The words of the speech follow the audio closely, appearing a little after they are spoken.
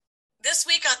This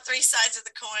week on Three Sides of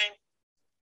the Coin,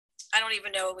 I don't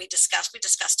even know what we discussed. We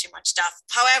discussed too much stuff.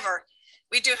 However,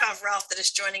 we do have Ralph that is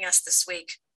joining us this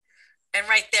week. And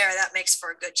right there, that makes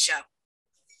for a good show.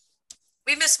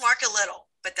 We miss Mark a little,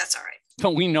 but that's all right.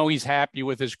 But we know he's happy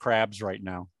with his crabs right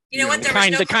now. You know what?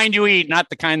 The kind you eat,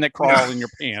 not the kind that crawl in your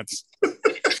pants.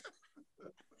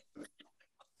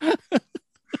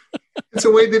 It's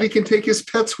a way that he can take his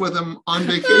pets with him on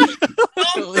vacation.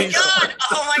 Oh my God.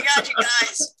 Oh my God, you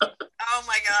guys. Oh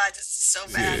my God, this is so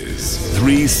bad.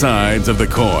 Three Sides of the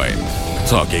Coin.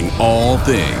 Talking all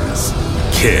things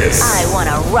Kiss. I want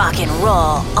to rock and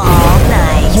roll all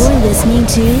night. You're listening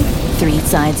to Three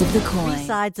Sides of the Coin.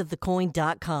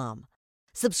 ThreeSidesOfTheCoin.com.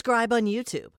 Subscribe on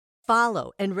YouTube.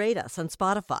 Follow and rate us on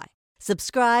Spotify.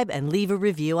 Subscribe and leave a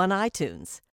review on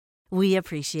iTunes. We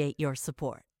appreciate your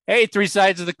support. Hey, Three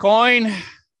Sides of the Coin.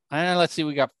 Let's see,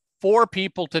 we got 4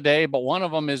 people today, but one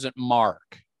of them isn't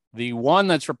Mark. The one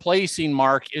that's replacing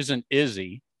Mark isn't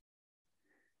Izzy.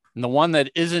 And the one that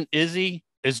isn't Izzy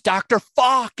is Dr.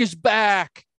 Falk is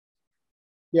back.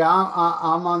 Yeah,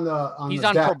 I'm on the He's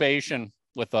on probation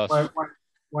with us.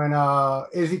 When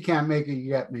Izzy can't make it, you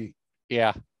get me.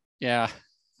 Yeah.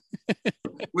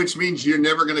 Which means you're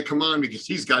never going to come on because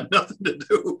he's got nothing to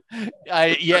do.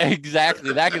 Yeah,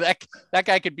 exactly. That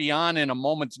guy could be on in a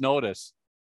moment's notice.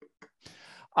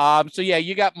 So yeah,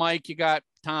 you got Mike, you got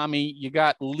Tommy, you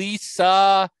got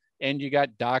Lisa, and you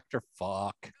got Dr.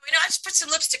 Falk. I just put some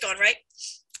lipstick on, right?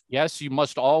 Yes, you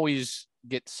must always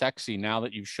get sexy now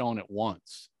that you've shown it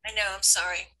once. I know, I'm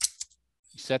sorry.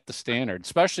 You set the standard,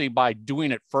 especially by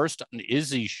doing it first on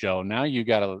Izzy's show. Now you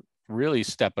got to really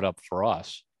step it up for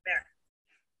us. There.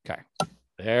 Okay,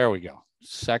 there we go.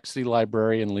 Sexy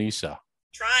librarian Lisa.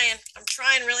 I'm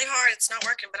trying really hard. It's not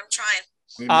working, but I'm trying.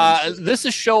 This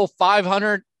is show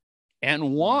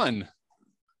 501.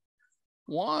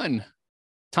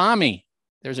 Tommy,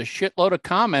 there's a shitload of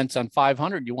comments on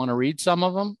 500. You want to read some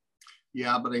of them?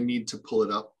 Yeah, but I need to pull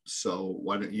it up. So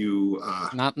why don't you?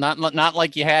 Not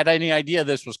like you had any idea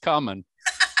this was coming.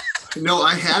 No,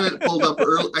 I had it pulled up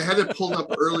early. I had it pulled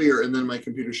up earlier, and then my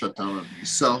computer shut down on me,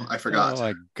 so I forgot. Oh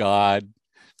my God,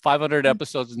 500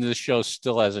 episodes, and this show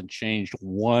still hasn't changed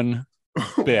one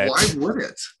bit. Why would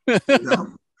it?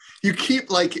 You keep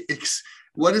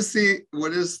what is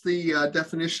the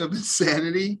definition of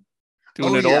insanity?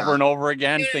 Doing it over and over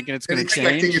again, thinking it's going to change.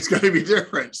 Expecting it's going to be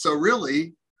different. So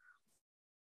really,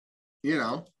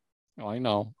 Oh, I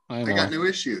know. I got new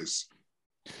issues.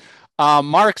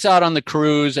 Mark's out on the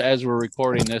cruise as we're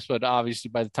recording this, but obviously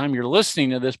by the time you're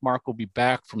listening to this, Mark will be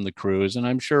back from the cruise, and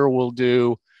I'm sure we'll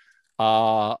do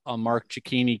a Mark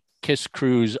Cicchini Kiss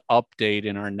Cruise update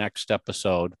in our next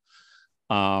episode.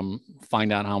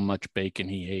 Find out how much bacon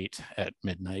he ate at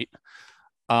midnight.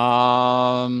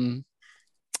 Okay.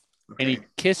 Any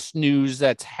Kiss news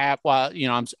that's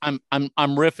I'm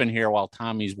riffing here while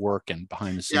Tommy's working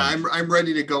behind the scenes. Yeah, I'm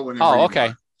ready to go.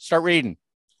 Okay. Start reading.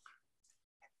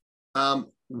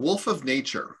 Wolf of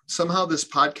Nature. Somehow this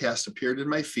podcast appeared in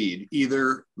my feed,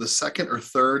 either the second or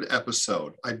third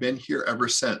episode. I've been here ever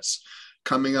since.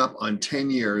 Coming up on 10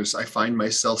 years, I find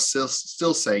myself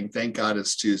still saying, thank God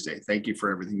it's Tuesday. Thank you for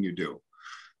everything you do.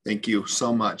 Thank you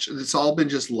so much. It's all been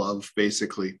just love,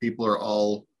 basically. People are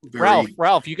all very...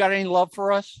 Ralph, you got any love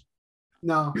for us?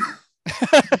 No.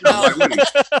 Love.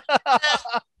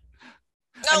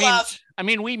 I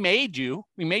mean, we made you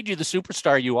the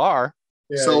superstar you are.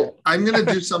 So I'm going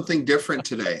to do something different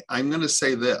today. I'm going to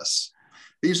say this.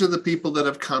 These are the people that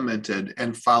have commented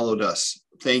and followed us.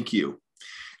 Thank you.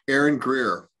 Aaron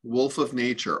Greer, Wolf of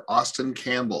Nature, Austin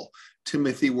Campbell,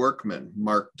 Timothy Workman,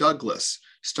 Mark Douglas,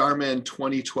 Starman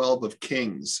 2012 of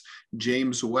Kings,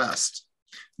 James West,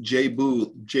 Jay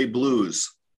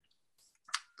Blues,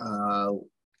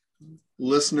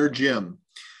 Listener Jim,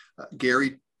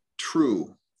 Gary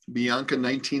True, Bianca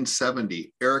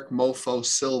 1970, Eric Mofo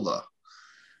Silva,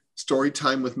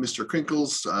 Storytime with Mr.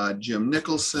 Crinkles, Jim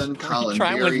Nicholson, Colin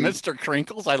Trying Berry. with Mr.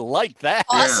 Crinkles, I like that.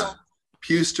 Awesome.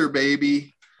 Yeah. Puster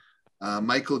Baby,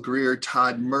 Michael Greer,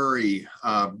 Todd Murray,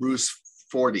 Bruce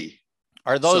 40.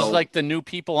 Are those like the new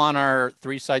people on our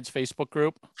Three Sides Facebook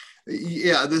group?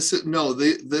 Yeah, this is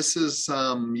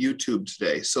YouTube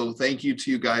today. So thank you to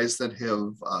you guys that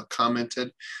have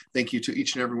commented. Thank you to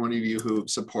each and every one of you who have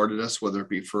supported us, whether it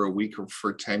be for a week or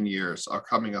for 10 years, or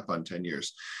coming up on 10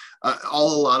 years. A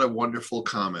lot of wonderful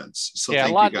comments. So yeah,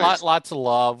 thank you guys. Lots of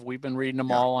love. We've been reading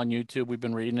them all on YouTube. We've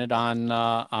been reading it on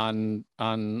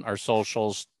our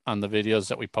socials, on the videos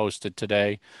that we posted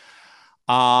today.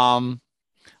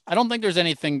 I don't think there's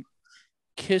anything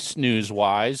Kiss news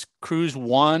wise. Cruise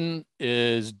 1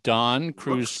 is done.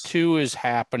 Cruise 2 is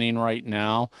happening right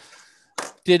now.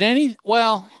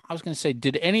 Well, I was going to say,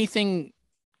 did anything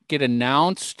get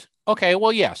announced? Okay,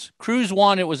 well, yes. Cruise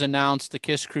 1, it was announced the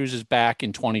Kiss Cruise is back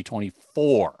in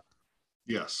 2024.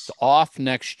 Yes. It's off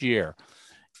next year.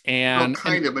 And well,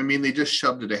 kind of. I mean, they just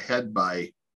shoved it ahead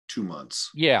by 2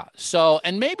 months. Yeah. So,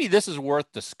 and maybe this is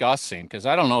worth discussing because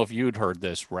I don't know if you'd heard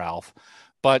this, Ralph,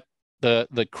 but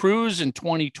the cruise in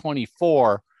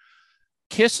 2024,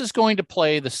 Kiss is going to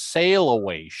play the Sail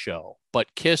Away show,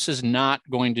 but Kiss is not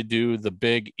going to do the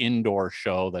big indoor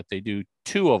show that they do,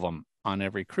 2 of them on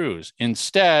every cruise.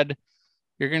 Instead,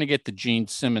 you're going to get the Gene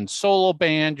Simmons solo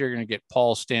band. You're going to get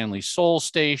Paul Stanley Soul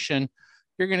Station.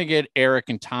 You're going to get Eric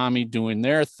and Tommy doing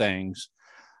their things.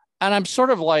 And I'm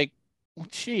sort of like, well,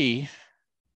 gee,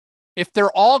 if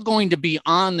they're all going to be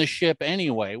on the ship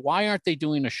anyway, why aren't they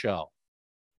doing a show?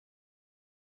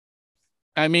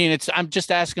 I mean, I'm just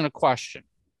asking a question.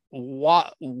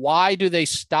 Why do they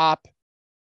stop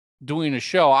doing a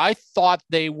show? I thought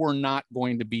they were not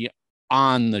going to be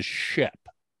on the ship.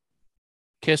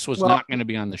 Kiss was not going to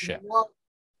be on the ship. Well,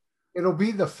 it'll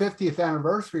be the 50th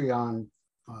anniversary on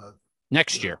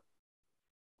next year.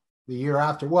 The year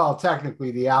after. Well,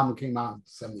 technically the album came out in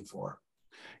 74.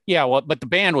 Yeah, well, but the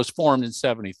band was formed in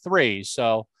 73.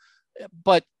 So,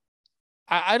 but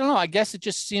I don't know. I guess it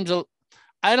just seems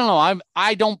I don't know.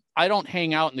 I don't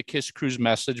hang out in the Kiss Cruise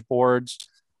message boards.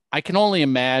 I can only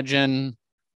imagine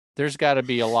there's got to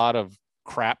be a lot of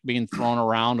crap being thrown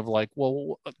around of like,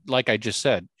 well, like I just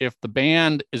said, if the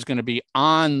band is going to be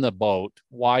on the boat,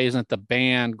 why isn't the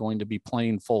band going to be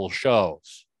playing full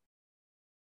shows?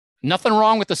 Nothing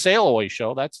wrong with the Sail Away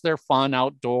show. That's their fun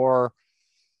outdoor,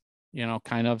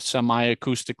 kind of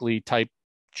semi-acoustically type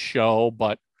show.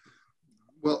 But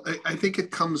well, I think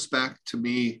it comes back to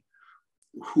me,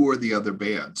 who are the other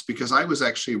bands? Because I was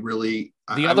actually really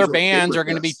the other bands are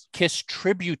going to be Kiss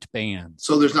tribute bands.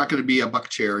 So there's not going to be a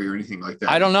Buckcherry or anything like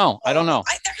that. I don't know. There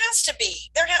has to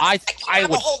be. I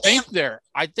would think there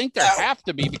have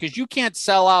to be, because you can't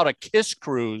sell out a Kiss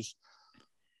cruise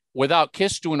without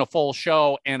Kiss doing a full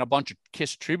show and a bunch of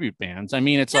Kiss tribute bands. I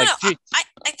mean, it's I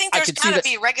think there's got to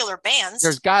be regular bands.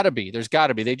 There's got to be.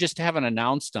 They just haven't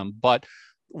announced them. But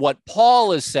what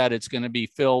Paul has said, it's going to be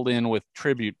filled in with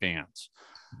tribute bands.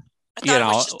 I thought it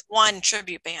was just one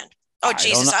tribute band. Oh,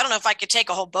 Jesus. I don't know if I could take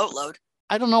a whole boatload.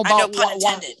 I don't know about pun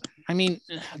intended. I mean,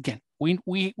 again,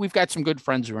 we've got some good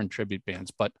friends who are in tribute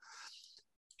bands, but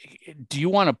do you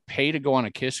want to pay to go on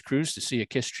a Kiss cruise to see a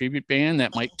Kiss tribute band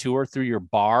that might tour through your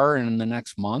bar in the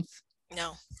next month?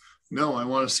 No, I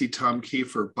want to see Tom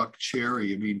Kiefer,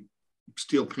 Buckcherry. I mean,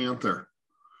 Steel Panther.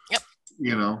 Yep.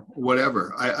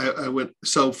 Whatever. I would.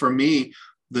 So for me,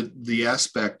 the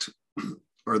aspect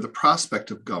or the prospect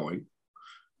of going,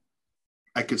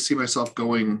 I could see myself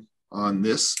going on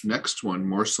this next one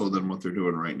more so than what they're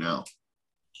doing right now.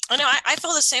 I know. I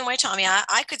feel the same way, Tommy.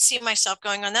 I could see myself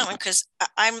going on that one because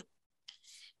I'm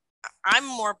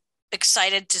more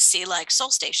excited to see like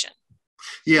Soul Station.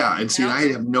 Yeah, and see,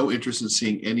 I have no interest in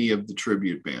seeing any of the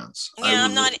tribute bands. Yeah,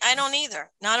 I don't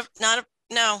either.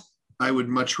 No. I would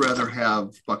much rather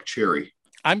have Buckcherry.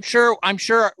 I'm sure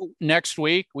next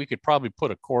week we could probably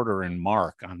put a quarter in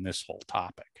Mark on this whole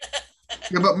topic.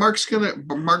 Yeah, but Mark's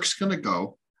gonna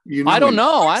go. I don't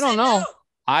know.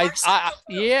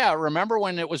 Yeah. Remember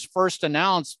when it was first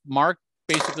announced, Mark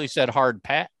basically said hard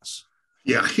pass.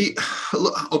 Yeah.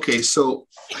 Okay. So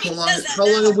how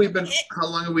long have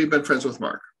we been friends with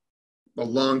Mark? A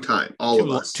long time. All of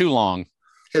us. Too long.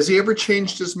 Has he ever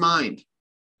changed his mind?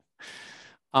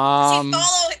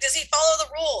 Does he follow the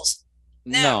rules?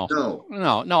 No.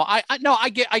 I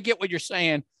get what you're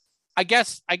saying. I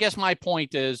guess my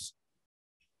point is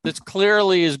this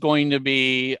clearly is going to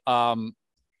be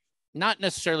not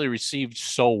necessarily received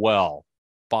so well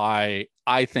by,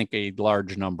 I think, a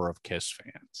large number of Kiss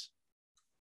fans.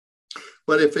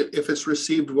 But if it's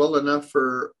received well enough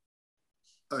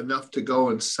to go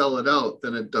and sell it out,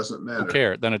 then it doesn't matter. Don't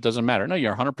care. Then it doesn't matter. No,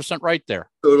 you're 100% right there.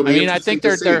 So I think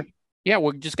they're yeah,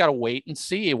 we just got to wait and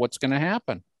see what's going to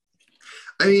happen.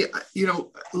 I mean,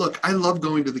 look, I love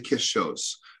going to the Kiss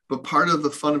shows, but part of the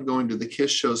fun of going to the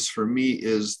Kiss shows for me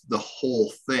is the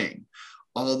whole thing,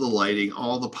 all the lighting,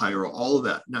 all the pyro, all of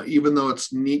that. Now, even though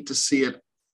it's neat to see it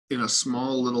in a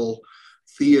small little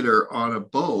theater on a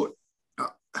boat,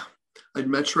 I'd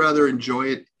much rather enjoy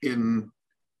it in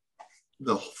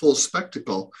the full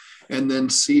spectacle and then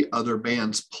see other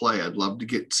bands play. I'd love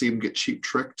to see them get Cheap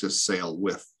Trick to sail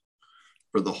with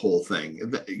for the whole thing.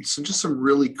 So just some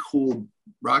really cool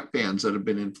rock bands that have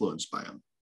been influenced by them.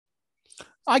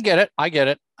 I get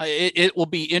it. It will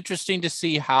be interesting to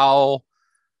see how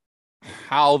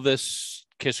this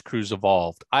Kiss Cruise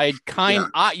evolved.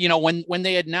 You know, when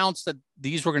they announced that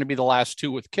these were going to be the last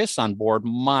two with Kiss on board,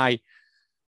 my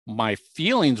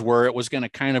feelings were it was going to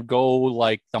kind of go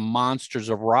like the Monsters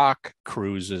of Rock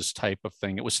cruises type of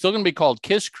thing. It was still going to be called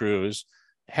Kiss Cruise,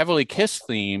 heavily Kiss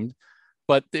themed,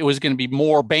 but it was going to be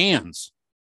more bands.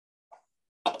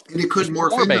 And it could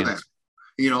morph into that.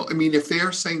 You know, I mean, if they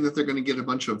are saying that they're going to get a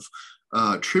bunch of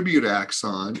tribute acts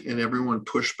on and everyone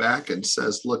push back and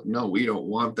says, look, no, we don't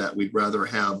want that. We'd rather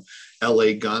have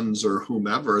LA Guns or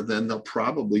whomever, then they'll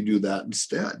probably do that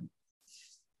instead.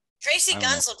 Tracy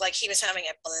Guns looked like he was having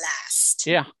a blast.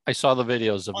 Yeah, I saw the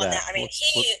videos of that. I mean,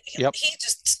 he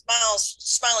just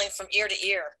smiling from ear to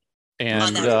ear.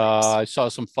 And I saw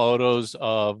some photos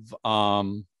of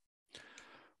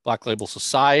Black Label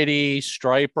Society,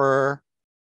 Striper.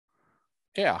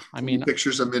 Yeah, I mean,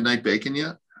 pictures of Midnight Bacon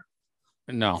yet?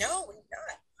 No, Not.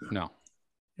 no.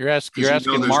 You're asking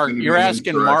Mark. You're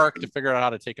asking Mark to figure out how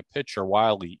to take a picture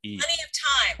while he eats. Plenty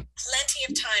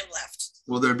of time left.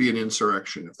 Will there be an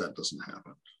insurrection if that doesn't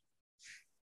happen?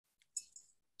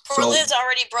 Poor Liz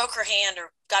already broke her hand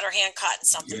or got her hand caught in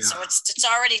something, so it's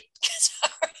already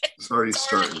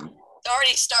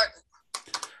starting.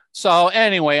 So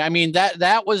anyway, I mean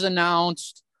that was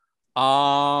announced.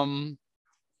 Doc,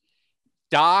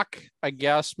 I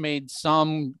guess, made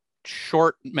some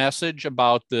short message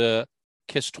about the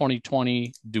Kiss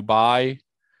 2020 Dubai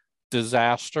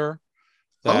disaster.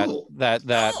 Okay.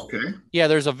 Yeah,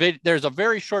 there's a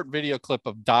very short video clip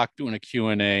of Doc doing a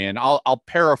Q&A, and I'll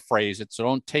paraphrase it, so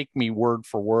don't take me word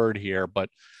for word here, but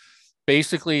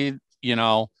basically, you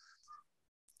know,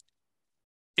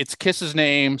 it's Kiss's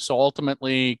name, so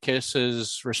ultimately Kiss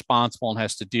is responsible and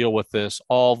has to deal with this,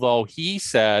 although he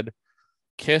said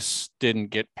Kiss didn't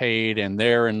get paid and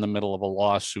they're in the middle of a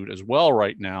lawsuit as well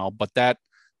right now, but that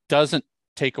doesn't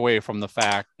take away from the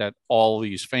fact that all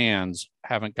these fans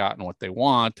haven't gotten what they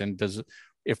want. And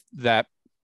if that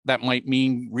might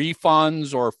mean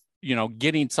refunds or, you know,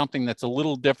 getting something that's a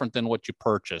little different than what you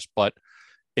purchased, but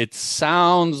it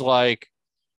sounds like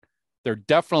they're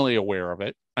definitely aware of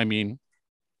it. I mean,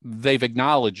 they've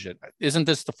acknowledged it. Isn't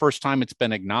this the first time it's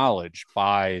been acknowledged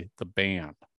by the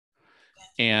band?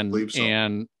 And so wait,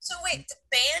 the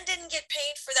band didn't get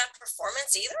paid for that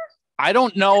performance either? I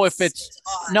don't know if it's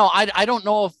I don't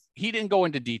know if he didn't go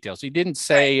into details. He didn't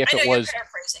say if it was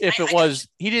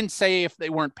he didn't say if they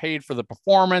weren't paid for the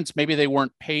performance. Maybe they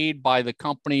weren't paid by the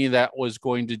company that was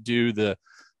going to do the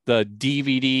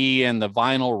DVD and the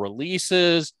vinyl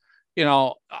releases. You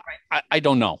know, I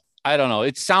don't know.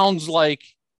 It sounds like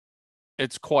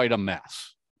it's quite a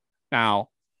mess. Now,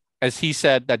 as he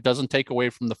said, that doesn't take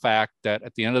away from the fact that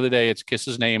at the end of the day, it's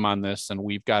Kiss's name on this, and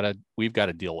we've got to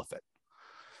deal with it.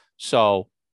 So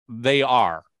they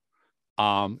are,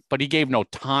 but he gave no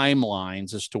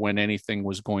timelines as to when anything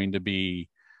was going to be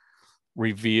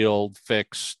revealed,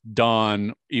 fixed,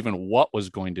 done, even what was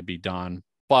going to be done.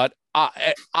 But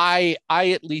I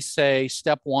at least say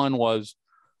step one was,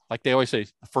 like they always say,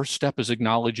 the first step is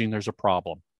acknowledging there's a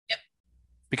problem. Yep.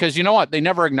 Because you know what? They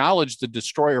never acknowledged the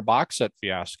Destroyer box set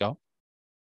fiasco.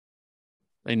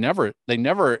 They never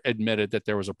admitted that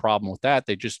there was a problem with that.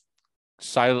 They just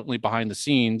silently behind the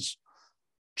scenes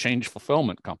changed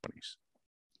fulfillment companies.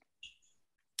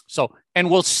 So, and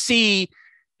we'll see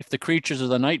if the Creatures of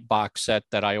the Night box set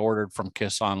that I ordered from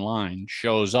Kiss Online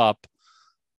shows up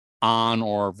on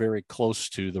or very close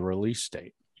to the release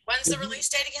date. When's the release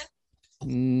date again?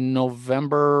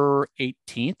 November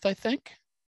 18th, I think.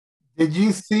 Did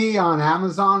you see on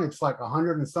Amazon? It's like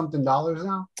 $100 and something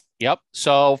now. Yep.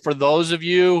 So for those of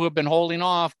you who have been holding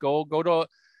off, go to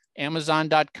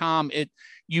Amazon.com.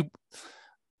 You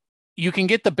can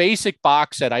get the basic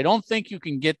box set. I don't think you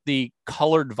can get the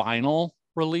colored vinyl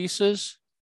releases,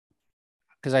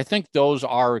 because I think those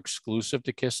are exclusive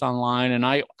to Kiss Online. And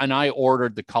I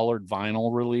ordered the colored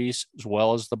vinyl release as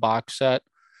well as the box set.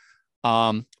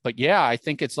 But yeah, I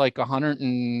think it's like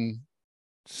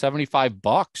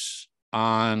 $175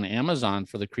 on Amazon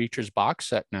for the Creatures box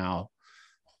set now.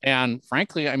 And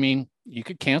frankly, I mean, you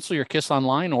could cancel your Kiss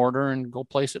Online order and go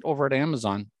place it over at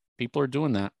Amazon. People are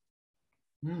doing that.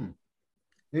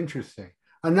 Interesting.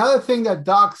 Another thing that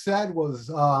Doc said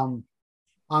was on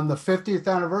the 50th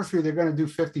anniversary, they're going to do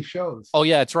 50 shows. Oh,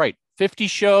 yeah, that's right. 50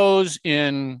 shows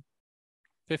in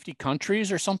 50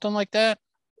 countries or something like that.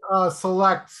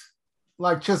 Select,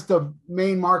 like just the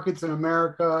main markets in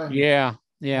America. Yeah.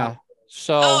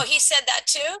 So. Oh, he said that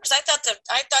too? Because I thought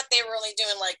they were only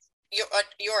doing like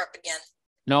Europe again.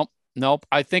 Nope.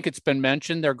 I think it's been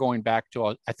mentioned they're going back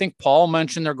to. I think Paul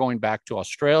mentioned they're going back to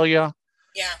Australia.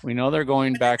 Yeah. We know they're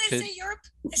going back Did to they say Europe?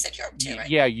 They said Europe too, right?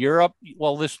 Yeah, Europe.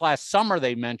 Well, this last summer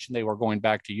they mentioned they were going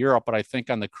back to Europe, but I think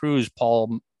on the cruise,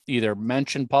 Paul either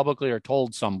mentioned publicly or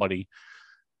told somebody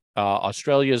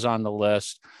Australia's on the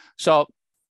list. So,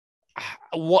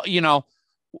 what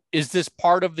is this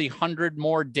part of the 100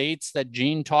 more dates that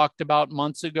Gene talked about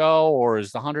months ago, or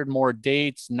is the 100 more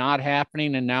dates not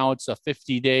happening and now it's a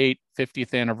 50-date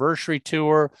 50th anniversary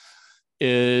tour?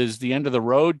 Is the end of the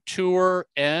road tour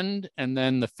end and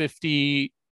then the 50th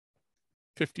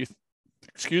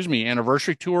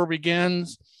anniversary tour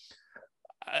begins?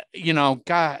 God,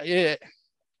 Did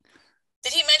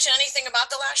he mention anything about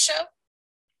the last show?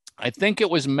 I think it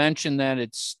was mentioned that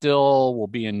it still will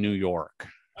be in New York.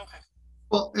 Okay.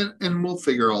 Well, and we'll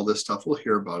figure all this stuff. We'll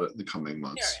hear about it in the coming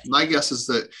months. Right. My guess is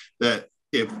that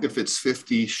if it's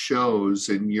 50 shows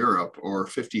in Europe or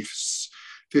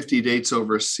 50 dates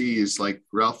overseas, like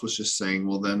Ralph was just saying,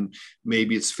 well, then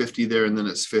maybe it's 50 there and then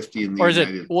it's 50 in the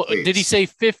United States. Did he say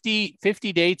 50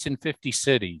 dates in 50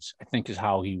 cities? I think is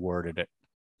how he worded it.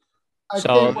 I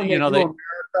think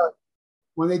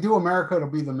when they do America, it'll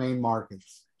be the main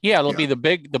markets. Yeah, it'll be the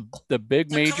big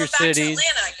major cities.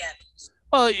 Atlanta again.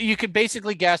 Well, you could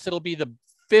basically guess it'll be the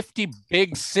 50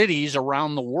 big cities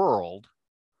around the world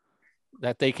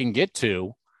that they can get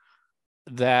to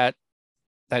that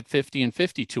 50 and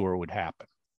 50 tour would happen.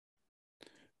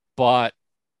 But,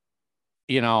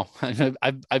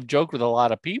 I've joked with a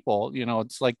lot of people,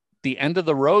 it's like the end of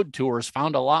the road tours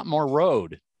found a lot more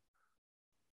road.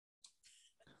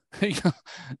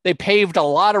 They paved a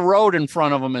lot of road in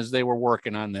front of them as they were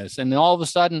working on this. And then all of a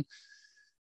sudden,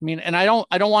 and I don't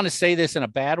want to say this in a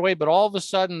bad way, but all of a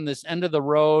sudden this end of the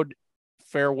road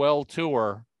farewell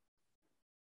tour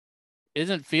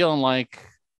isn't feeling like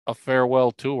a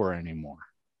farewell tour anymore.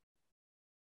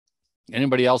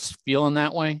 Anybody else feeling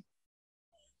that way?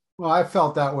 Well, I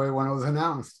felt that way when it was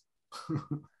announced.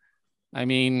 I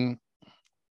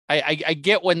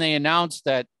get when they announced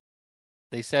that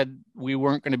they said we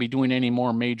weren't going to be doing any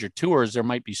more major tours. There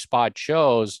might be spot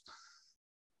shows,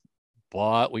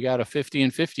 but we got a 50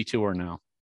 and 50 tour now.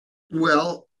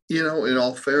 Well, in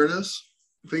all fairness,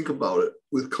 think about it.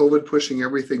 With COVID pushing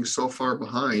everything so far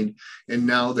behind, and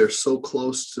now they're so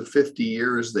close to 50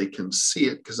 years, they can see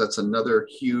it because that's another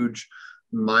huge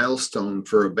milestone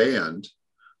for a band.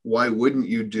 Why wouldn't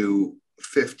you do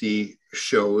 50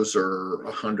 shows or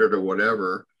 100 or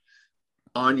whatever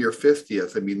on your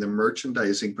 50th? The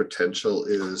merchandising potential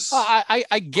is.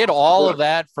 I get all of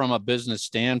that from a business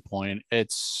standpoint.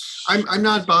 I'm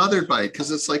not bothered by it because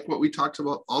it's like what we talked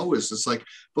about always. It's like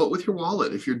vote with your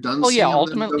wallet. If you're done. Oh yeah,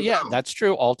 ultimately, yeah, that's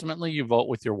true. Ultimately, you vote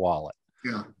with your wallet.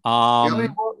 Yeah.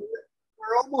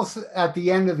 We're almost at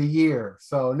the end of the year,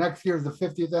 so next year is the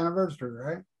 50th anniversary,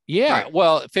 right? Yeah. Right.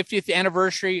 Well, 50th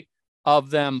anniversary of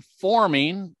them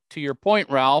forming. To your point,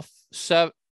 Ralph.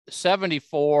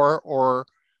 74 or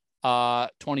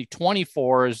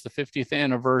 2024 is the 50th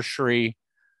anniversary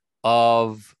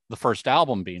of the first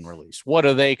album being released. What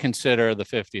do they consider the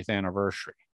 50th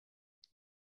anniversary?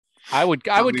 I would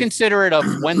consider it of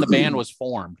when the band was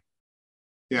formed,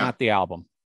 not the album.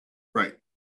 Right.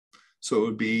 So it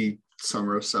would be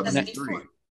summer of 73.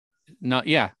 No.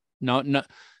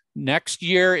 Next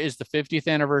year is the 50th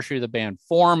anniversary of the band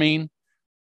forming.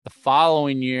 The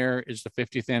following year is the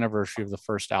 50th anniversary of the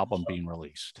first album being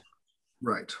released.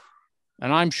 Right.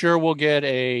 And I'm sure we'll get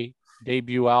a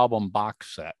debut album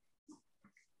box set.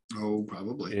 Oh,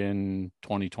 probably. In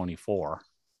 2024.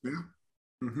 Yeah.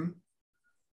 Mm-hmm.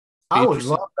 I would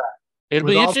love that. It'll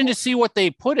be interesting to see what they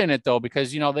put in it, though,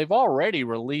 because, they've already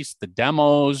released the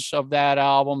demos of that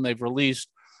album. They've released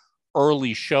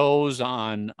early shows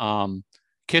on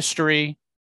Kisstory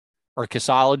or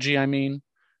Kissology, I mean.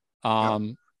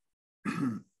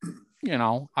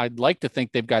 I'd like to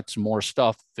think they've got some more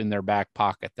stuff in their back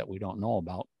pocket that we don't know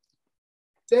about.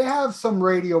 They have some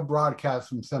radio broadcasts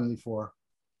from 74.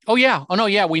 Oh yeah. Oh no.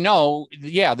 Yeah, we know.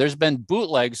 Yeah, there's been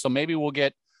bootlegs, so maybe we'll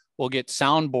get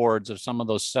soundboards of some of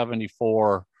those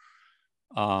 74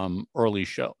 early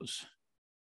shows.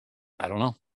 I don't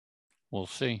know. We'll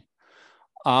see.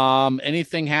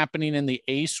 Anything happening in the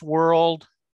Ace world?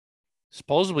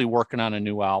 Supposedly working on a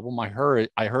new album. I heard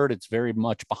it's very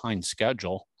much behind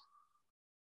schedule.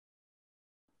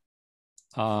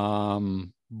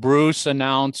 Bruce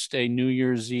announced a New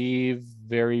Year's Eve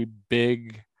very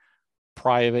big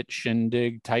private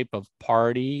shindig type of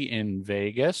party in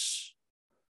Vegas.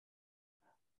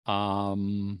 He's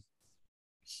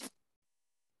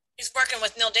working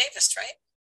with Neil Davis, right?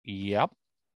 Yep.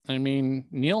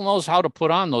 Neil knows how to put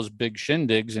on those big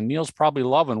shindigs, and Neil's probably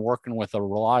loving working with a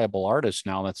reliable artist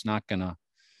now that's not going to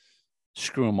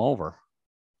screw him over.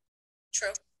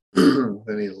 True.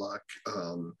 Any luck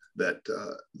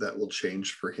that will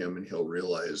change for him, and he'll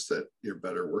realize that you're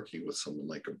better working with someone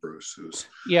like a Bruce who's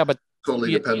but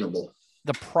totally dependable.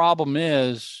 The problem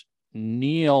is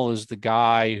Neil is the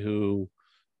guy who,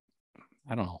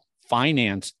 I don't know,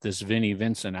 financed this Vinnie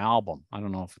Vincent album. I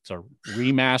don't know if it's a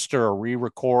remaster or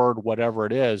re-record, whatever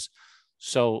it is.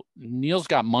 So Neil's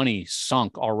got money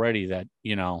sunk already that,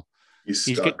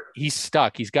 he's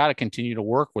stuck. He's got to continue to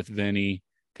work with Vinnie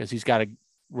because he's got to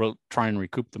try and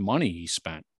recoup the money he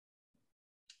spent.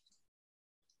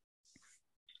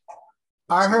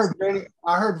 I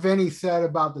heard Vinny said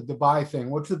about the Dubai thing.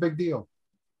 What's the big deal?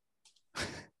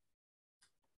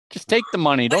 Just take the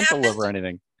money. Don't deliver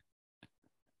anything.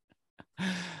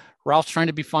 Ralph's trying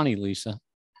to be funny, Lisa.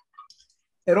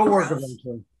 It'll work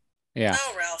eventually. Yeah.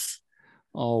 Oh, Ralph.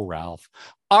 Oh, Ralph.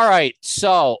 All right.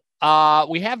 So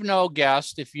we have no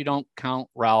guest if you don't count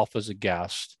Ralph as a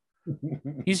guest.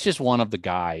 He's just one of the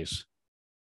guys.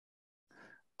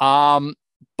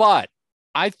 But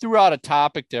I threw out a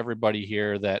topic to everybody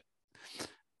here that,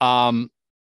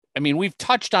 we've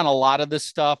touched on a lot of this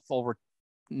stuff over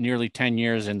nearly 10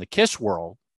 years in the KISS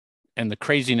world and the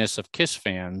craziness of KISS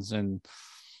fans and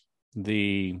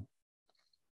the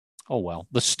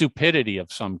stupidity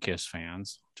of some KISS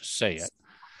fans, just say it.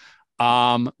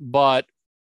 But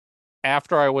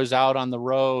after I was out on the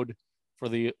road for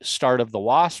the start of the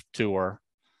Wasp tour,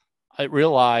 I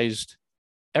realized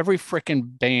every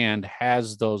freaking band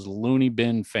has those loony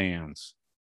bin fans.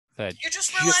 You're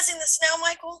just realizing this now,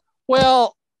 Michael?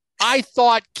 Well, I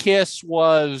thought KISS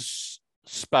was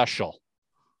special.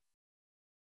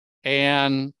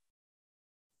 And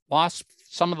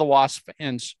some of the Wasp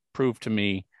fans proved to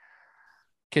me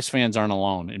KISS fans aren't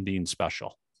alone in being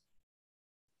special.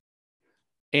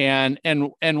 And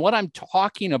what I'm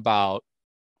talking about,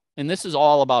 and this is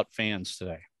all about fans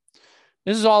today.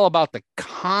 This is all about the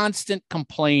constant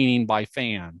complaining by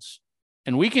fans.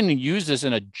 And we can use this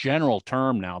in a general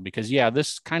term now because,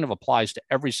 this kind of applies to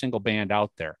every single band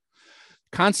out there.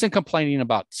 Constant complaining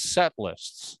about set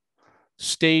lists,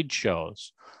 stage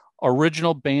shows,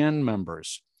 original band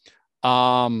members.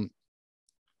 Let's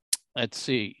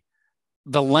see,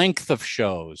 the length of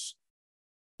shows,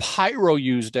 pyro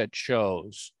used at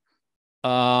shows,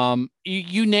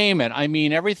 you name it.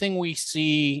 Everything we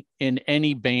see in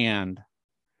any band.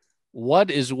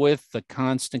 What is with the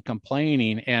constant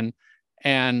complaining?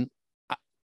 And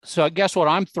so I guess what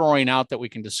I'm throwing out that we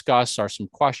can discuss are some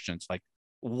questions like,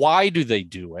 why do they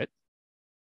do it?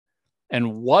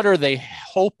 And what are they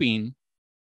hoping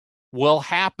will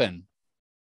happen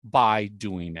by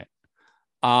doing it?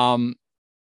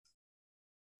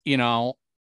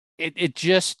 It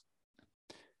just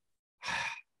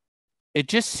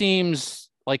seems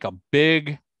like a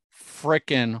big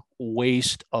frickin'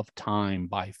 waste of time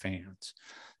by fans.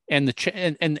 And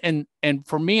and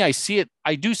for me, I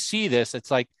do see this.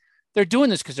 It's like they're doing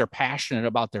this because they're passionate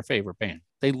about their favorite band.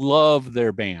 They love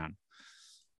their band.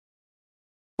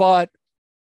 But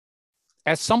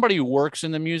as somebody who works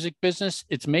in the music business,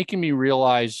 it's making me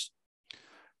realize,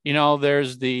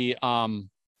 there's the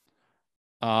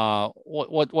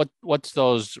what's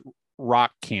those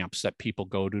rock camps that people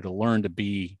go to learn to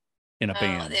be in a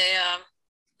band? The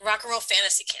rock and roll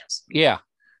fantasy camps. Yeah.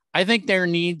 I think there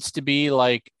needs to be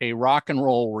like a rock and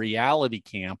roll reality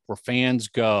camp where fans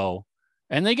go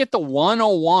and they get the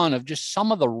 101 of just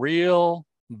some of the real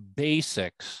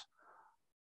basics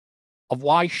of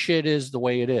why shit is the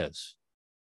way it is.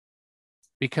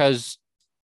 Because,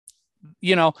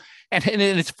 and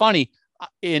it's funny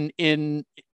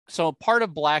so part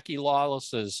of Blackie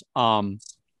Lawless's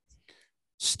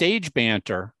stage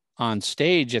banter on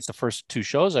stage at the first two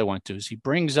shows I went to is he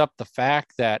brings up the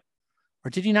fact that, or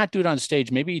did he not do it on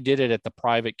stage? Maybe he did it at the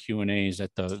private Q&As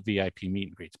at the VIP meet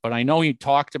and greets. But I know he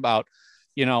talked about,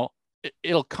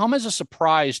 it'll come as a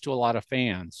surprise to a lot of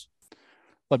fans.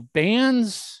 But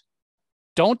bands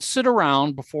don't sit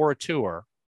around before a tour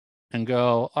and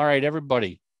go, all right,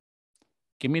 everybody,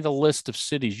 give me the list of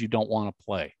cities you don't want to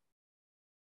play,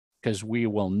 because we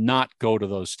will not go to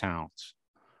those towns.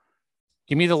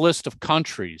 Give me the list of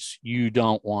countries you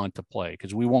don't want to play,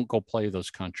 because we won't go play those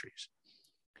countries.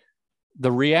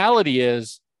 The reality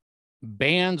is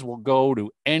bands will go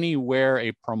to anywhere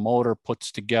a promoter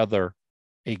puts together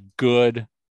a good,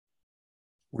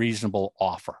 reasonable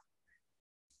offer.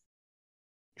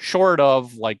 Short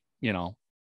of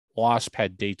Wasp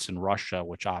had dates in Russia,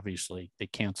 which obviously they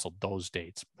canceled those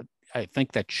dates. But I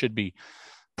think that should be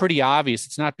pretty obvious.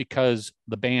 It's not because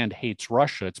the band hates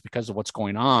Russia. It's because of what's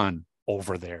going on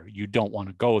over there. You don't want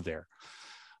to go there.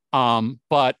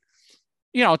 But,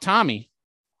 Tommy,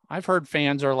 I've heard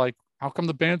fans are like, How come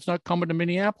the band's not coming to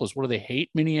Minneapolis? What do they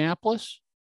hate Minneapolis?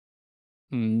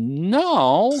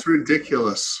 No. It's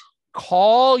ridiculous.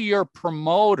 Call your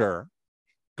promoter,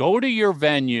 go to your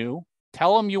venue,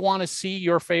 tell them you want to see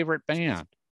your favorite band.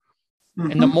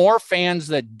 Mm-hmm. And the more fans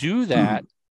that do that,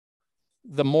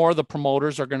 the more the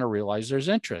promoters are going to realize there's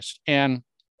interest. And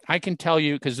I can tell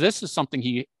you, because this is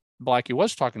something Blackie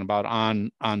was talking about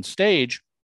on stage,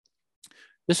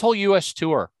 this whole US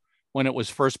tour, when it was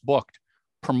first booked,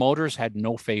 promoters had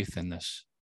no faith in this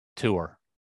tour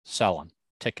selling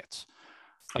tickets.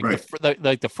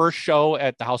 Like the first show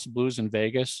at the House of Blues in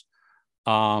Vegas,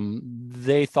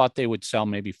 they thought they would sell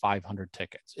maybe 500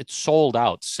 tickets. It sold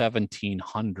out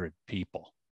 1,700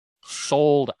 people.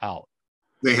 Sold out.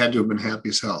 They had to have been happy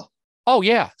as hell. Oh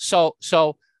yeah. So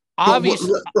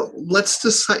obviously, let's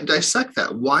dissect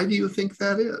that. Why do you think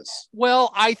that is?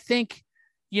 Well, I think,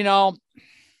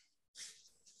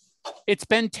 it's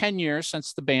been 10 years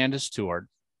since the band has toured.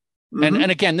 Mm-hmm.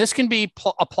 And again, this can be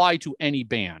applied to any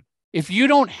band. If you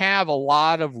don't have a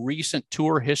lot of recent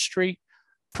tour history,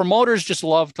 promoters just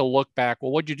love to look back.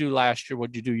 Well, what'd you do last year?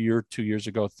 What'd you do 2 years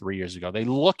ago, 3 years ago? They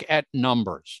look at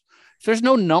numbers. If there's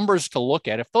no numbers to look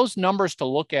at, if those numbers to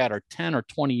look at are 10 or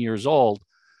 20 years old,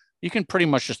 you can pretty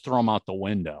much just throw them out the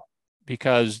window,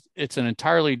 because it's an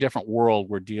entirely different world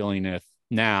we're dealing with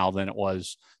now than it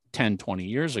was 10, 20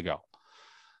 years ago.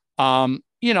 And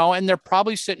they're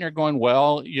probably sitting there going,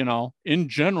 well, in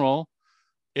general,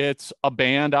 it's a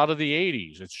band out of the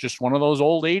 80s. It's just one of those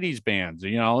old 80s bands.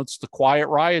 It's the Quiet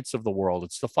Riots of the world.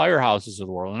 It's the Firehouses of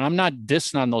the world. And I'm not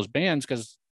dissing on those bands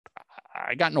because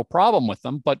I got no problem with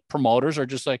them. But promoters are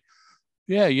just like,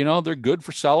 yeah, they're good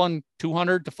for selling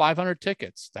 200 to 500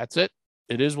 tickets. That's it.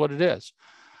 It is what it is.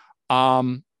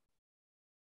 And,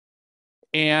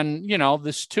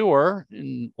 this tour,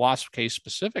 in Wasp's case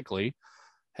specifically,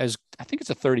 I think it's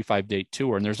a 35-date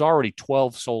tour, and there's already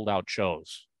 12 sold out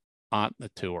shows on the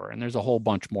tour, and there's a whole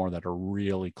bunch more that are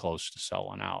really close to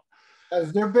selling out.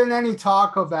 Has there been any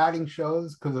talk of adding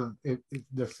shows because of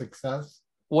the success?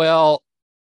 Well,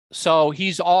 so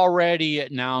he's already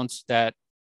announced that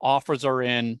offers are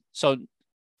in. So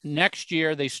next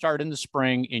year they start in the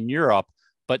spring in Europe,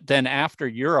 but then after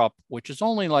Europe, which is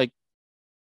only like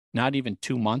not even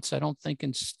 2 months, I don't think,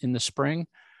 in the spring,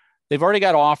 they've already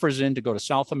got offers in to go to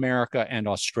South America and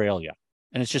Australia.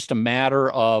 And it's just a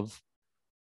matter of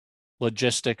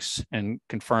logistics and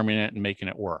confirming it and making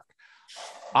it work.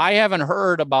 I haven't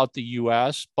heard about the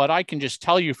US, but I can just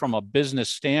tell you from a business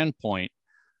standpoint,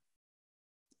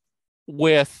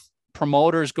 with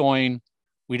promoters going,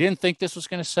 we didn't think this was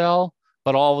going to sell,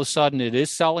 but all of a sudden it is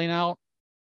selling out.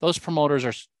 Those promoters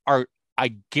are,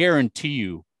 I guarantee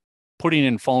you, putting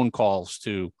in phone calls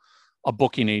to a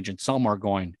booking agent somewhere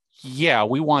going, yeah,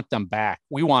 we want them back.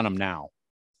 We want them now.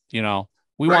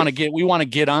 We want to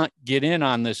get in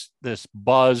on this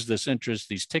buzz, this interest,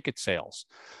 these ticket sales.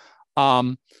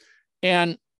 And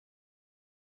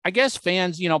I guess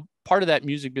fans, part of that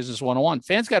music business 101,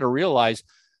 fans got to realize,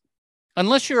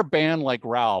 unless you're a band like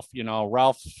Ralph,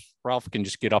 Ralph can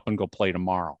just get up and go play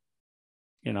tomorrow.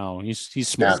 He's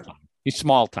small time. He's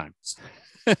small time.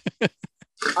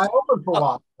 I opened for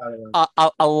Ralph, by the way.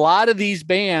 A lot of these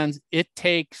bands, it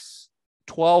takes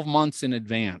 12 months in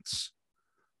advance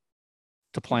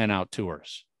to plan out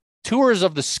tours. Tours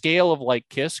of the scale of like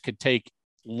Kiss could take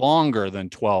longer than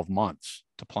 12 months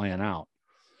to plan out.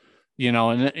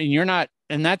 And you're not,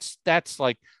 and that's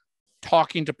like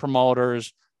talking to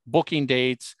promoters, booking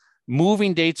dates,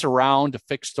 moving dates around to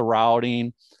fix the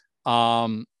routing.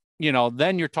 Then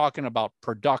you're talking about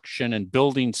production and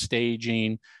building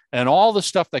staging and all the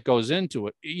stuff that goes into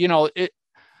it.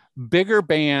 Bigger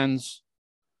bands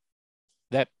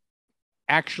that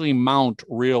actually mount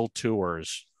real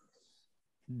tours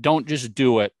don't just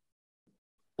do it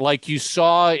like you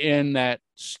saw in that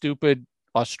stupid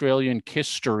Australian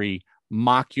Kisstory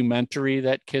mockumentary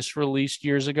that Kiss released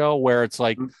years ago, where it's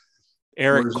like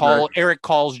Eric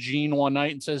calls Gene one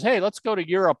night and says, hey, let's go to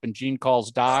Europe. And Gene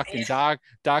calls Doc, and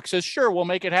Doc says, sure, we'll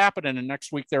make it happen. And the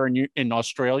next week they're in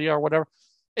Australia or whatever.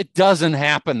 It doesn't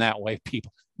happen that way,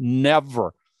 people.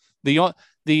 Never.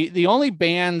 The only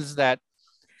bands that,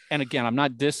 and again, I'm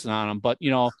not dissing on them, but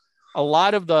a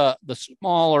lot of the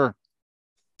smaller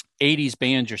 80s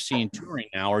bands you're seeing touring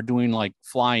now are doing like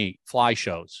fly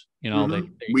shows. They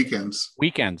weekends.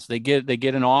 They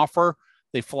get an offer,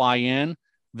 they fly in.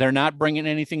 They're not bringing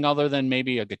anything other than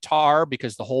maybe a guitar,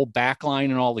 because the whole backline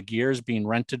and all the gear is being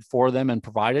rented for them and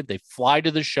provided. They fly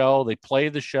to the show, they play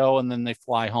the show, and then they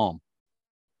fly home.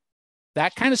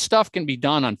 That kind of stuff can be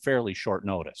done on fairly short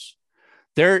notice.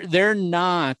 They're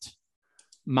not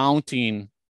mounting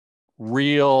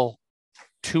real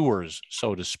tours,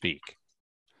 so to speak,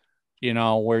 you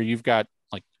know, where you've got,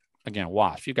 like, again,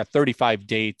 Wasp, you've got 35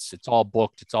 dates. It's all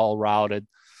booked. It's all routed.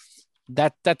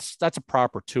 That's a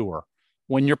proper tour.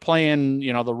 When you're playing,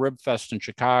 you know, the Rib Fest in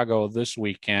Chicago this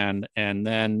weekend, and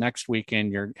then next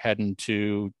weekend you're heading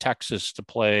to Texas to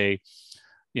play,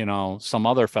 you know, some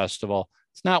other festival,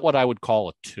 it's not what I would call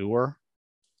a tour.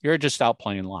 You're just out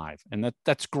playing live, and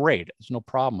that's great. There's no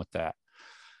problem with that.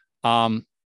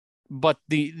 But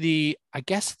the I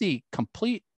guess the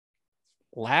complete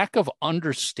lack of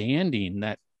understanding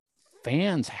that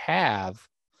fans have,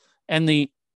 and the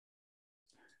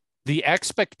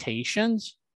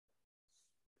expectations,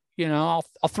 you know,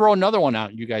 I'll throw another one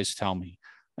out. You guys tell me.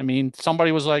 I mean,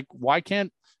 somebody was like, why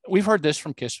can't, we've heard this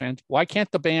from Kiss fans, why can't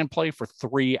the band play for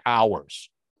 3 hours?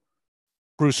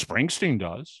 Bruce Springsteen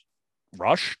does.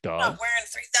 Rush does. Not wearing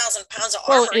 3,000 pounds of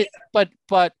armor.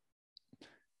 But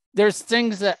there's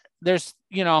things that there's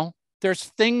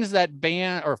things that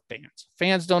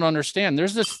fans don't understand.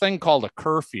 There's this thing called a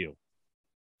curfew.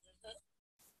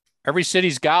 Every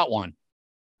city's got one.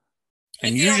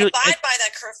 And if you don't abide by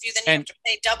that curfew, then you have to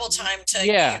pay double time to.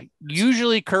 Yeah,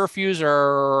 usually curfews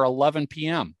are 11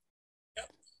 p.m. Yep.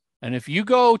 And if you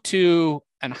go to,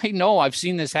 and I know I've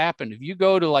seen this happen, if you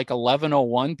go to like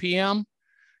 11:01 p.m.,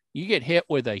 you get hit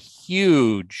with a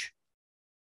huge,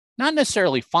 not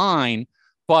necessarily fine,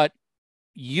 but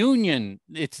union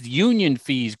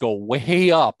fees go way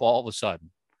up all of a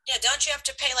sudden. Yeah, don't you have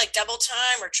to pay like double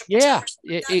time or triple time?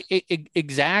 Yeah,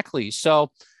 exactly. So,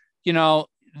 you know,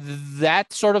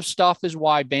 that sort of stuff is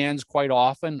why bands quite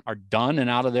often are done and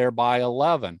out of there by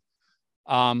 11,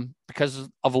 because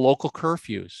of local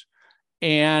curfews.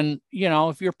 And, you know,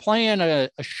 if you're playing a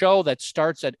show that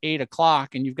starts at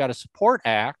 8:00 and you've got a support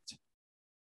act,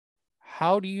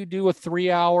 how do you do a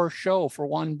 3-hour show for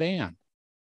one band?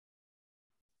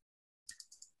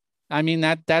 I mean,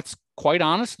 that's quite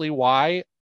honestly why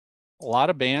a lot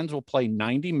of bands will play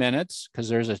 90 minutes because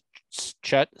there's a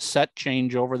set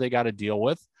changeover they got to deal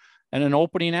with, and an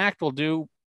opening act will do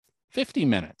 50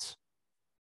 minutes.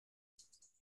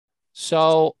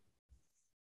 So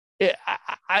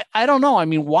I don't know. I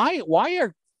mean, why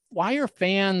are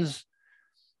fans?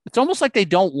 It's almost like they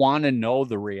don't want to know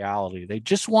the reality. They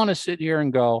just want to sit here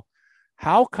and go,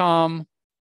 how come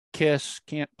Kiss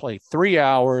can't play 3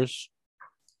 hours,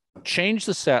 change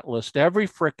the set list every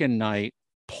freaking night,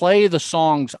 play the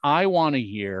songs I want to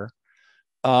hear,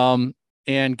 and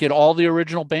get all the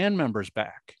original band members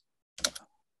back?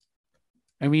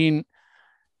 I mean,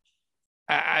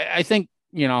 I think,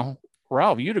 you know,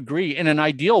 Ralph, you'd agree. In an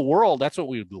ideal world, that's what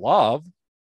we'd love.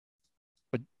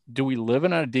 But do we live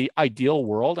in an ideal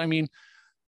world? I mean,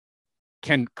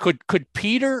 could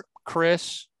Peter,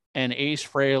 Chris, and Ace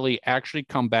Frehley actually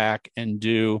come back and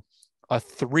do a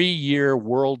 3-year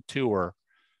world tour,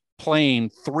 playing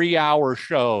 3-hour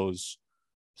shows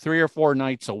 3 or 4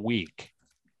 nights a week?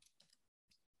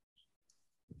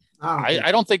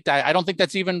 I don't think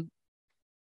that's even.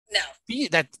 No.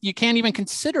 That you can't even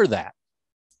consider that.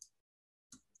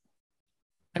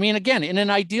 I mean, again, in an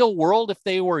ideal world, if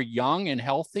they were young and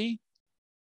healthy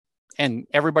and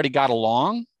everybody got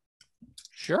along,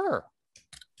 sure.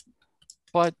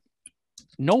 But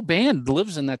no band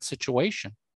lives in that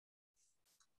situation.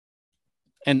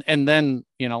 And then,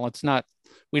 you know, let's not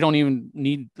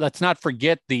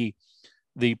forget the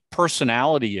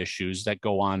personality issues that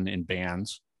go on in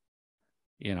bands.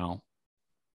 You know,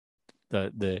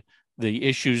 the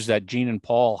issues that Gene and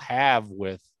Paul have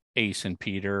with Ace and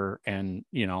Peter, and,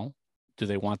 you know, do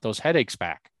they want those headaches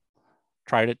back?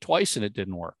 Tried it twice and it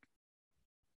didn't work.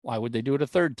 Why would they do it a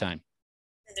third time?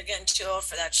 They're getting too old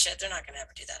for that shit. They're not going to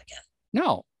ever do that again.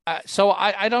 No. So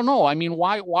I don't know. I mean,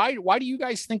 why do you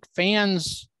guys think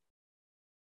fans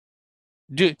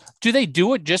do they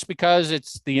do it just because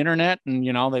it's the internet and,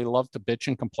 you know, they love to bitch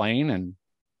and complain and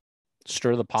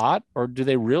stir the pot? Or do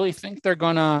they really think they're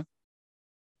going to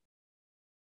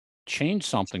change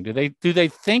something? Do they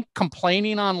think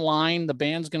complaining online, the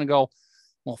band's going to go,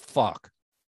 well, fuck,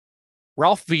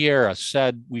 Ralph Vieira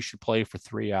said we should play for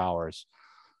 3 hours.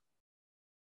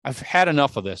 I've had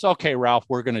enough of this. Okay, Ralph,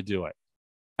 we're going to do it.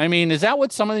 I mean, is that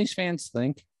what some of these fans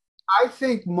think? I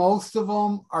think most of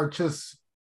them are just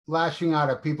lashing out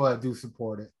at people that do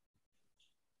support it.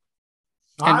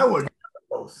 I would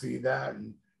go see that,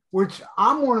 which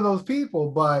I'm one of those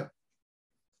people, but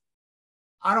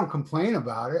I don't complain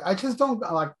about it. I just don't,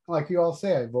 like you all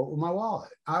say, I vote with my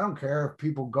wallet. I don't care if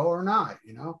people go or not,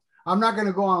 you know? I'm not going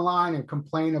to go online and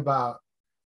complain about,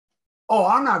 oh,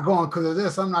 I'm not going because of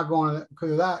this, I'm not going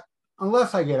because of that,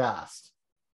 unless I get asked,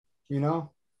 you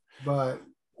know? But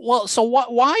Well, so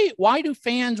why do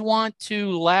fans want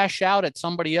to lash out at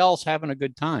somebody else having a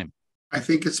good time? I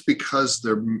think it's because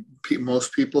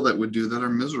most people that would do that are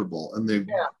miserable, and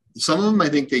some of them, I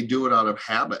think they do it out of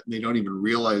habit and they don't even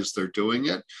realize they're doing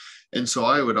it. And so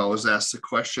I would always ask the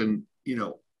question,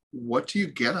 what do you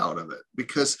get out of it?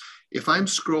 Because if I'm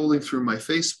scrolling through my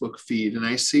Facebook feed and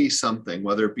I see something,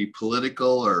 whether it be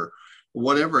political or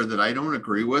whatever, that I don't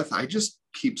agree with, I just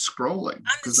keep scrolling.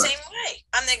 I'm the same way.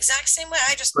 I'm the exact same way.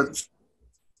 I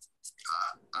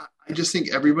just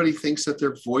think everybody thinks that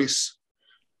their voice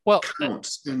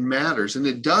counts and matters, and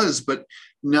it does, but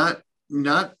not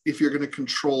if you're going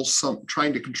to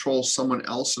trying to control someone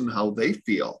else and how they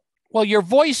feel. Well, your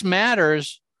voice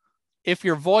matters if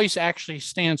your voice actually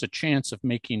stands a chance of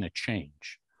making a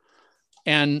change.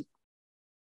 And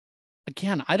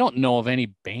again, I don't know of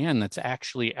any band that's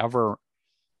actually ever,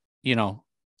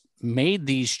 made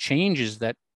these changes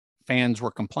that fans were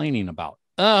complaining about.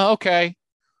 Okay.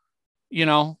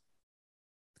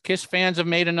 Kiss fans have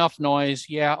made enough noise.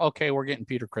 Yeah. Okay. We're getting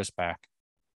Peter Criss back.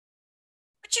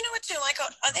 But you know what, too, Michael,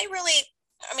 are they really,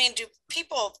 a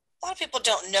lot of people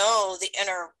don't know the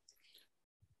inner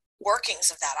workings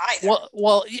of that either.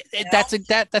 Well,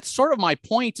 that's sort of my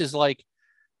point, is like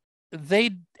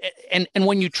and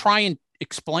when you try and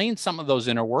explain some of those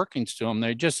inner workings to them,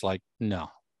 they're just like, no.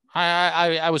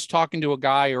 I was talking to a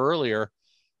guy earlier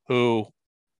who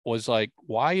was like,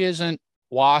 why isn't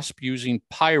Wasp using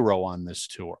pyro on this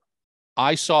tour?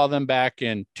 I saw them back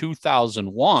in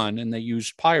 2001 and they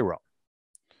used pyro,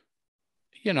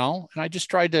 and I just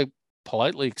tried to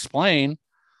politely explain,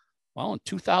 well, in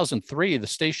 2003, the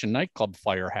Station nightclub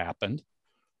fire happened,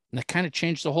 and that kind of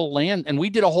changed the whole land. And we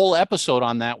did a whole episode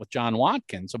on that with John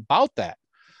Watkins about that.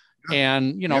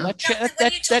 And, when you told him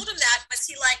that, was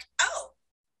he like, oh?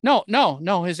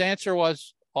 No. His answer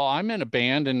was, oh, I'm in a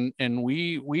band and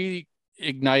we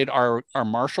ignite our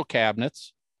Marshall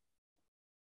cabinets.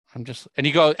 And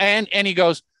he goes, and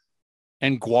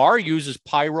GWAR uses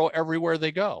pyro everywhere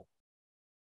they go.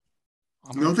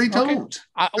 No, they don't.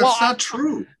 That's not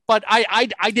true. But I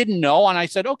didn't know, and I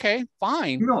said, okay,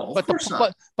 fine. No, of course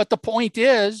not. But the point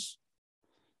is,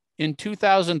 in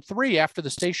 2003, after the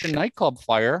Station nightclub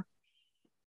fire,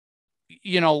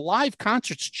 live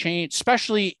concerts changed,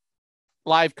 especially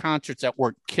live concerts that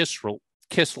weren't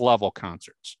Kiss level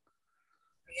concerts.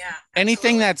 Yeah. Absolutely.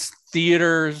 Anything that's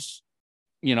theaters,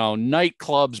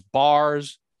 nightclubs,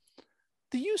 bars,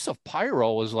 the use of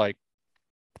pyro was like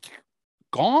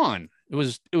gone. It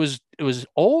was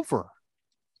over.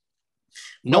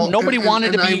 Nobody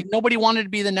wanted to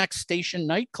be the next Station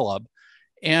nightclub.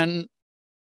 And,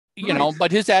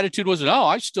 but his attitude was, no,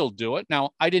 I still do it.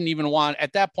 Now, I didn't even want,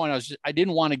 at that point, I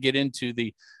didn't want to get into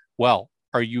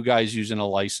are you guys using a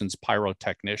licensed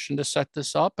pyrotechnician to set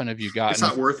this up? And have you gotten, it's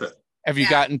not worth it. Have you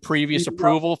gotten previous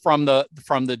approval from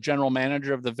the general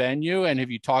manager of the venue? And have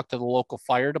you talked to the local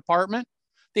fire department?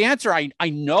 The answer I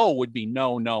know would be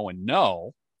no, and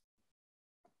no.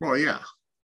 Well, yeah.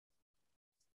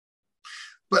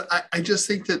 But I just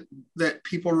think that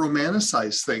people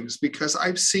romanticize things, because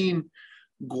I've seen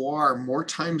GWAR more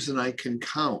times than I can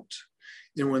count.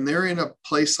 And when they're in a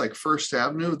place like First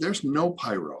Avenue, there's no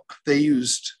pyro. They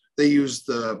used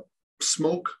the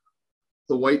smoke,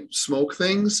 the white smoke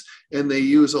things, and they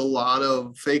use a lot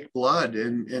of fake blood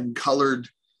and colored,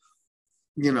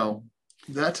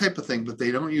 that type of thing, but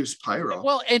they don't use pyro.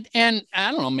 Well, and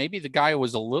I don't know, maybe the guy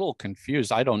was a little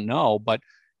confused. I don't know, but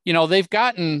they've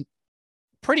gotten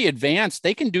pretty advanced.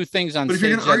 They can do things on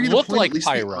stage that look like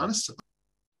pyro.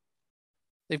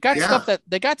 They've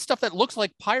got stuff that looks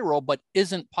like pyro but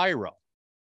isn't pyro.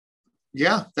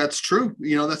 Yeah, that's true.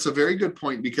 That's a very good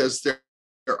point, because there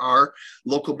are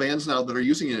local bands now that are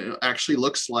using it. It actually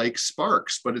looks like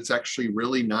sparks, but it's actually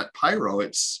really not pyro.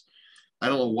 I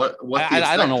don't know what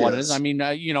I don't know what it is. I mean,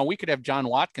 we could have John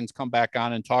Watkins come back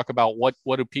on and talk about what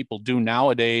do people do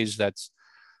nowadays that's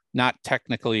not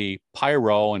technically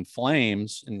pyro and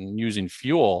flames and using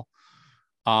fuel.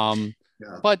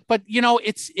 But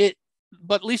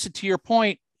but Lisa, to your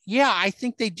point, yeah, I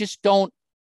think they just don't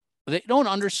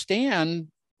understand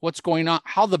what's going on,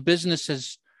 how the business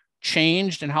has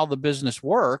changed and how the business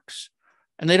works.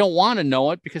 And they don't want to know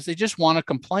it because they just want to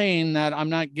complain that I'm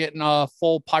not getting a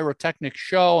full pyrotechnic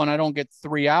show and I don't get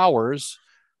 3 hours.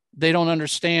 They don't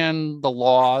understand the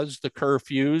laws, the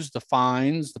curfews, the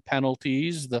fines, the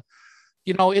penalties,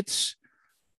 it's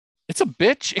a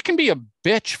bitch. It can be a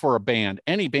bitch for a band,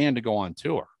 any band, to go on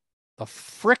tour. The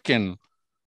frickin',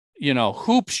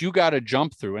 hoops you got to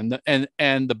jump through. And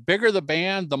the bigger the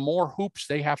band, the more hoops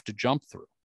they have to jump through.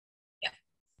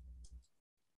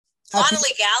 A lot of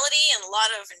legality and a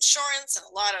lot of insurance and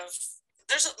a lot of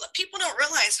people don't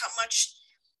realize how much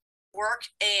work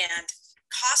and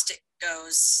cost it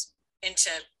goes into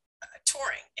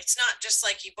touring. It's not just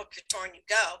like you book your tour and you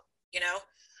go, you know,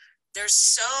 there's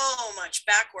so much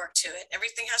back work to it.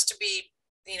 Everything has to be,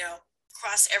 you know,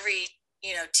 cross every,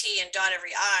 you know, T and dot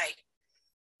every I,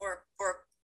 or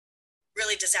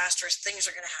really disastrous things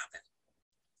are going to happen.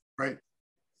 Right.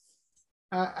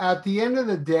 At the end of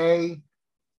the day,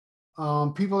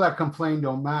 people that complain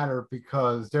don't matter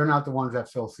because they're not the ones that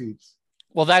fill seats.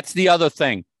 Well, that's the other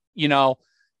thing, you know,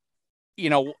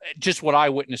 just what I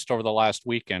witnessed over the last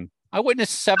weekend. I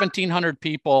witnessed 1,700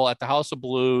 people at the House of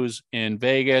Blues in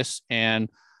Vegas and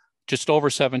just over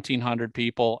 1,700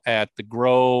 people at the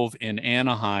Grove in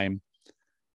Anaheim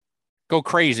go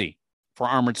crazy for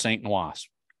Armored Saint and Wasp.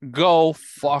 Go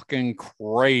fucking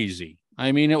crazy.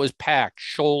 I mean, it was packed,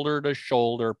 shoulder to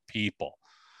shoulder people.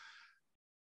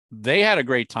 They had a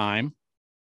great time.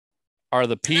 Are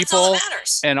the people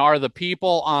and are the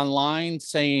people online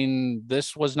saying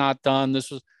this was not done?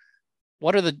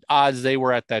 What are the odds they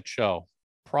were at that show?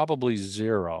 Probably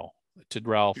zero. To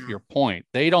Ralph, your point,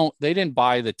 they didn't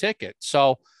buy the ticket.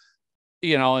 So,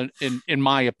 you know, in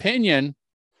my opinion,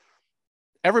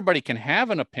 everybody can have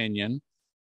an opinion,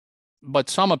 but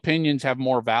some opinions have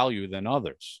more value than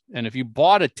others. And if you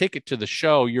bought a ticket to the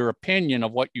show, your opinion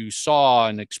of what you saw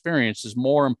and experienced is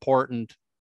more important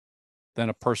than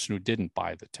a person who didn't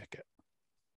buy the ticket.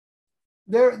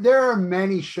 There are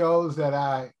many shows that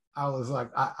I was like,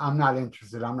 I'm not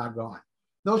interested. I'm not going.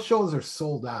 Those shows are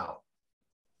sold out.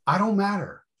 I don't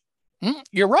matter.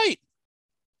 You're right.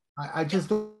 I just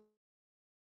don't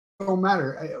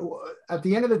matter. At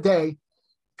the end of the day,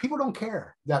 people don't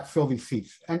care that fill these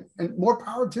seats, and more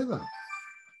power to them,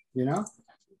 you know?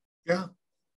 Yeah.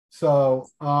 So,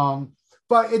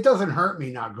 but it doesn't hurt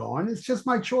me not going. It's just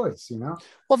my choice, you know?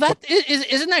 Well,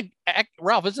 isn't that,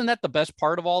 Ralph, isn't that the best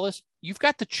part of all this? You've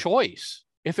got the choice.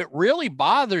 If it really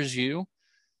bothers you,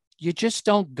 you just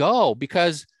don't go,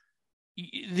 because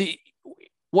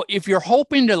if you're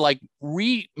hoping to like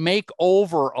remake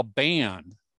over a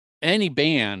band, any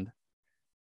band,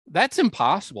 that's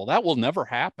impossible. That will never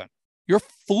happen. You're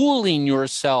fooling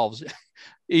yourselves.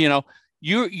 You know,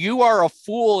 you are a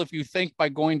fool if you think by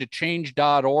going to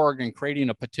change.org and creating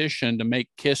a petition to make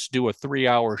KISS do a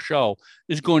 3-hour show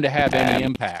is going to have any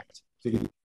impact.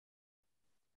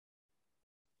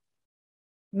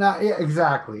 No, yeah,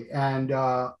 exactly. And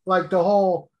like the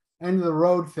whole end of the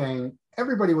road thing,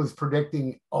 everybody was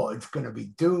predicting, oh, it's going to be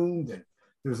doomed and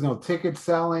there's no ticket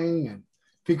selling. And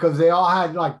because they all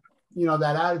had like, you know,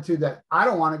 that attitude that I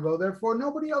don't want to go, therefore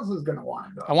nobody else is going to want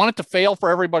to go. I want it to fail for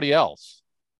everybody else.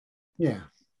 Yeah.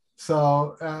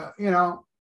 So, you know,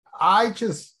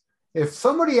 if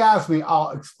somebody asks me,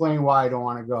 I'll explain why I don't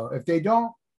want to go. If they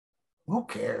don't, who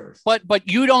cares? But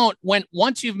you don't,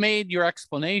 once you've made your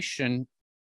explanation,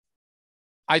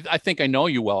 I think I know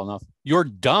you well enough. You're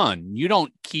done. You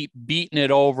don't keep beating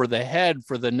it over the head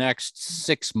for the next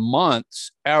 6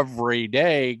 months every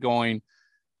day going,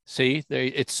 see,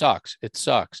 it sucks. It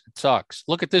sucks. It sucks.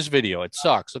 Look at this video. It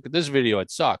sucks. Look at this video. It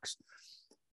sucks.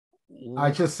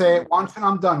 I just say it once and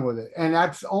I'm done with it. And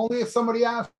that's only if somebody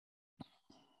asks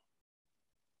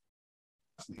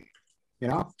me, you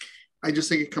know? I just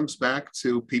think it comes back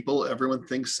to people. Everyone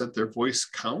thinks that their voice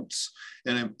counts.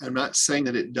 And I'm not saying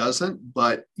that it doesn't,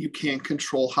 but you can't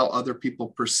control how other people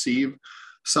perceive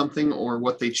something or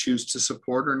what they choose to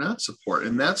support or not support.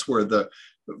 And that's where the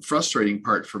frustrating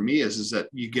part for me is that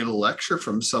you get a lecture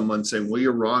from someone saying, well,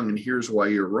 you're wrong, and here's why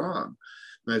you're wrong.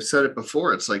 And I've said it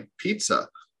before, it's like pizza.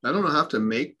 I don't know how to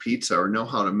make pizza or know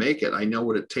how to make it. I know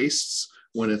what it tastes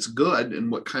when it's good and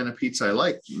what kind of pizza I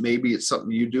like. Maybe it's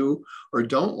something you do or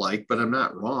don't like, but I'm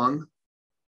not wrong.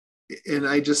 And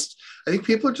I think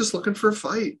people are just looking for a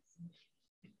fight.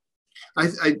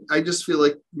 I just feel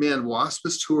like, man, Wasp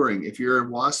is touring. If you're a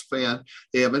Wasp fan,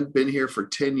 they haven't been here for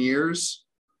 10 years.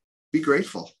 Be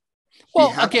grateful.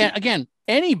 Well, again,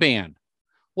 any band,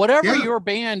 whatever your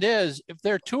band is, if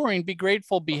they're touring, be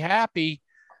grateful, be happy,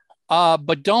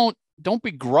 but don't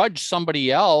begrudge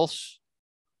somebody else.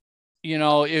 You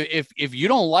know, if you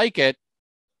don't like it,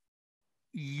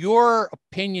 your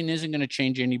opinion isn't going to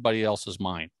change anybody else's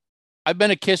mind. I've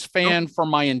been a KISS fan for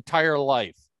my entire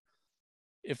life.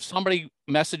 If somebody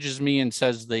messages me and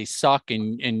says they suck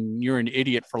and you're an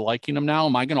idiot for liking them now,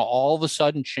 am I going to all of a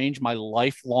sudden change my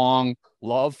lifelong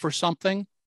love for something?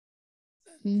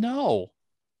 No.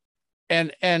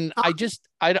 And I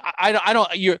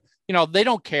don't, you know, they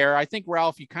don't care. I think,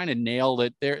 Ralph, you kind of nailed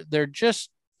it. They're just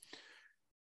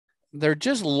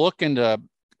looking to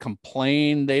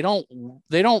complain. They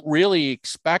don't really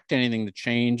expect anything to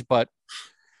change, but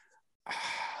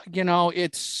you know,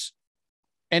 it's,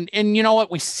 and you know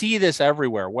what? We see this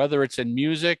everywhere, whether it's in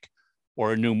music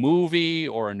or a new movie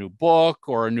or a new book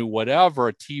or a new whatever,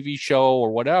 a TV show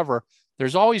or whatever.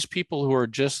 There's always people who are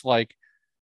just like,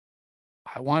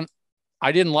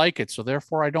 I didn't like it, so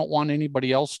therefore I don't want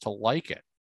anybody else to like it.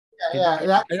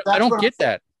 I don't get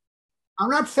that. I'm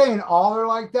not saying all are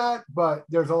like that, but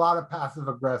there's a lot of passive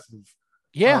aggressive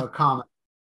comments.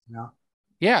 You know?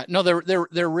 Yeah, no,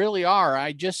 there really are.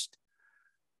 I just,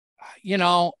 you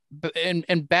know,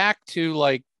 and back to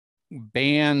like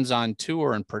bands on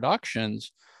tour and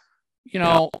productions, you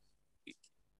know,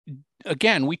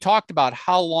 again, we talked about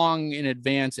how long in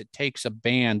advance it takes a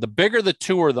band. The bigger the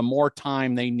tour, the more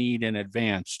time they need in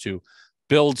advance to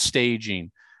build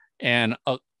staging and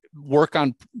work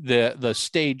on the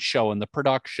stage show and the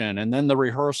production and then the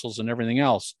rehearsals and everything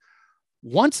else.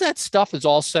 Once that stuff is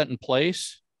all set in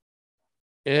place,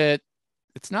 it's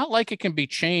not like it can be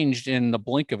changed in the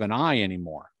blink of an eye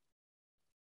anymore.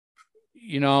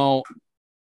 You know,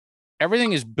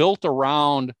 everything is built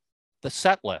around the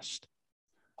set list.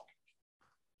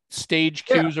 Stage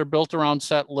cues are built around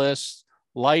set lists.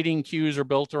 Lighting cues are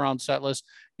built around set lists.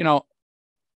 You know,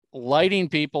 lighting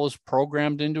people is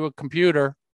programmed into a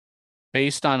computer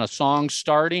based on a song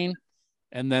starting,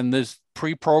 and then this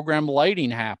pre-programmed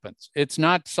lighting happens. It's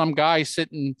not some guy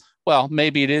sitting, well,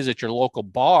 maybe it is at your local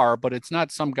bar, but it's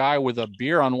not some guy with a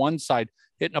beer on one side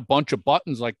hitting a bunch of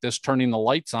buttons like this, turning the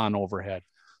lights on overhead.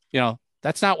 You know,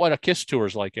 that's not what a KISS tour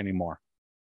is like anymore.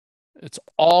 It's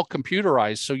all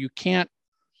computerized. So you can't,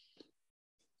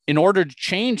 in order to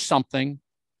change something,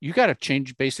 you got to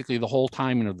change basically the whole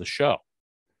timing of the show.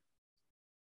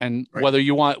 And whether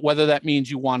that means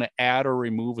you want to add or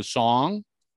remove a song,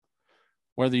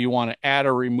 whether you want to add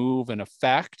or remove an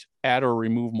effect, add or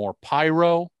remove more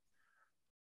pyro,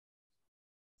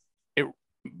 it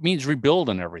means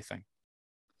rebuilding everything.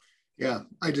 Yeah,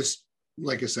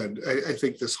 like I said, I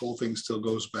think this whole thing still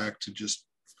goes back to just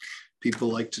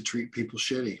people like to treat people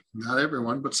shitty. Not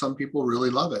everyone, but some people really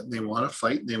love it. And they want to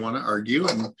fight and they want to argue.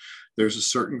 And there's a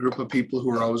certain group of people who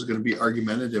are always going to be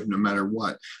argumentative no matter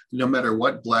what. No matter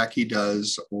what Blackie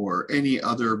does or any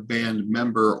other band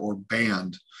member or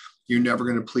band, you're never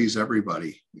going to please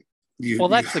everybody.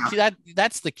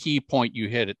 That's the key point you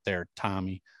hit it there,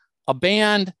 Tommy. A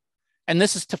band, and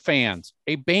this is to fans,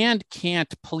 a band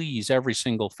can't please every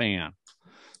single fan.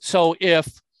 So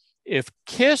if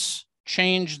KISS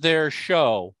changed their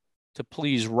show to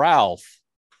please Ralph,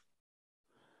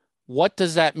 what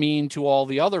does that mean to all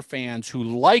the other fans who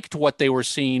liked what they were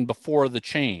seeing before the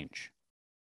change?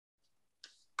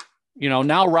 You know,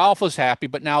 now Ralph was happy,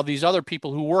 but now these other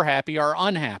people who were happy are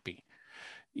unhappy.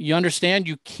 You understand?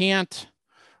 You can't.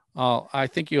 I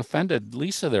think you offended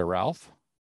Lisa there, Ralph.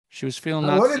 She was feeling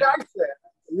that. What did I say?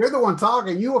 You're the one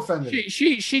talking. You offended.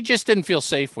 She just didn't feel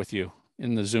safe with you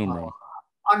in the Zoom room.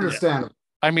 Understandable.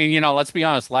 I mean, you know, let's be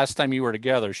honest. Last time you were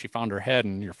together, she found her head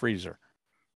in your freezer.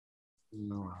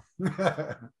 No.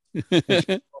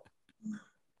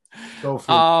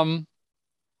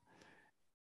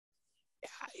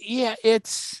 Yeah,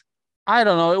 I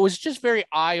don't know. It was just very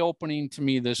eye-opening to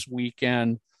me this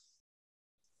weekend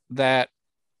that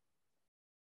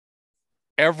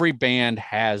every band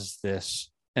has this.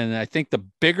 And I think the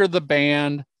bigger the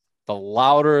band, the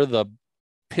louder the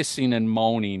pissing and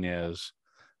moaning is.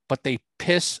 But they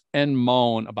piss and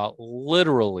moan about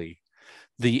literally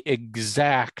the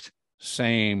exact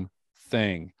same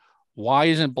thing. Why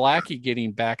isn't Blackie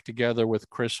getting back together with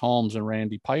Chris Holmes and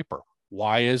Randy Piper?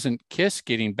 Why isn't KISS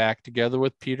getting back together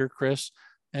with Peter Criss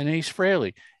and Ace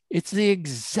Frehley? It's the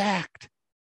exact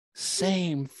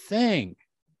same thing.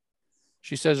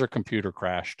 She says her computer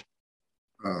crashed.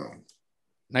 Oh.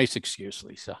 Nice excuse,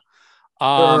 Lisa.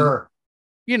 Sure.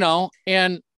 You know,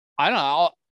 and I don't know,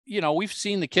 you know, we've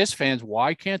seen the KISS fans.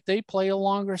 Why can't they play a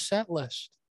longer set list?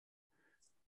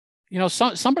 You know,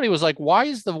 somebody was like, why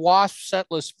is the Wasp set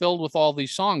list filled with all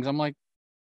these songs? I'm like,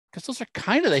 because those are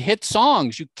kind of the hit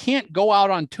songs. You can't go out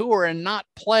on tour and not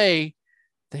play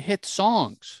the hit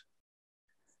songs.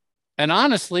 And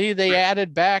honestly, they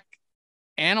added back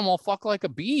Animal Fuck Like a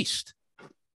Beast.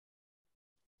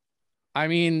 I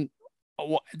mean,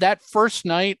 that first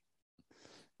night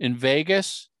in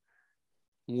Vegas,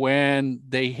 when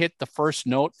they hit the first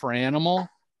note for Animal,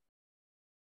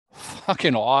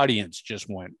 fucking audience just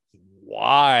went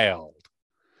wild.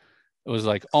 It was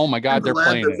like, oh my God, they're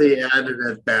playing it. They added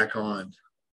it back on.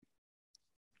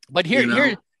 But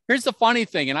here's the funny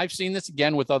thing, and I've seen this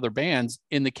again with other bands.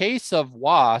 In the case of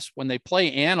Wasp, when they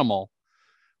play Animal,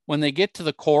 when they get to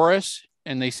the chorus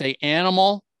and they say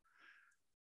Animal,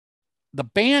 the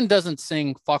band doesn't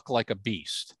sing Fuck Like a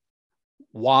Beast.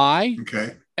 Why?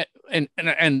 Okay.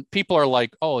 And people are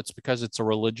like, oh, it's because it's a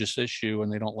religious issue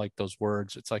and they don't like those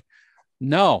words. It's like,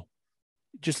 no,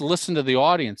 just listen to the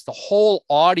audience. The whole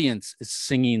audience is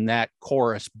singing that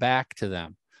chorus back to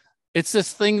them. It's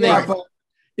this thing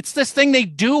it's this thing they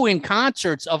do in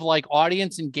concerts of like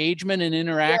audience engagement and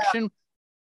interaction. Yeah.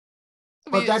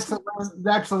 But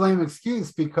that's a lame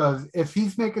excuse, because if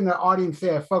he's making the audience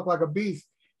say I fuck like a beast,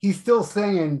 he's still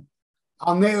saying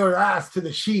I'll nail her ass to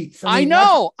the sheets. I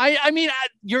know. I mean,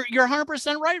 you're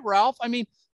 100% right, Ralph. I mean,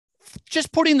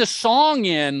 just putting the song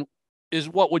in is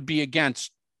what would be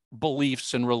against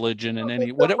beliefs and religion and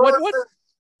any what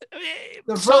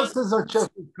the verses are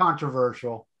just as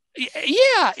controversial.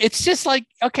 Yeah, it's just like,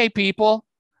 okay, people,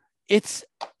 it's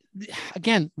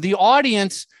again, the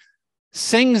audience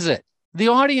sings it. The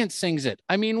audience sings it.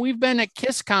 I mean, we've been at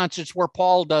Kiss concerts where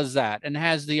Paul does that and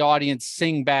has the audience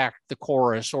sing back the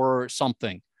chorus or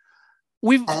something.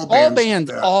 All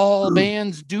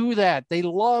bands do that. They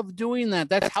love doing that.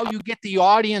 That's how you get the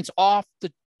audience on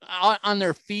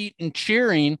their feet and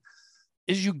cheering,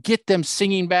 is you get them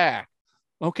singing back.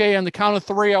 Okay, on the count of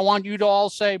 3, I want you to all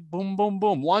say boom, boom,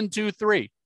 boom. 1, 2,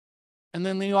 3. And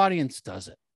then the audience does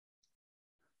it.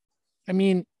 I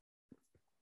mean,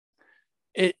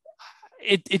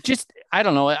 it just, I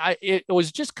don't know. It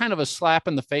was just kind of a slap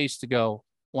in the face to go,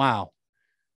 wow,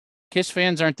 Kiss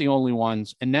fans aren't the only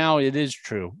ones. And now it is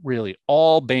true. Really,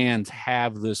 all bands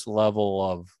have this level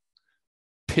of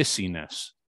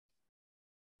pissiness.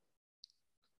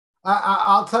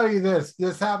 I'll tell you this.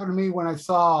 This happened to me when I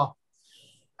saw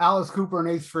Alice Cooper and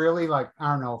Ace Frehley, like,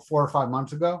 I don't know, 4 or 5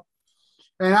 months ago.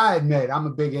 And I admit, I'm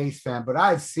a big Ace fan, but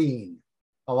I've seen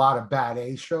a lot of bad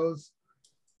Ace shows.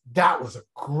 That was a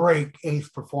great Ace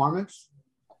performance.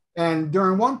 And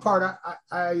during one part,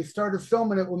 I started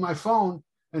filming it with my phone,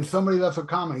 and somebody left a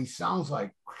comment, he sounds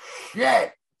like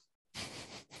shit.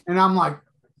 And I'm like,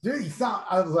 dude,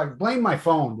 I was like, blame my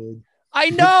phone, dude. I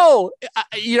know.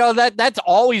 You know, that's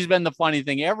always been the funny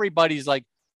thing. Everybody's like,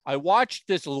 I watched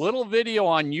this little video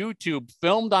on YouTube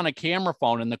filmed on a camera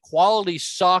phone and the quality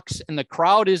sucks and the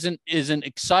crowd isn't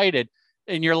excited.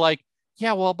 And you're like,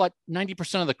 yeah, well, but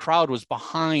 90% of the crowd was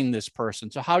behind this person.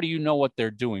 So how do you know what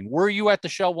they're doing? Were you at the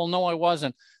show? Well, no, I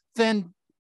wasn't. Then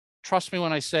trust me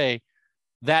when I say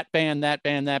that band,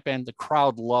 the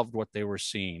crowd loved what they were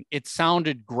seeing. It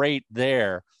sounded great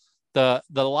there. The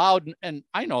loud, and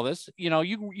I know this, you know,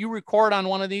 you record on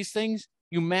one of these things,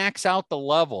 you max out the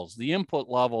levels, the input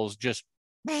levels, just,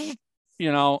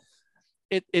 you know,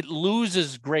 it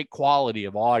loses great quality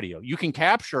of audio. You can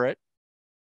capture it,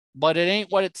 but it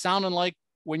ain't what it sounded like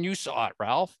when you saw it,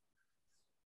 Ralph.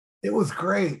 It was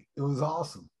great. It was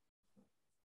awesome.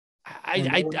 I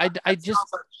just,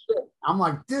 like, I'm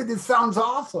like, dude, this sounds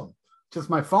awesome. Just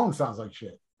my phone sounds like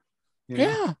shit. You know?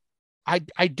 Yeah.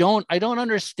 I don't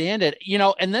understand it, you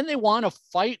know, and then they want to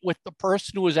fight with the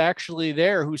person who was actually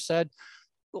there who said,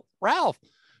 Ralph,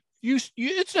 you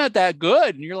it's not that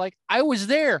good. And you're like, I was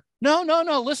there. No,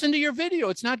 listen to your video.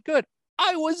 It's not good.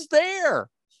 I was there.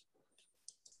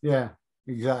 Yeah,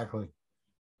 exactly.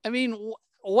 I mean,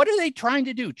 what are they trying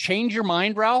to do? Change your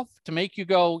mind, Ralph, to make you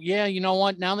go, yeah, you know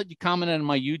what? Now that you commented on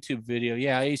my YouTube video,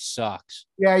 yeah, Ace sucks.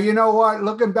 Yeah, you know what?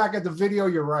 Looking back at the video,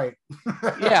 you're right.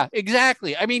 Yeah,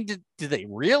 exactly. I mean, do they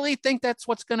really think that's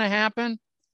what's going to happen?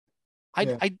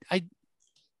 I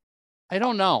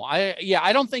don't know.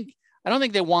 I don't think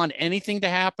they want anything to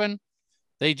happen.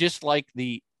 They just like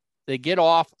they get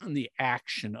off on the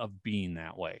action of being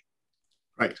that way.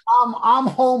 Right. I'm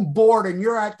home bored and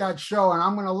you're at that show, and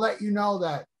I'm going to let you know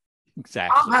that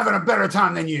exactly I'm having a better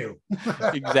time than you.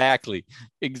 Exactly.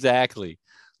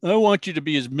 I want you to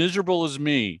be as miserable as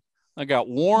me. I got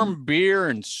warm beer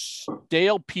and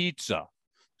stale pizza.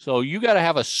 So you got to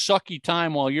have a sucky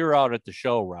time while you're out at the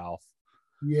show, Ralph.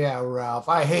 Yeah, Ralph,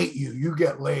 I hate you. You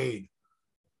get laid.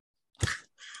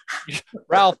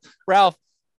 Ralph,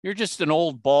 you're just an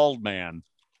old bald man.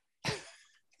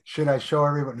 Should I show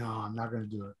everybody? No, I'm not going to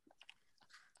do it.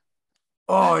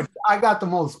 Oh, I got the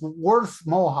worst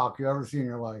mohawk you ever seen in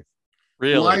your life.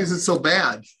 Really? Why is it so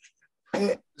bad?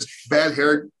 Bad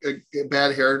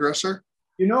hairdresser?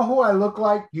 You know who I look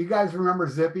like? You guys remember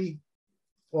Zippy?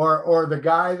 Or the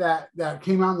guy that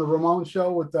came on the Ramon show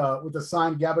with the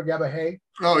sign Gabba Gabba Hey?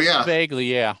 Oh, yeah.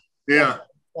 Vaguely, yeah. Yeah.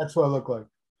 That's what I look like.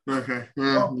 Okay.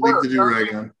 Leave the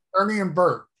do-rag on. Ernie and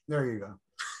Bert. There you go.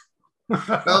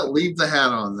 Well, leave the hat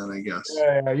on then, I guess.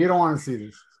 Yeah, you don't want to see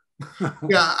this.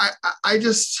 Yeah, I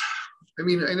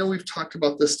mean, I know we've talked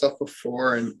about this stuff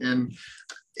before, and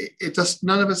it just,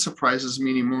 none of it surprises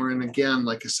me anymore. And again,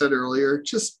 like I said earlier,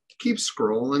 just keep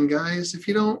scrolling, guys. If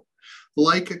you don't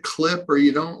like a clip or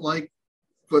you don't like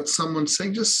but someone's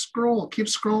saying, just scroll, keep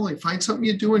scrolling, find something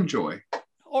you do enjoy.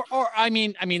 Or I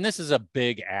mean, this is a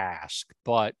big ask,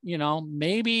 but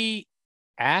maybe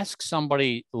ask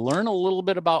somebody, learn a little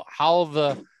bit about how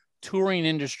the touring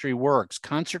industry works,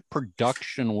 concert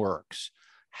production works,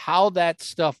 how that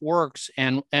stuff works,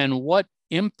 and what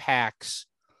impacts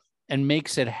and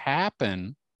makes it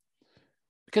happen.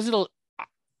 Because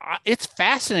it's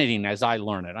fascinating as I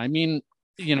learn it. I mean,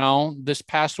 this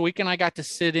past weekend I got to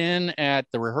sit in at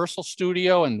the rehearsal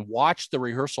studio and watch the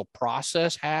rehearsal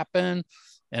process happen,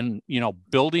 and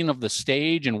building of the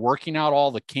stage and working out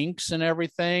all the kinks and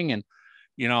everything, and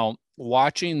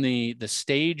watching the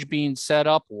stage being set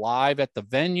up live at the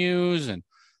venues and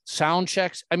sound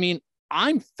checks. I mean,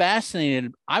 I'm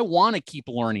fascinated. I want to keep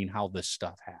learning how this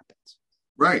stuff happens.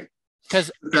 Right.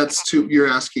 Because you're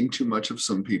asking too much of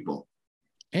some people.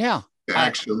 Yeah.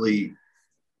 Actually.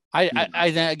 I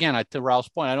again, to Ralph's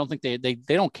point, I don't think they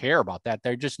don't care about that.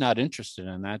 They're just not interested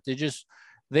in that.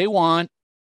 They want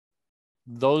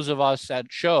those of us at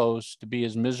shows to be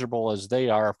as miserable as they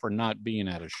are for not being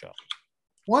at a show.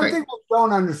 One thing I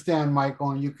don't understand,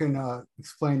 Michael, and you can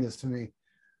explain this to me.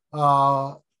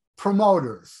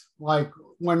 Promoters, like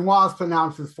when Wasp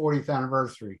announced his 40th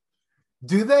anniversary,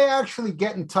 do they actually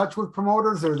get in touch with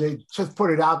promoters, or they just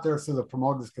put it out there so the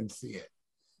promoters can see it?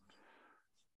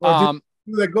 Or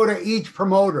do they go to each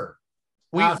promoter?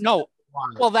 No.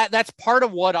 Well, that's part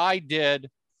of what I did.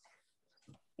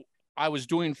 I was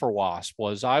doing for Wasp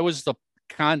was I was the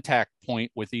contact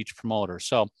point with each promoter.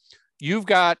 So you've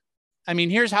got,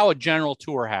 here's how a general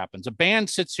tour happens. A band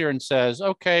sits here and says,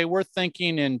 okay, we're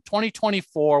thinking in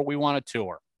 2024, we want to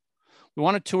tour. We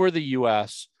want to tour the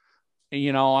US. I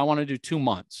want to do 2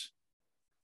 months,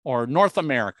 or North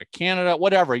America, Canada,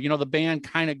 whatever. The band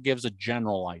kind of gives a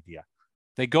general idea.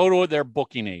 They go to their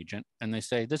booking agent and they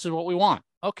say, this is what we want.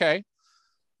 Okay.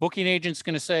 Booking agent's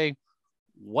going to say,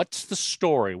 what's the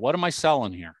story? What am I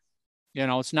selling here?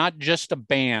 It's not just a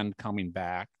band coming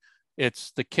back.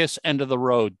 It's the KISS End of the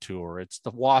Road tour. It's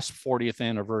the Wasp 40th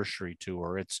anniversary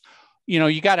tour. It's,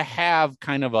 you got to have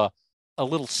kind of a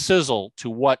little sizzle to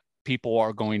what the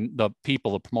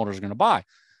promoters are going to buy.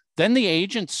 Then the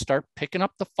agents start picking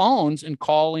up the phones and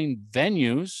calling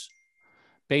venues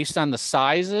based on the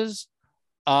sizes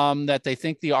that they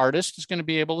think the artist is going to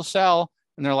be able to sell.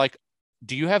 And they're like,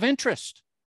 do you have interest?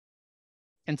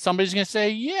 And somebody's going to say,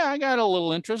 yeah, I got a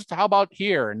little interest. How about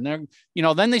here? And they're,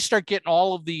 then they start getting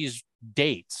all of these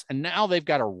dates, and now they've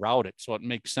got to route it so it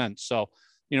makes sense. So,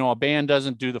 a band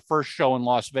doesn't do the first show in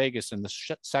Las Vegas and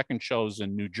the second show's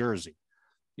in New Jersey.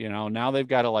 Now they've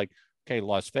got to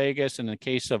Las Vegas. In the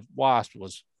case of Wasp,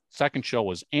 second show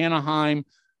was Anaheim,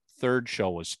 third show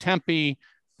was Tempe,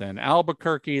 then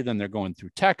Albuquerque, then they're going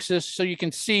through Texas. So you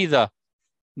can see the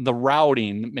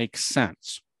routing makes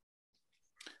sense.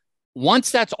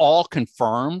 Once that's all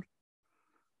confirmed,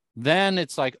 then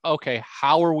it's like, okay,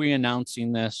 how are we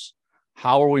announcing this?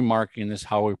 How are we marketing this?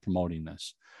 How are we promoting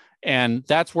this? And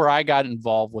that's where I got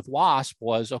involved with Wasp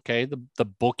was, okay, the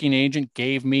booking agent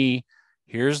gave me,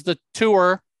 here's the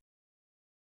tour,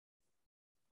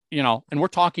 and we're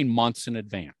talking months in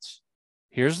advance.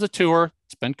 Here's the tour.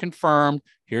 It's been confirmed.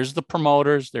 Here's the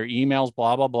promoters, their emails,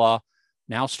 blah, blah, blah.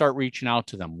 Now start reaching out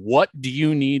to them. What do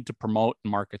you need to promote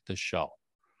and market this show?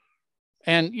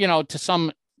 And, to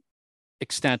some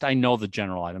extent, I know the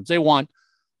general items. They want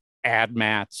ad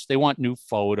mats. They want new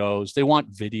photos. They want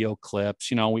video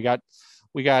clips. We got,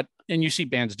 and you see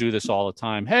bands do this all the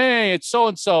time. Hey, it's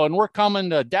so-and-so, and we're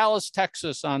coming to Dallas,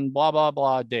 Texas on blah, blah,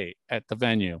 blah date at the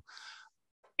venue.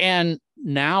 And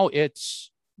now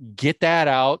it's get that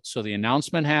out. So the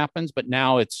announcement happens, but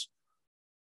now it's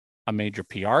a major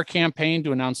PR campaign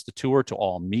to announce the tour to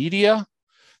all media.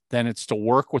 Then it's to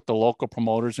work with the local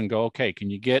promoters and go, okay, can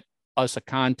you get us a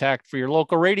contact for your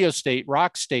local radio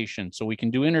rock station so we can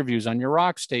do interviews on your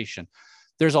rock station?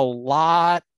 There's a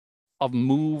lot of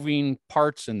moving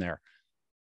parts in there.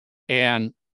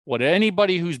 And what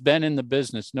anybody who's been in the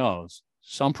business knows,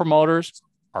 some promoters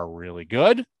are really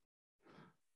good.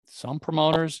 Some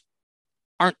promoters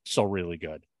aren't so really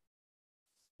good,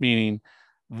 meaning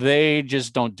they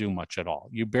just don't do much at all.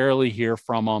 You barely hear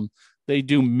from them. They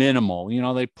do minimal,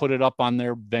 they put it up on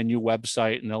their venue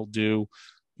website and they'll do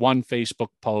one Facebook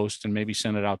post and maybe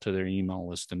send it out to their email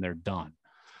list and they're done.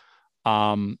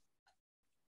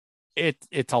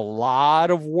 It's a lot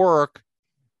of work,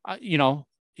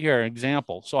 here,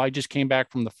 example. So I just came back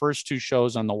from the first 2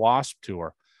 shows on the Wasp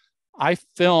tour. I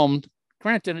filmed,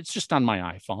 granted, it's just on my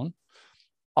iPhone,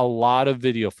 a lot of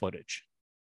video footage.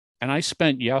 And I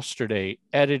spent yesterday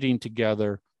editing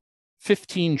together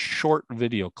 15 short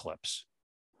video clips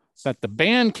that the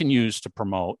band can use to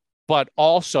promote, But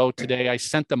also today, I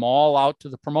sent them all out to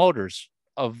the promoters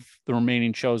of the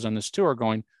remaining shows on this tour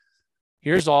going,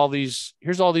 here's all these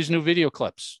new video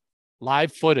clips,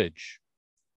 live footage,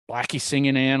 Blackie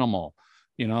singing Animal,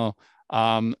 and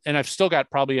I've still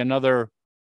got probably another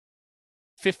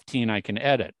 15 I can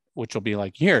edit, which will be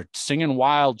like, here, singing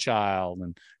Wild Child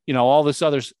and, all this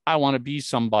others. I Want to Be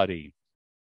Somebody.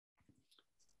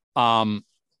 And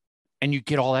you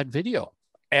get all that video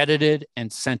edited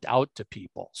and sent out to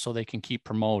people so they can keep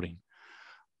promoting.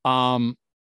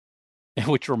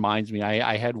 Which reminds me,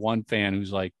 I had one fan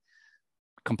who's like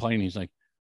complaining. He's like,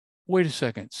 wait a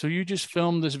second. So you just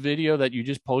filmed this video that you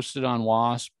just posted on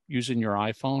Wasp using your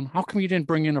iPhone? How come you didn't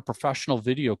bring in a professional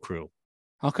video crew?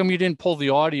 How come you didn't pull the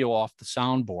audio off the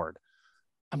soundboard?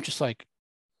 I'm just like,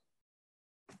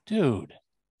 dude,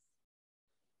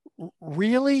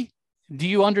 really? Do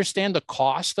you understand the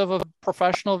cost of a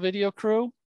professional video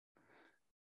crew?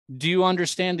 Do you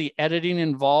understand the editing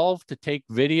involved to take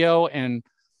video and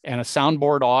a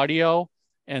soundboard audio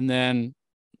and then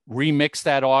remix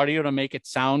that audio to make it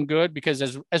sound good? Because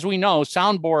as we know,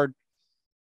 soundboard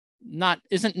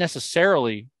isn't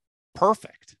necessarily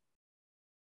perfect.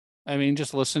 I mean,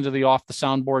 just listen to the Off the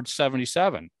Soundboard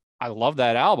 77. I love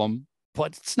that album,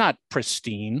 but it's not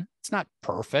pristine. It's not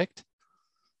perfect.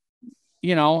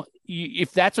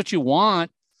 If that's what you want,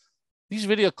 these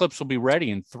video clips will be ready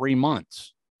in 3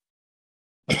 months.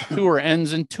 But the tour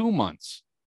ends in 2 months.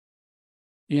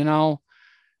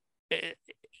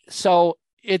 So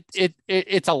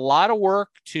it's a lot of work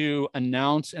to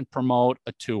announce and promote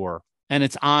a tour, and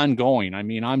it's ongoing. I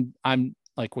mean, I'm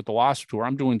like with the Wasp tour,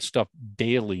 I'm doing stuff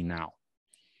daily now.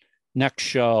 Next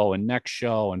show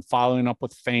and following up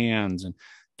with fans and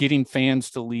getting fans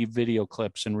to leave video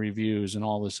clips and reviews and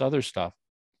all this other stuff.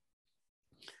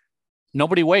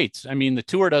 Nobody waits. I mean, the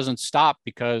tour doesn't stop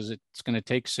because it's going to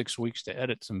take 6 weeks to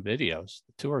edit some videos.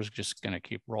 The tour is just going to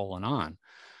keep rolling on.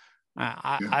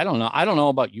 I don't know. I don't know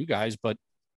about you guys, but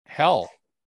hell,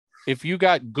 if you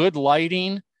got good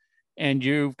lighting and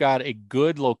you've got a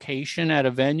good location at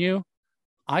a venue,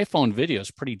 iPhone video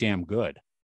is pretty damn good.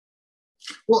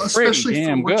 Well, especially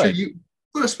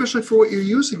for what you're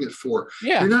using it for.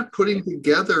 Yeah. You're not putting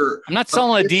together. I'm not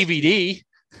selling a DVD.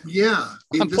 Yeah.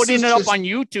 I'm putting it up on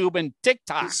YouTube and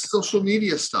TikTok. Social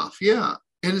media stuff. Yeah.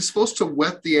 And it's supposed to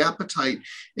whet the appetite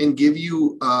and give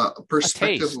you a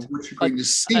perspective of what you're going to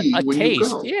see when you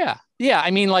go. Yeah. Yeah.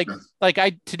 I mean,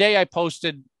 today I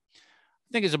posted, I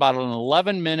think it's about an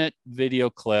 11-minute video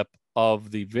clip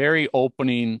of the very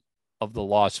opening of the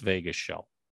Las Vegas show.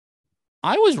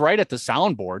 I was right at the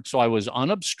soundboard, so I was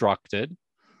unobstructed.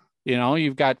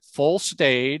 You've got full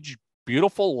stage,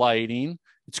 beautiful lighting.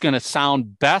 It's going to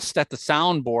sound best at the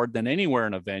soundboard than anywhere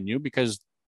in a venue because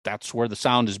that's where the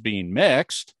sound is being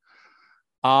mixed.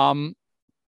 Turned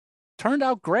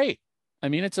out great. I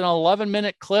mean, it's an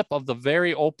 11-minute clip of the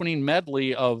very opening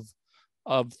medley of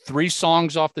 3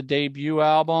 songs off the debut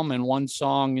album and 1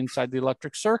 song Inside the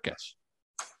Electric Circus.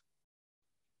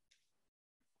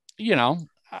 You're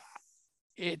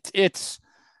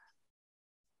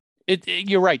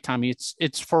right, Tommy.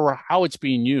 It's for how it's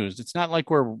being used. It's not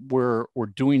like we're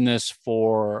doing this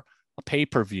for a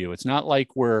pay-per-view. It's not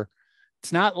like we're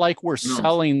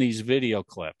selling these video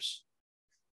clips.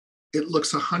 It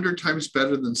looks 100 times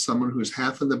better than someone who's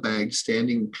half in the bag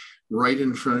standing right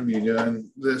in front of you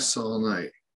doing this all night.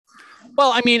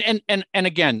 Well, I mean, and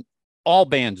again, all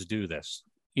bands do this.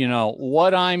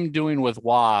 What I'm doing with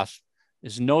Wasp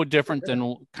is no different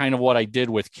than kind of what I did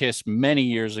with Kiss many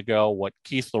years ago, what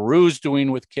Keith LaRue's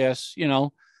doing with Kiss.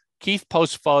 Keith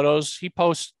posts photos, he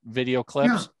posts video clips.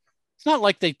 Yeah. It's not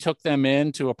like they took them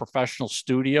into a professional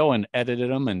studio and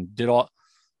edited them and did all.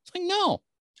 It's like, no,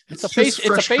 it's a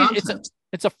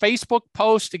Facebook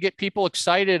post to get people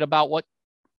excited about what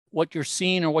you're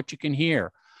seeing or what you can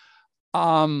hear.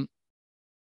 I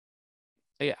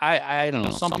don't know.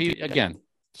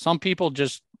 Some people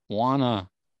just want to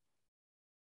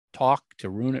talk to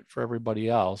ruin it for everybody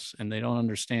else, and they don't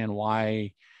understand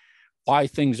why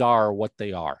things are what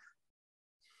they are.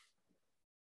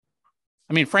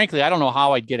 I mean, frankly, I don't know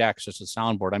how I'd get access to the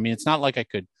soundboard. I mean, it's not like I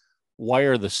could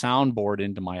wire the soundboard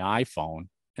into my iPhone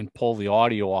and pull the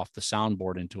audio off the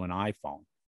soundboard into an iPhone.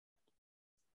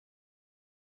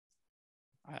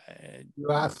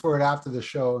 You ask for it after the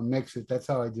show and mix it. That's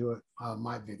how I do it.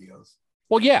 My videos.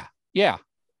 Well, yeah.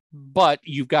 But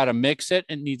you've got to mix it.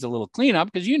 It needs a little cleanup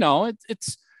because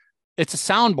it's a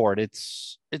soundboard.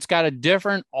 It's got a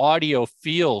different audio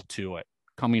feel to it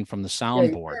coming from the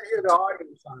soundboard. Yeah, you can't hear the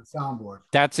audience on the soundboard.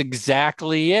 That's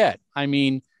exactly it. I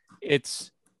mean,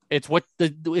 it's what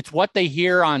they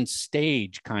hear on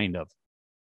stage, kind of.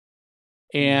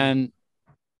 And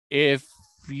if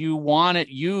you want it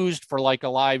used for like a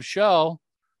live show,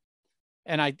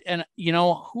 and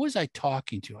who was I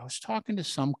talking to? I was talking to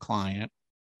some client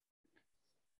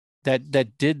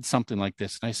that did something like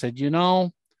this. And I said,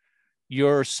 your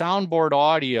soundboard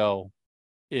audio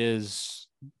has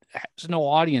no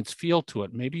audience feel to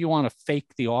it. Maybe you want to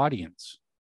fake the audience.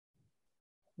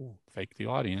 Ooh, fake the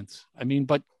audience.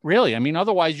 But really,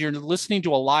 otherwise you're listening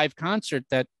to a live concert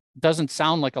that doesn't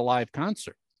sound like a live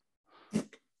concert.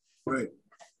 Right.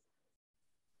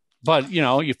 But,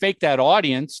 you fake that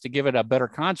audience to give it a better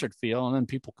concert feel, and then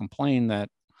people complain that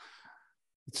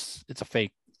it's a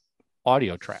fake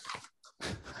audio track.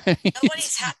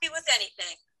 Nobody's happy with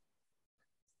anything.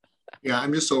 Yeah,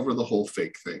 I'm just over the whole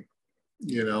fake thing,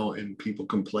 and people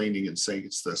complaining and saying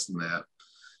it's this and that.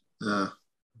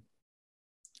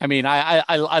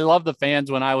 I love the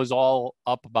fans when I was all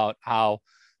up about how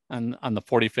on the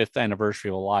 45th anniversary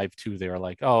of Alive 2, they were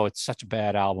like, oh, it's such a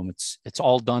bad album. It's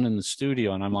all done in the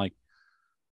studio. And I'm like,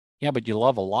 yeah, but you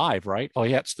love Alive, right? Oh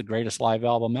yeah, it's the greatest live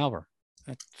album ever.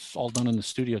 It's all done in the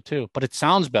studio too, but it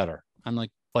sounds better. I'm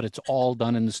like, but it's all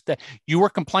done in the you were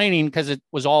complaining because it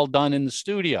was all done in the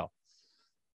studio.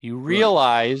 You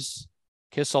realize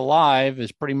Kiss Alive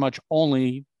is pretty much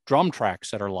only drum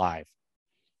tracks that are live.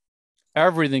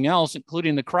 Everything else,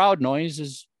 including the crowd noise,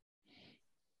 is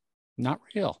not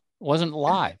real. It wasn't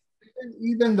live.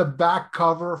 Even the back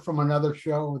cover from another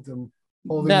show with them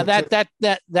holding that's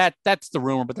the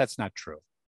rumor, but that's not true.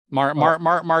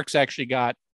 Mark's actually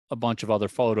got a bunch of other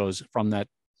photos from that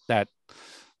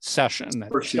session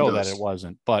that show that it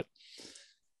wasn't. But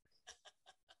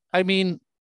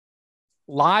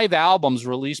live albums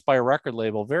released by a record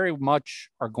label very much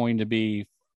are going to be,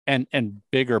 and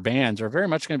bigger bands are very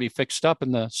much going to be fixed up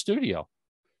in the studio.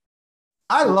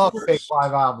 I love fake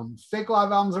live albums. Fake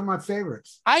live albums are my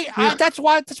favorites. That's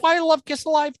why I love Kiss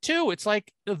Alive too. It's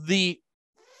like the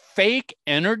fake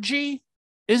energy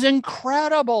is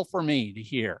incredible for me to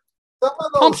hear.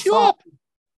 Pumps you up.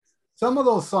 Some of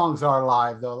those songs are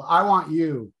live though. I Want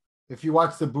You. If you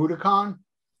watch the Budokan,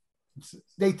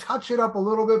 they touch it up a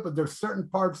little bit, but there's certain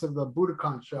parts of the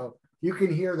Budokan show you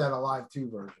can hear that Alive 2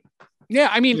 version.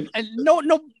 Yeah,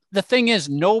 no. The thing is,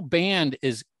 no band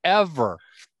is ever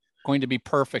going to be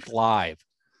perfect live.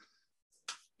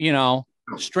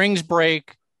 Strings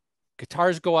break,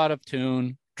 guitars go out of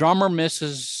tune, drummer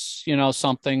misses,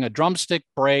 something, a drumstick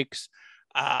breaks,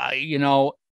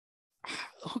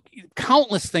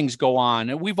 countless things go on.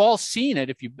 And we've all seen it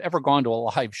if you've ever gone to a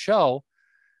live show.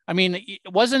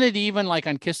 Wasn't it even like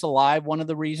on Kiss Alive, one of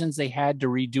the reasons they had to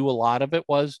redo a lot of it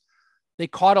was they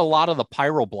caught a lot of the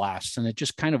pyroblasts and it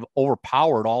just kind of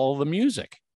overpowered all of the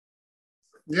music.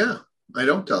 Yeah, I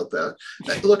don't doubt that.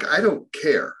 Look, I don't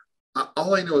care.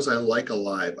 All I know is I like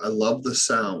Alive. I love the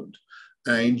sound.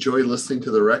 And I enjoy listening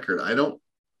to the record. I don't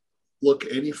look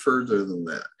any further than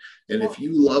that. And if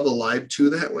you love Alive 2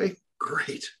 that way,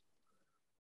 great.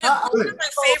 Yeah, one of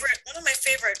my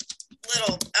favorite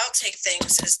little outtake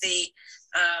things is the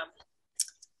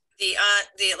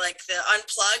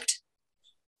Unplugged.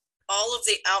 All of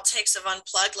the outtakes of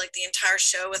Unplugged, like the entire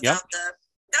show without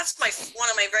that's one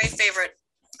of my very favorite.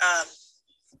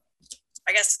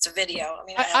 I guess it's a video.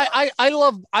 I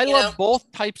love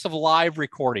both types of live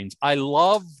recordings. I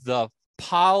love the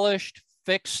polished,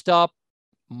 fixed up,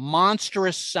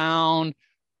 monstrous sound,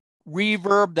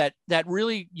 reverb that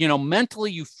really,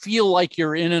 mentally you feel like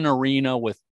you're in an arena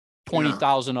with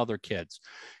 20,000 other kids.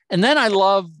 And then I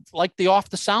love like the off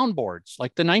the soundboards,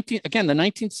 like the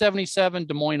 1977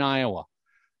 Des Moines, Iowa.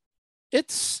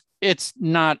 It's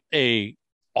not a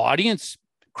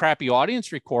crappy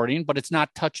audience recording, but it's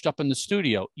not touched up in the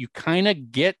studio. You kind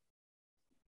of get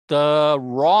the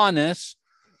rawness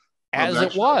as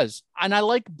it was. And I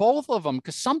like both of them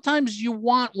because sometimes you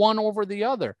want one over the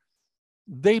other.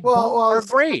 They both are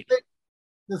great.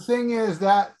 The thing is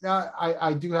that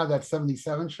I do have that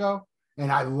 77 show and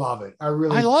I love it. I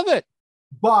love it.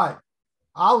 But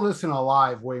I'll listen to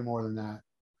Live way more than that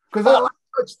because I like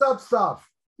touched up stuff.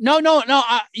 No.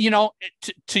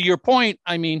 To your point,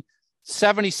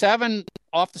 77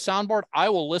 off the soundboard, I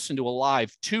will listen to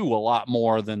Alive 2 a lot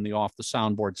more than the off the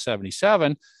soundboard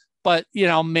 77. But,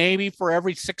 maybe for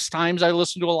every 6 times I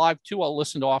listen to Alive 2, I'll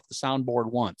listen to off the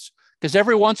soundboard once. Because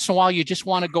every once in a while, you just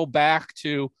want to go back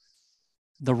to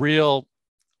the real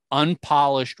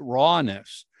unpolished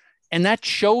rawness. And that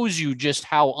shows you just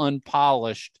how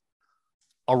unpolished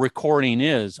a recording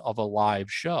is of a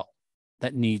live show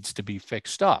that needs to be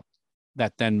fixed up.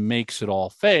 That then makes it all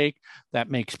fake. That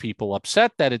makes people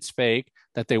upset that it's fake.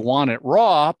 that they want it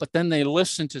raw, but then they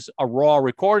listen to a raw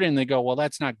recording and they go, well,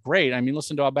 that's not great. I mean,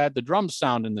 listen to how bad the drums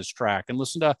sound in this track, and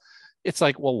listen to, it's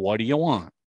like, well, what do you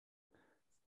want?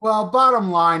 Well,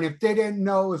 bottom line, if they didn't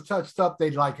know it was touched up,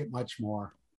 they'd like it much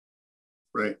more.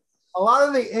 Right. A lot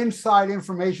of the inside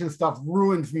information stuff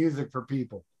ruins music for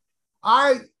people.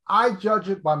 I judge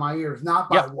it by my ears, not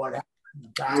by what happened.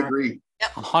 I agree.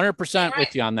 100%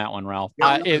 with you on that one, Ralph.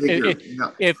 Yeah,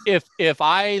 if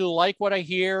I like what I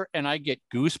hear and I get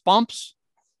goosebumps,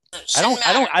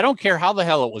 I don't care how the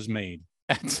hell it was made.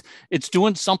 It's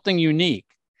doing something unique.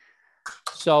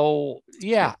 So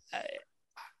yeah,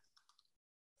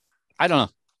 I don't know.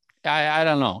 I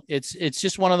don't know. It's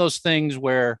just one of those things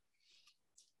where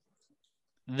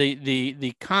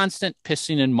the constant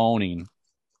pissing and moaning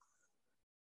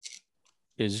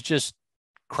is just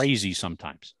crazy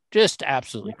sometimes. Just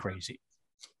absolutely crazy.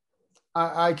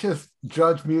 I just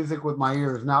judge music with my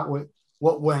ears, not with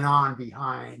what went on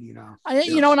behind, you know.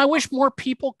 And I wish more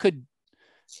people could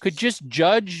just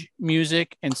judge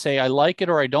music and say, I like it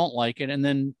or I don't like it, and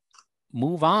then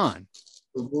move on.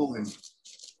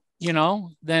 You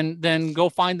know, then go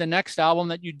find the next album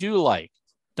that you do like.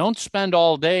 Don't spend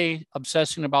all day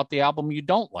obsessing about the album you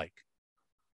don't like.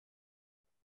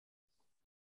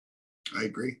 I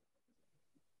agree.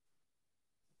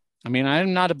 I mean,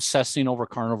 I'm not obsessing over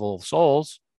Carnival of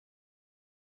Souls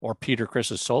or Peter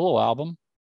Criss's solo album.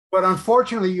 But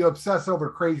unfortunately, you obsess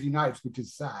over Crazy Nights, which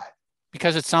is sad.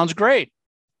 Because it sounds great.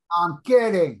 I'm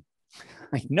kidding.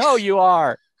 I know you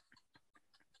are.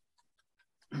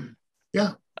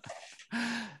 Yeah.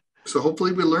 So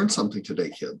hopefully we learned something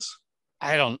today, kids.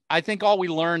 I think all we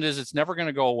learned is it's never going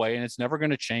to go away and it's never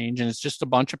going to change. And it's just a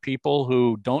bunch of people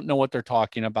who don't know what they're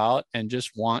talking about and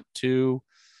just want to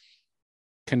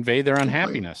convey their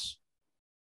unhappiness.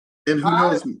 And who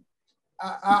knows?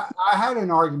 I had an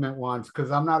argument once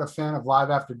because I'm not a fan of Live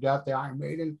After Death, the Iron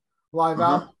Maiden live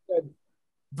album.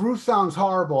 Bruce sounds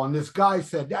horrible. And this guy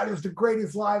said, that is the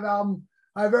greatest live album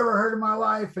I've ever heard in my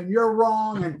life. And you're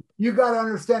wrong. And you got to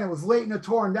understand it was late in the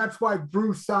tour. And that's why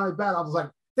Bruce sounded bad. I was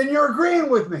like, then you're agreeing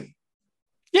with me.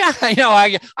 Yeah, I know.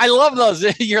 I love those.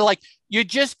 You're like, you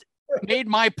just made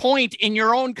my point in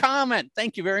your own comment.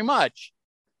 Thank you very much.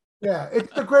 Yeah,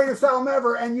 it's the greatest album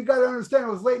ever. And you got to understand it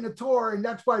was late in the tour. And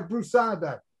that's why Bruce sounded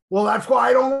bad. Well, that's why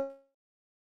I don't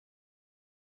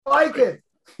like it.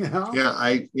 You know?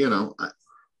 Yeah,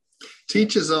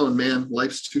 teach his own, man.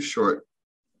 Life's too short.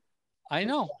 I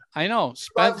know.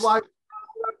 That's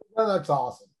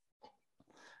awesome.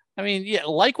 I mean, yeah,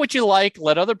 like what you like,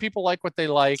 let other people like what they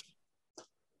like,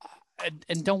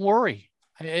 and don't worry.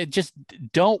 Just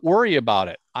don't worry about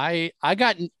it. I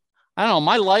don't know,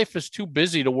 my life is too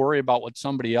busy to worry about what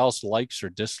somebody else likes or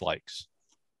dislikes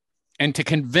and to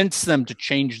convince them to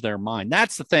change their mind.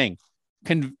 That's the thing.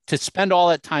 To spend all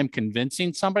that time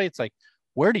convincing somebody, it's like,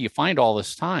 where do you find all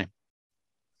this time?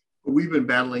 We've been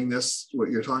battling this, what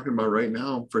you're talking about right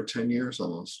now, for 10 years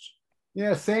almost.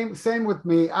 Yeah, same with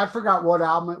me. I forgot what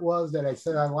album it was that I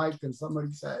said I liked, and somebody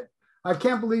said, I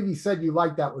can't believe he said you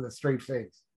like that with a straight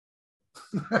face.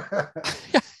 It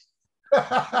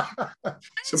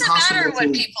doesn't matter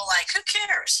what people like. Who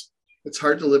cares? It's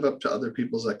hard to live up to other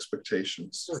people's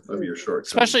expectations of your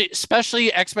shortcomings.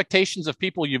 Especially expectations of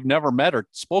people you've never met or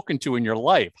spoken to in your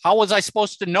life. How was I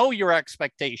supposed to know your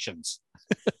expectations?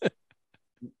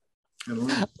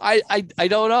 I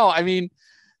don't know. I mean,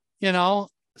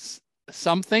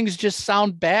 some things just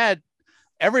sound bad.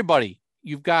 Everybody,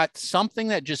 you've got something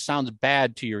that just sounds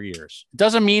bad to your ears. It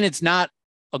doesn't mean it's not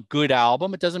a good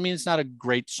album. It doesn't mean it's not a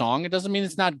great song. It doesn't mean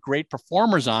it's not great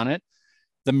performers on it.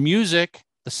 The music,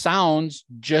 the sounds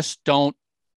just don't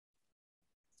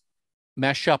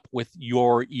mesh up with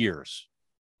your ears.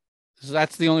 So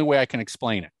that's the only way I can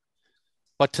explain it.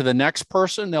 But to the next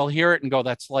person, they'll hear it and go,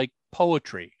 that's like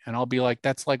poetry. And I'll be like,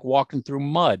 that's like walking through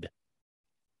mud.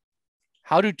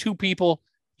 How do two people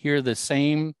hear the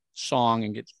same song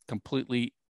and get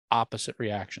completely opposite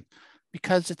reaction?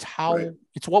 Because it's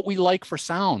it's what we like for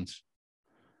sounds.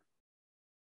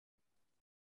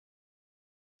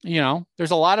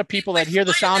 There's a lot of people that hear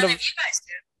the sound of,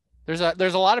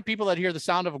 there's a lot of people that hear the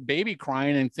sound of a baby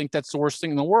crying and think that's the worst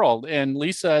thing in the world. And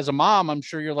Lisa, as a mom, I'm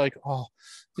sure you're like, oh,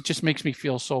 it just makes me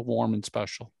feel so warm and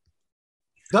special.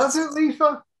 Does it,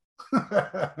 Lisa?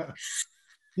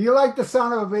 Do you like the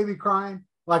sound of a baby crying,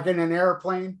 like in an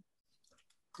airplane,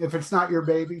 if it's not your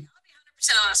baby? I'll be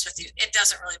 100% honest with you. It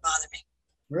doesn't really bother me.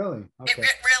 Really? Okay.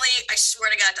 It really, I swear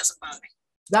to God, doesn't bother me.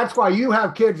 That's why you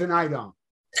have kids and I don't.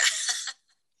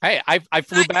 Hey, I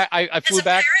flew back. I flew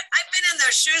back. Parent, I've been in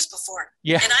those shoes before.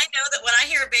 Yeah. And I know that when I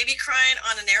hear a baby crying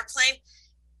on an airplane,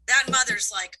 that mother's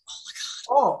like, oh my God.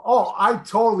 I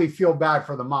totally feel bad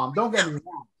for the mom. Don't get me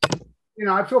wrong.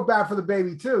 I feel bad for the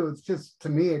baby too. It's just, to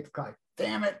me, it's like,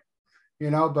 damn it,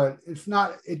 but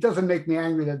it doesn't make me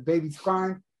angry that baby's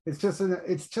crying. It's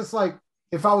just like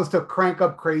if I was to crank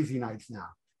up Crazy Nights now,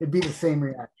 it'd be the same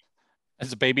reaction.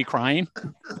 As a baby crying?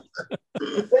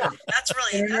 Yeah. That's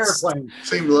really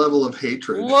same level of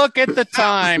hatred. Look at the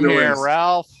time here,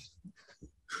 Ralph.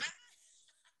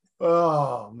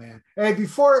 Oh man! Hey,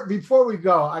 before we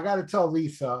go, I got to tell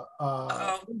Lisa.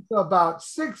 Lisa, about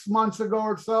 6 months ago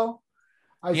or so,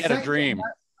 I had a dream.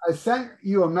 I sent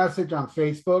you a message on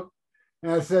Facebook,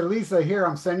 and I said, "Lisa, here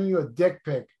I'm sending you a dick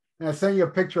pic," and I sent you a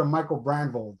picture of Michael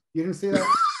Brandvold. You didn't see that?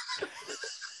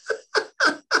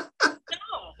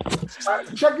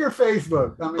 Check your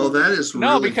Facebook. That is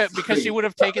really because funny. she would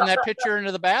have taken that picture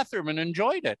into the bathroom and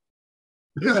enjoyed it.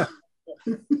 Yeah.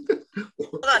 Hold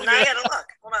on, now I gotta look.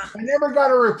 Hold on. I never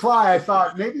got a reply. I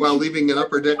thought maybe while leaving an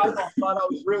upper decker. I thought I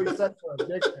was really sent to a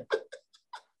dick pic.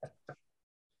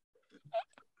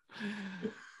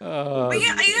 But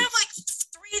yeah, you have like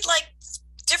 3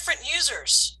 different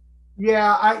users.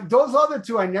 Yeah, those other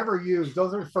 2 I never used.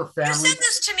 Those are for family. You sent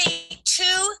this to me 2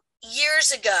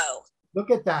 years ago. Look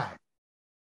at that.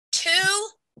 2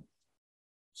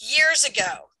 years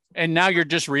ago. And now you're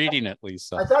just reading it,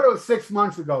 Lisa. I thought it was 6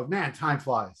 months ago. Man, time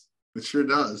flies. It sure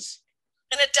does.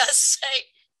 And it does say,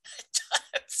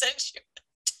 I sent you.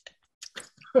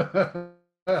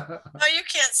 No, you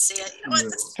can't see it. You know what?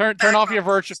 This Turn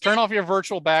off your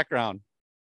virtual background.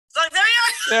 So there you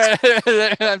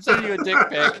are. I'm sending you a dick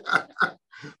pic.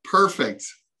 Perfect.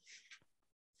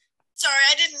 Sorry,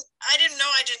 I didn't know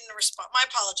I didn't respond. My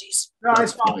apologies. No,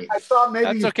 I thought maybe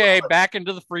that's okay. Back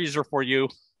into the freezer for you.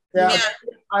 Yeah,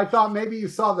 I thought maybe you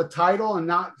saw the title and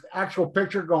not the actual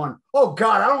picture going, oh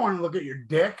God, I don't want to look at your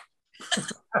dick.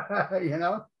 I would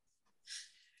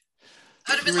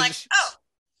have been like, oh.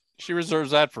 She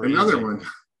reserves that for another easy. one.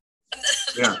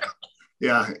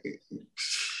 Yeah.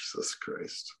 Jesus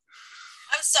Christ.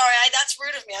 I'm sorry. That's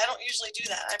rude of me. I don't usually do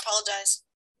that. I apologize.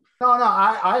 No,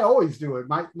 I always do it.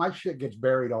 My shit gets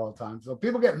buried all the time. So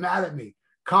people get mad at me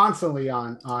constantly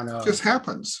on it just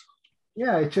happens.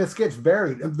 Yeah, it just gets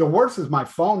buried. The worst is my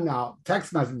phone now.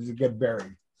 Text messages get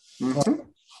buried. Mm-hmm.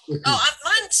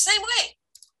 Mine same way.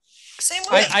 Same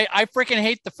way. I freaking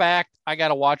hate the fact I got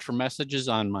to watch for messages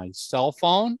on my cell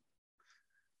phone,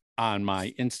 on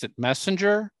my instant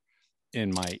messenger,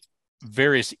 in my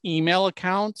various email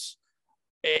accounts.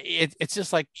 It's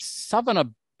just like son of a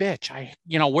bitch.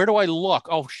 Where do I look?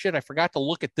 Oh shit, I forgot to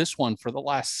look at this one for the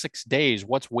last 6 days.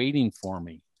 What's waiting for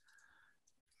me?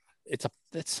 It's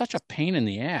such a pain in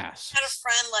the ass. I had a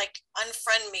friend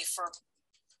unfriend me for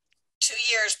 2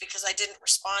 years because I didn't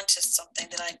respond to something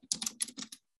that I.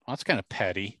 Well, that's kind of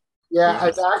petty.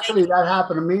 Yeah, actually that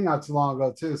happened to me not too long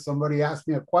ago too. Somebody asked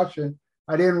me a question.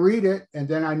 I didn't read it, and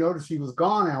then I noticed he was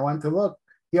gone. And I went to look.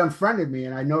 He unfriended me,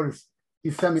 and I noticed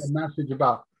he sent me a message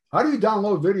about how do you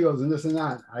download videos and this and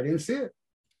that. I didn't see it.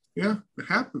 Yeah, it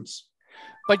happens.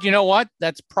 But you know what?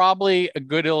 That's probably a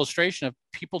good illustration of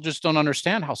people just don't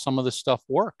understand how some of this stuff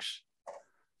works.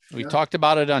 We talked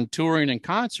about it on touring and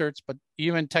concerts, but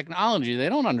even technology, they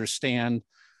don't understand.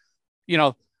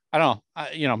 I don't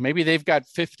know. Maybe they've got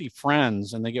 50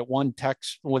 friends and they get one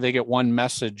text or they get one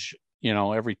message,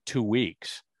 every 2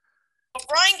 weeks. Well,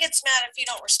 Brian gets mad if you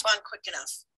don't respond quick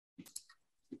enough.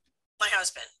 My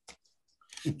husband.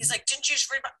 He's like, didn't you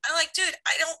just read about? I'm like, dude,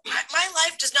 my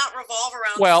life does not revolve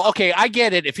around. Well, okay, I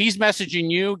get it. If he's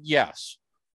messaging you, yes,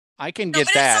 I can get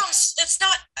that. It's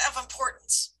not of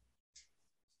importance.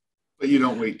 But you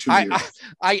don't wait 2 years.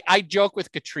 I joke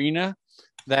with Katrina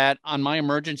that on my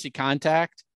emergency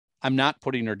contact, I'm not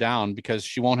putting her down because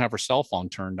she won't have her cell phone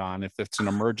turned on if it's an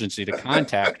emergency to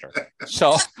contact her.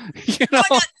 So, Brian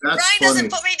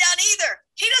doesn't put me down either.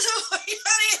 He doesn't put me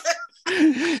down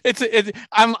either.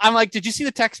 I'm like, did you see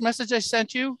the text message I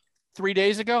sent you 3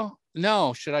 days ago?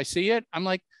 No. Should I see it? I'm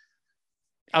like,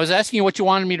 I was asking you what you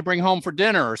wanted me to bring home for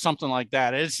dinner or something like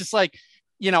that. It's just like,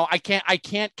 I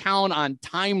can't count on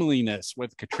timeliness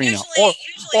with Katrina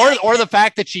or the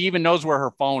fact that she even knows where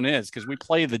her phone is because we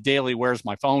play the daily "Where's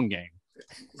my phone" game.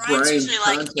 Brian's usually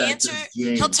like,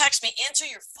 he'll text me, answer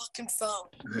your fucking phone.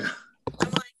 Yeah.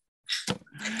 I'm like,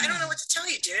 I don't know what to tell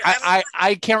you, dude.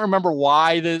 I can't remember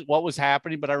what was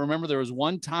happening, but I remember there was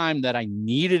one time that I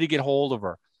needed to get hold of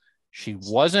her. She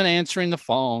wasn't answering the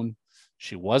phone.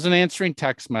 She wasn't answering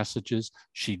text messages.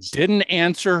 She didn't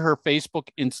answer her Facebook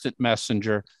instant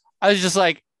messenger. I was just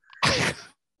like,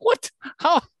 what?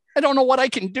 How? I don't know what I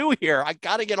can do here. I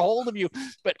got to get a hold of you.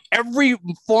 But every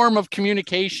form of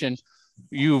communication,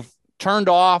 you've turned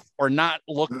off or not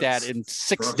looked at in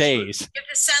 6 days. You have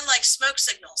to send like smoke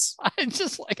signals. I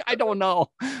just like, I don't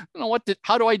know.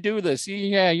 How do I do this?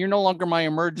 Yeah, you're no longer my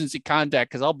emergency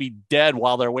contact because I'll be dead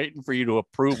while they're waiting for you to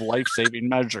approve life-saving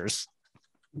measures.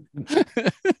 So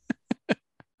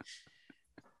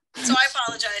I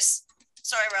apologize.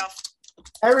 Sorry, Ralph.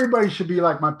 Everybody should be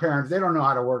like my parents. They don't know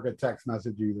how to work a text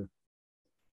message either.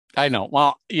 I know.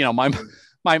 Well,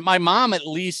 my mom, at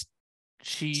least,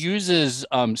 she uses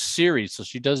Siri, so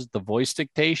she does the voice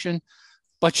dictation,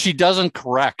 but she doesn't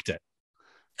correct it.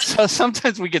 So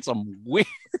sometimes we get some weird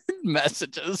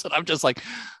messages, and I'm just like,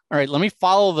 all right, let me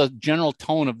follow the general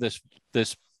tone of this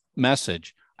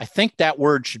message. I think that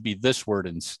word should be this word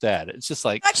instead. It's just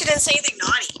like, I thought you didn't say anything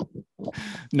naughty.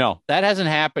 No, that hasn't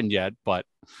happened yet. But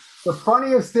the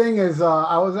funniest thing is,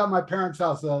 I was at my parents'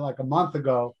 house like a month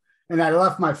ago, and I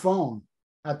left my phone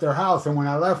at their house. And when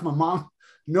I left, my mom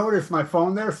noticed my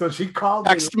phone there, so she called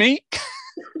me.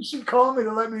 She called me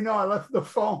to let me know I left the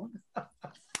phone.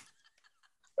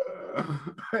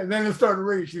 And then it started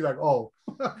ringing. She's like, "Oh."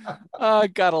 I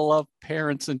gotta love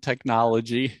parents and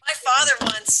technology. My father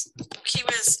once, he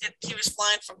was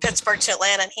flying from Pittsburgh to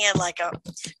Atlanta, and he had like a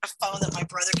phone that my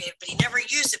brother gave, but he never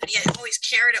used it, but he had always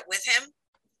carried it with him.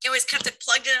 He always kept it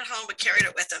plugged in at home, but carried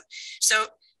it with him. So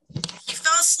he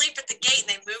fell asleep at the gate, and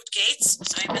they moved gates,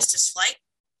 so he missed his flight.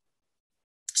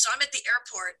 So I'm at the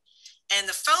airport, and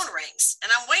the phone rings,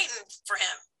 and I'm waiting for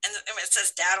him, and it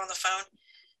says Dad on the phone.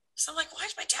 So I'm like, why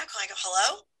is my dad calling? I go,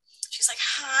 hello? She's like,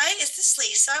 hi, is this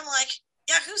Lisa? I'm like,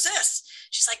 yeah, who's this?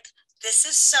 She's like, this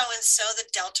is so-and-so, the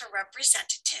Delta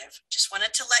representative. Just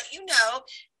wanted to let you know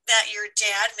that your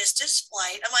dad missed his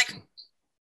flight. I'm like,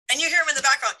 and you hear him in the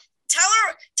background, tell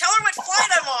her what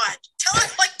flight I'm on. Tell her,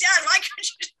 like, Dad, why could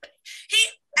you? He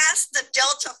asked the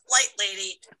Delta flight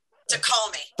lady to call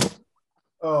me.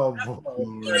 Oh, boy.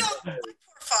 You know, my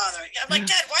poor father. I'm like,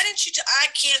 Dad, why didn't you? I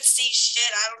can't see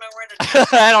shit. I don't know where to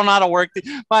do. I don't know how to work.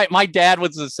 My dad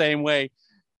was the same way.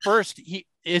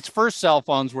 His first cell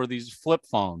phones were these flip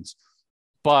phones,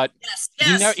 but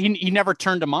yes. He never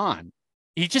turned them on.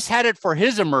 He just had it for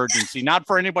his emergency, not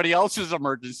for anybody else's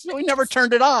emergency. So he never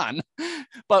turned it on.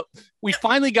 But we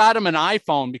finally got him an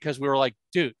iPhone because we were like,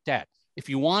 dude, Dad, if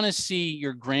you want to see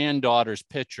your granddaughter's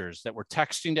pictures that we're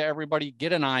texting to everybody,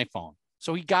 get an iPhone.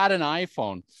 So he got an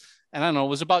iPhone. And I don't know, it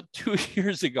was about 2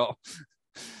 years ago.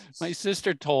 My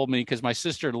sister told me, because my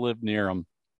sister lived near him.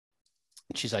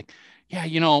 She's like,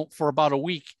 yeah, for about a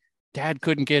week, Dad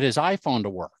couldn't get his iPhone to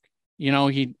work.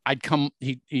 He'd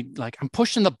like, I'm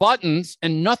pushing the buttons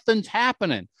and nothing's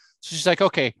happening. So she's like,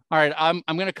 okay, all right, I'm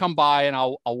going to come by and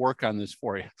I'll work on this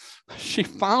for you. She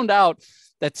found out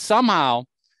that somehow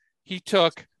he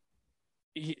took,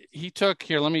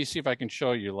 here, let me see if I can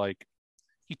show you, like,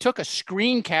 he took a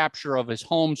screen capture of his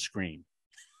home screen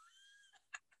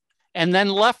and then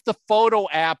left the photo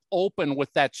app open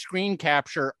with that screen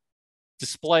capture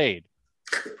displayed.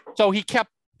 So he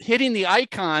kept hitting the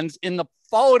icons in the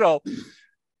photo.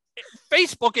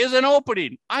 Facebook isn't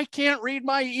opening. I can't read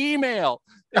my email.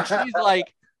 And she's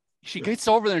like, she gets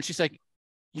over there and she's like,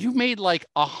 you made like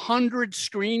 100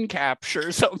 screen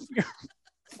captures of your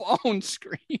phone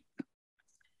screen.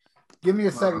 Give me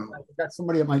a second. I got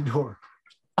somebody at my door.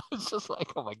 I was just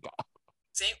like, oh my God.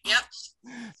 See,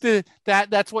 yep.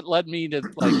 That's what led me to,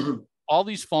 like, all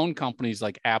these phone companies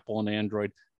like Apple and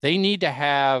Android, they need to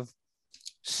have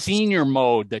senior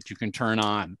mode that you can turn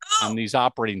on these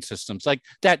operating systems. Like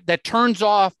that turns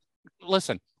off.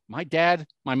 Listen, my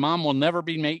mom will never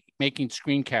be making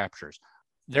screen captures.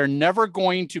 They're never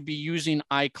going to be using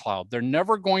iCloud. They're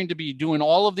never going to be doing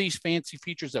all of these fancy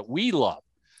features that we love.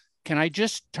 Can I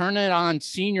just turn it on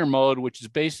senior mode, which is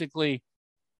basically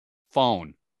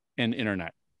phone and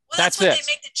internet? Well, that's what they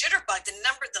make the jitterbug. The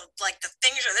number, the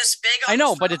things are this big. I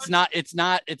know, but it's not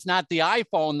the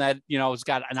iPhone that, has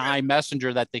got an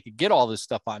iMessenger that they could get all this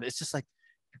stuff on. It's just like,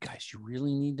 you guys, you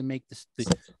really need to make this,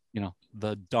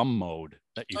 the dumb mode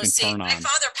that you can turn on. My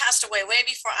father passed away way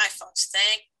before iPhones.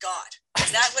 Thank God.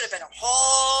 That would have been a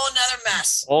whole nother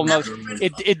mess.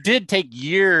 It did take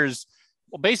years.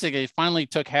 Well, basically, it finally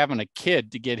took having a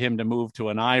kid to get him to move to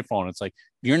an iPhone. It's like,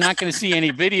 you're not going to see any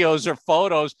videos or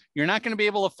photos. You're not going to be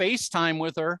able to FaceTime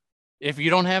with her if you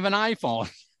don't have an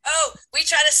iPhone. Oh, we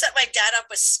tried to set my dad up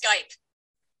with Skype.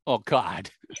 Oh,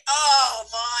 God. Oh,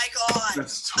 my God.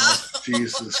 That's tough.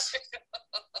 Jesus.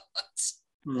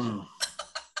 You hear him in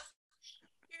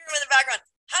the background.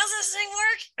 How does this thing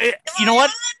work? You know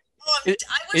what?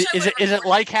 Is it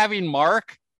like having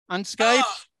Mark on Skype?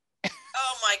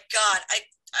 Oh my God.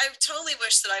 I totally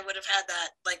wish that I would have had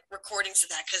that, like, recordings of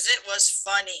that, because it was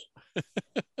funny.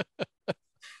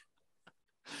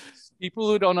 People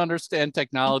who don't understand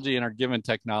technology and are given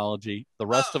technology, the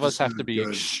rest of us have to be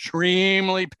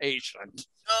extremely patient.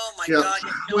 Oh my Yeah. God. You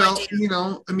have no Well, idea. you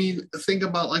know, I mean, think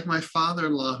about like my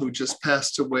father-in-law who just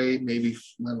passed away maybe,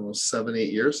 I don't know,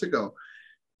 7-8 years ago.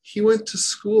 He went to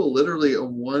school, literally a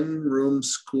one-room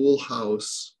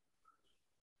schoolhouse,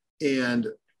 and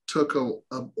took a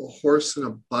horse and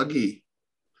a buggy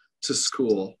to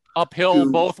school.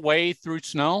 Uphill both way through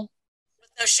snow?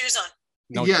 With no shoes on.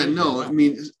 No yeah, shoes no, on. I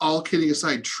mean, all kidding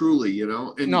aside, truly, you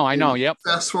know. And, no, I know, and yep.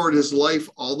 fast forward his life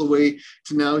all the way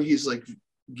to now he's like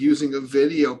using a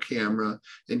video camera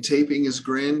and taping his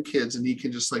grandkids, and he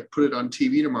can just like put it on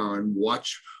TV tomorrow and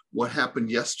watch what happened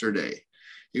yesterday.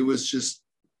 It was just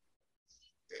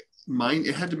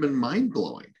it had to have been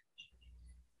mind-blowing.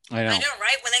 I know,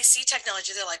 right? When they see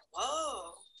technology, they're like,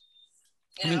 whoa.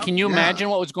 I mean, can you imagine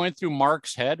what was going through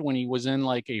Mark's head when he was in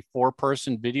like a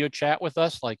 4-person video chat with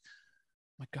us? Like,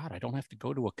 my God, I don't have to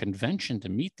go to a convention to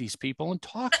meet these people and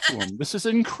talk to them. This is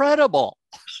incredible.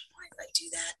 Why did I do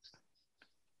that?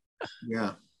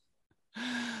 Yeah.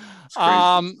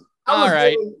 All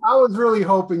right. I was really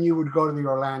hoping you would go to the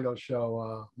Orlando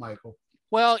show, Michael.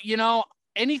 Well, you know,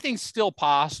 anything's still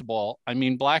possible. I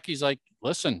mean, Blackie's like,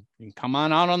 listen, you can come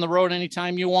on out on the road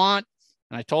anytime you want.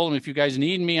 And I told him, if you guys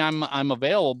need me, I'm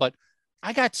available. But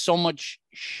I got so much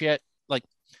shit. Like,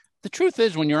 the truth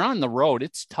is, when you're on the road,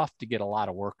 it's tough to get a lot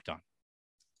of work done.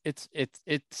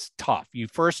 It's tough. You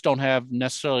first don't have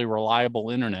necessarily reliable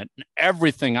internet. And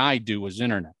everything I do is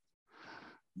internet.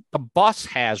 The bus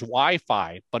has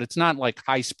Wi-Fi, but it's not like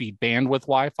high-speed bandwidth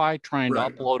Wi-Fi. Trying to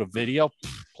upload a video,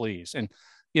 please. And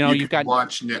you know, you've got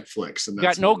watch Netflix, and you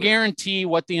got no guarantee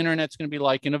what the internet's going to be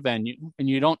like in a venue, and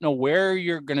you don't know where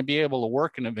you're going to be able to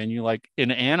work in a venue. Like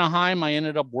in Anaheim, I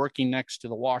ended up working next to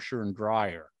the washer and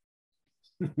dryer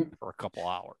for a couple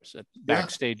hours at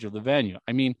backstage of the venue.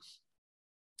 I mean,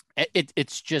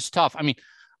 it's just tough. I mean,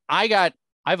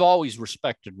 I've always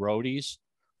respected roadies,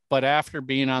 but after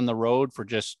being on the road for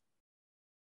just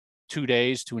 2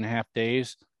 days, 2.5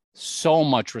 days, so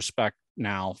much respect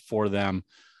now for them.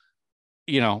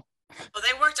 You know, well,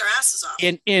 they worked their asses off.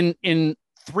 In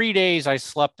 3 days, I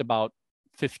slept about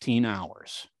 15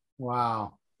 hours.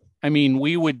 Wow. I mean,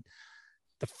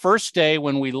 the first day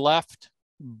when we left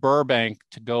Burbank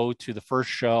to go to the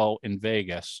first show in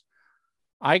Vegas,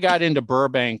 I got into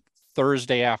Burbank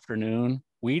Thursday afternoon.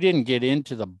 We didn't get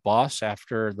into the bus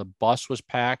after the bus was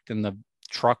packed and the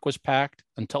truck was packed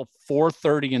until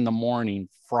 4:30 in the morning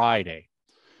Friday.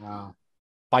 Wow.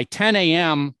 By 10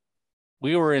 a.m.,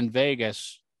 we were in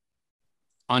Vegas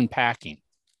unpacking.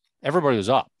 Everybody was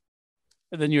up.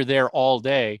 And then you're there all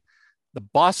day. The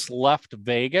bus left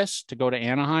Vegas to go to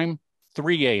Anaheim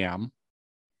 3 a.m.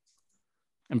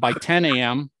 And by 10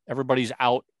 a.m., everybody's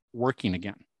out working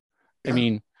again. I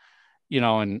mean, you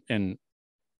know, and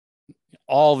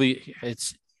all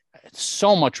it's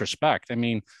so much respect. I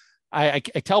mean, I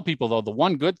tell people, though, the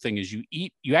one good thing is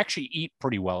you actually eat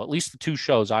pretty well. At least the 2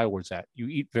 shows I was at, you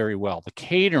eat very well. The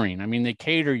catering, I mean, they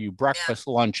cater you breakfast,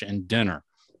 lunch, and dinner.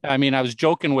 I mean, I was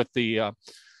joking with the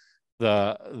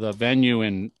venue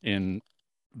in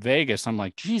Vegas. I'm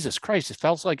like, Jesus Christ, it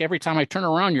feels like every time I turn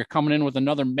around, you're coming in with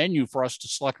another menu for us to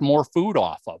select more food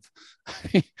off of.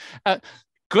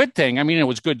 Good thing. I mean, it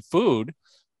was good food,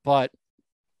 but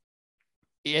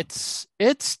it's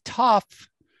tough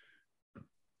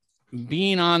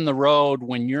being on the road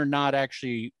when you're not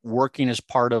actually working as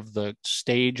part of the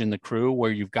stage and the crew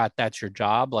where that's your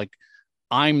job. Like,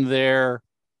 I'm there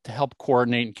to help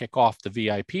coordinate and kick off the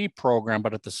VIP program,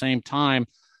 but at the same time,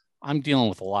 I'm dealing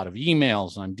with a lot of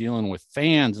emails, and I'm dealing with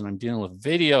fans, and I'm dealing with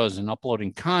videos and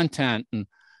uploading content. And,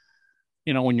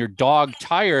 you know, when you're dog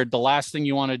tired, the last thing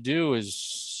you want to do is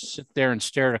sit there and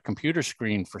stare at a computer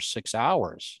screen for 6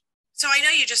 hours. So I know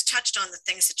you just touched on the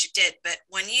things that you did, but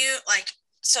when you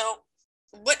so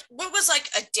what was like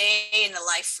a day in the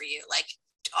life for you, like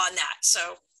on that?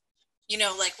 So, you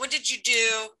know, like, what did you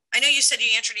do? I know you said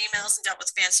you answered emails and dealt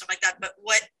with fans, stuff like that, but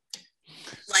what?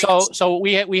 Like, so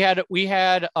we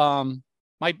had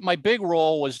my big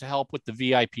role was to help with the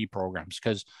VIP programs,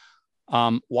 because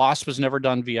WASP has never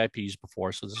done VIPs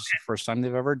before, so this is the first time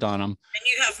they've ever done them. And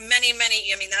you have many.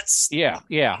 I mean, that's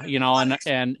you know,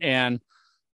 and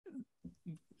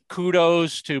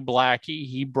kudos to Blackie.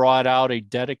 He brought out a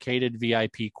dedicated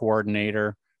VIP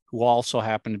coordinator who also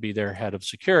happened to be their head of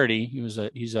security. He's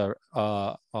a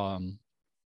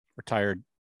retired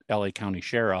LA County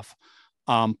sheriff.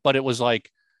 But it was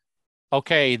like,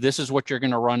 okay, this is what you're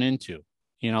going to run into.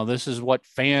 You know, this is what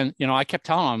I kept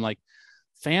telling him, like,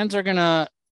 fans are going to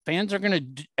fans are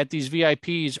going to, at these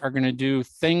VIPs, are going to do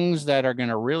things that are going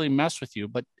to really mess with you,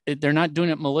 but they're not doing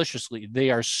it maliciously.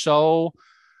 They are so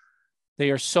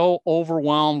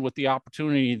overwhelmed with the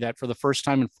opportunity that for the first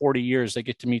time in 40 years, they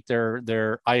get to meet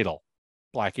their idol,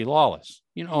 Blackie Lawless,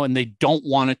 and they don't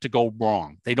want it to go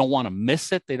wrong. They don't want to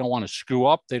miss it. They don't want to screw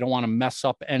up. They don't want to mess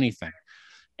up anything.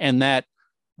 And that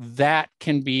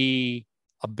can be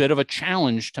a bit of a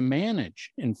challenge to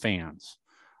manage in fans.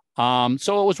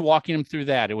 So it was walking him through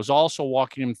that. It was also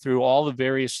walking him through all the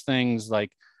various things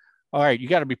like, all right, you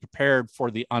got to be prepared for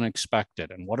the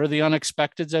unexpected. And what are the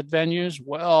unexpecteds at venues?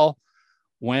 Well,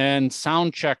 when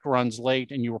sound check runs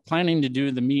late and you were planning to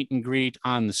do the meet and greet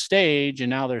on the stage and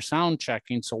now they're sound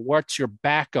checking. So what's your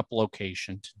backup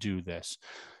location to do this?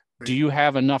 Do you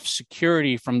have enough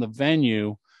security from the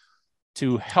venue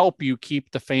to help you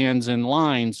keep the fans in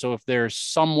line? So if they're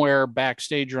somewhere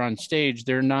backstage or on stage,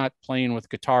 they're not playing with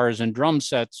guitars and drum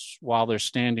sets while they're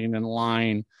standing in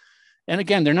line. And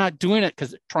again, they're not doing it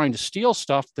because they're trying to steal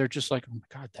stuff. They're just like, oh my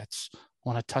God, I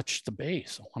want to touch the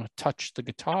bass. I want to touch the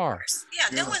guitar.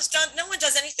 Yeah, no one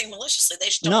does anything maliciously. They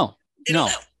just don't. No.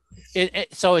 Know.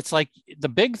 So it's like the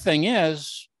big thing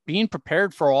is being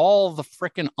prepared for all the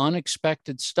freaking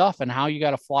unexpected stuff and how you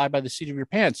got to fly by the seat of your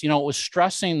pants. It was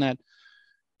stressing that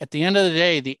at the end of the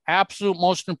day, the absolute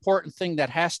most important thing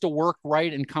that has to work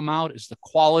right and come out is the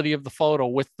quality of the photo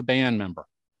with the band member.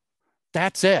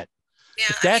 That's it. Yeah,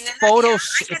 if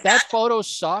that photo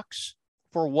sucks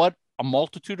for what a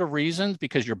multitude of reasons,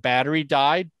 because your battery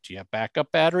died, do you have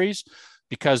backup batteries?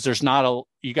 Because there's not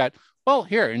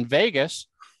here in Vegas,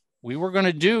 we were going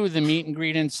to do the meet and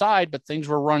greet inside, but things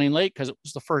were running late because it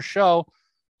was the first show.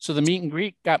 So the meet and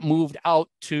greet got moved out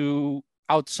to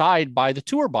outside by the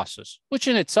tour buses, which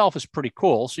in itself is pretty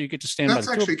cool. So you get to stand by the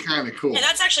tour. That's actually kind of cool. And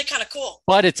that's actually kind of cool.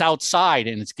 But it's outside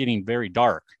and it's getting very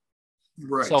dark.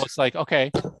 Right. So it's like,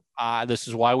 okay, this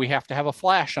is why we have to have a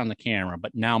flash on the camera.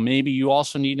 But now maybe you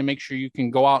also need to make sure you can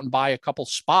go out and buy a couple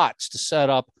spots to set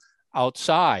up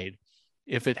outside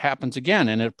if it happens again,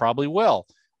 and it probably will.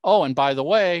 Oh, and by the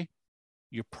way,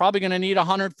 you're probably going to need a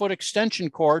 100-foot extension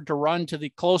cord to run to the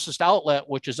closest outlet,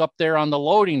 which is up there on the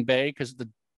loading bay because the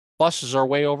buses are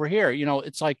way over here.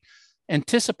 It's like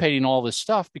anticipating all this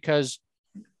stuff because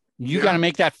you got to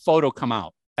make that photo come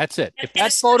out. That's it. If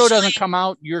that photo doesn't come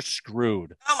out, you're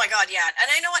screwed. Oh my God, yeah. And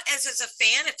I know what, as a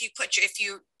fan, if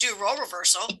you do role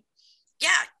reversal, yeah,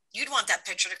 you'd want that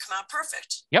picture to come out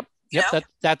perfect. Yep.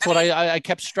 That's what I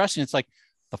kept stressing. It's like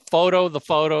the photo.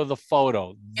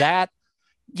 Yeah. That,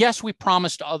 yes, we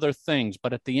promised other things,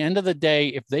 but at the end of the day,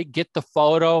 if they get the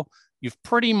photo,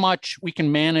 we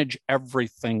can manage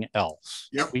everything else.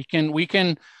 Yep. We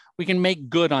can make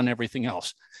good on everything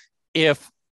else. If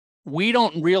we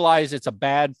don't realize it's a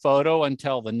bad photo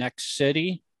until the next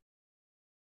city,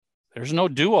 there's no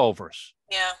do-overs.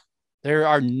 Yeah. There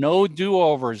are no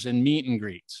do-overs in meet and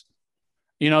greets.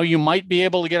 You might be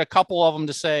able to get a couple of them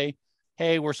to say,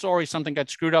 hey, we're sorry, something got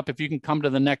screwed up. If you can come to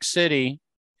the next city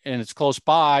and it's close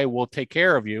by, we'll take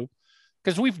care of you.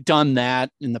 Because we've done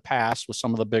that in the past with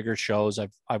some of the bigger shows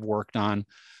I've worked on.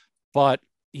 But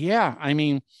yeah, I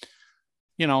mean,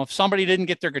 if somebody didn't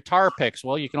get their guitar picks,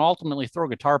 well, you can ultimately throw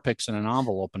guitar picks in an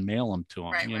envelope and mail them to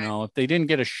them. Right. If they didn't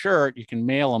get a shirt, you can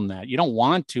mail them that. You don't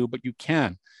want to, but you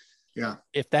can. Yeah.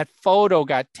 If that photo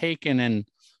got taken and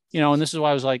this is why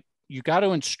I was like, you got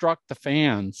to instruct the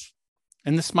fans.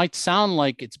 And this might sound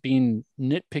like it's being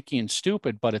nitpicky and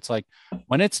stupid, but it's like,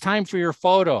 when it's time for your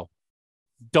photo,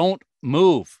 don't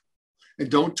move. And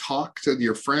don't talk to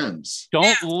your friends.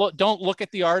 Don't look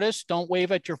at the artist. Don't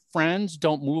wave at your friends.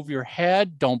 Don't move your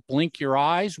head. Don't blink your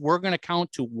eyes. We're going to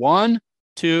count to 1,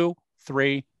 2,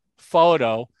 3,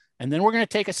 photo. And then we're going to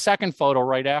take a second photo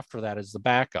right after that as the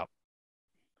backup.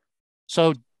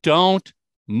 So don't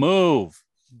move.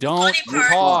 Don't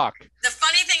talk. The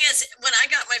funny thing is, when I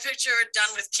got my picture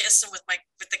done with Kiss and with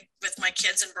my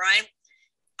kids and Brian,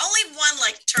 only one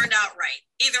turned out right.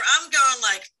 Either I'm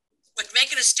going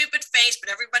making a stupid face,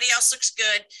 but everybody else looks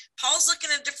good. Paul's looking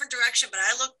in a different direction, but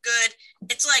I look good.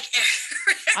 It's like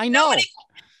I know.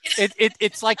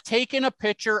 It's like taking a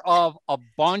picture of a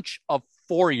bunch of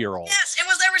 4-year-olds. Yes,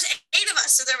 there was 8 of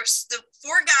us. So there was the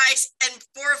 4 guys and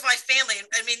 4 of my family.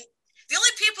 I mean, the only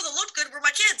people that looked good were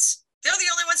my kids. They're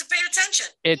the only ones that paid attention.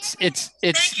 It's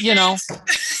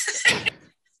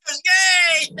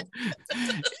Yay!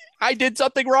 I did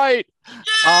something right.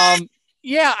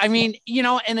 Yeah, I mean,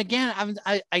 and again,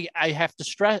 I have to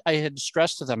stress. I had to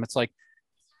stress to them. It's like,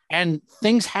 and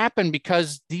things happen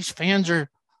because these fans are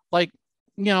like,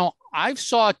 I've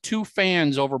saw 2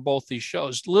 fans over both these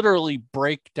shows literally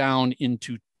break down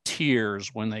into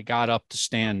tears when they got up to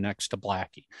stand next to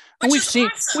Blackie. Which And is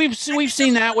awesome. we've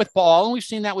seen that with Paul, and we've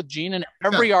seen that with Gene, and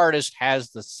every artist has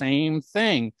the same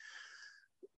thing.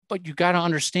 But you got to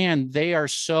understand, they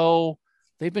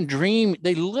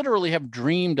literally have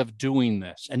dreamed of doing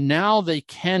this, and now they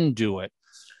can do it.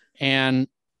 And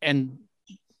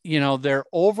you know, they're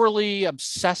overly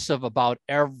obsessive about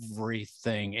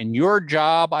everything. And your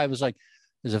job, I was like,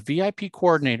 as a VIP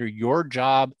coordinator, your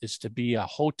job is to be a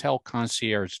hotel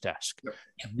concierge desk. Yep.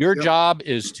 Your job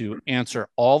is to answer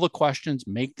all the questions,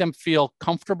 make them feel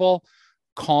comfortable,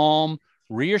 calm,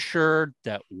 reassured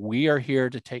that we are here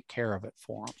to take care of it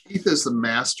for them. Keith is the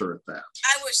master at that.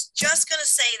 I was just going to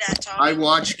say that, Tom. I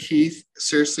watch Keith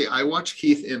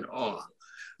in awe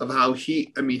of how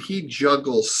he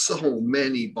juggles so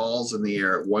many balls in the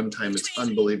air at one time. It's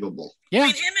unbelievable. Yeah.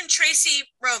 Between him and Tracy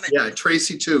Roman. Yeah,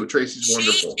 Tracy too. Tracy's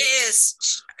wonderful.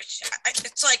 It's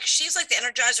like, she's like the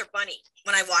Energizer Bunny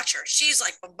when I watch her. She's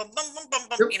like, bum, bum, bum, bum, bum,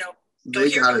 bum, Yep. you know. They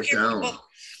got it down. Boom.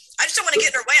 I just don't want to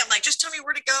get in her way. I'm like, just tell me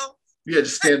where to go. Yeah,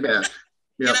 just stand back.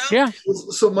 Yeah. You know? Yeah.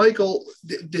 So Michael,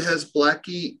 has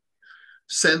Blackie,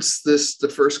 since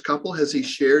the first couple, has he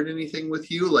shared anything with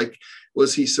you? Like,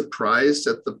 was he surprised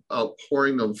at the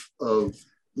outpouring of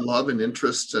love and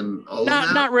interest and all of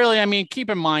that? Not really. I mean, keep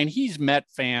in mind, he's met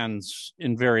fans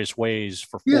in various ways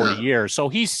for 40 years. So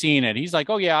he's seen it. He's like,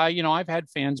 oh yeah, you know, I've had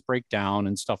fans break down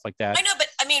and stuff like that. I know, but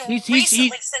I mean, He's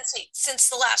since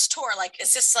the last tour, like,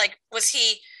 is this like, was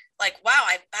he like, wow,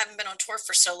 I haven't been on tour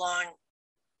for so long,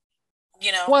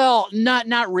 you know? Well,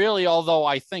 not really. Although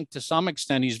I think to some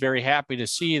extent he's very happy to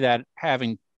see that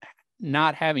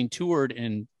not having toured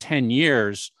in 10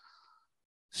 years,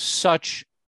 such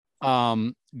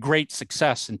great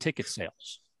success in ticket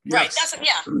sales. Right. That's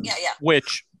yeah.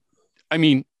 Which, I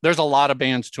mean, there's a lot of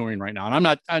bands touring right now,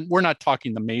 and we're not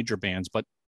talking the major bands, but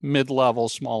mid-level,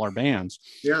 smaller bands.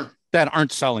 Yeah. That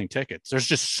aren't selling tickets. There's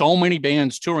just so many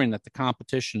bands touring that the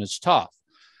competition is tough.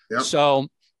 Yep. So,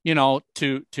 you know,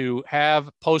 to have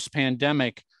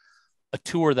post-pandemic a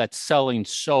tour that's selling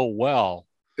so well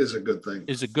is a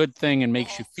good thing and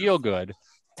makes you feel good.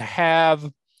 To have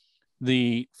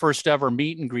the first ever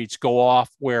meet and greets go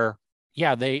off where,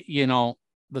 yeah, they, you know,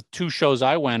 the two shows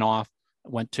I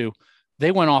went to,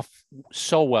 they went off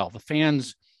so well. The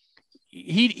fans,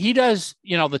 he does,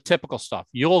 you know, the typical stuff.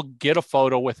 You'll get a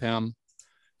photo with him.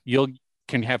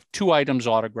 Can have 2 items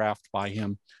autographed by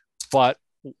him. But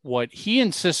what he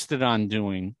insisted on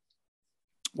doing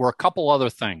were a couple other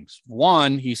things.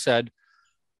 One, he said,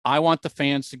 I want the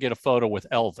fans to get a photo with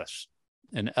Elvis.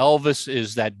 And Elvis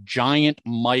is that giant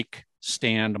mic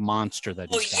stand monster that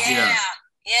he's got.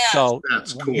 Yeah. So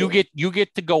that's cool. you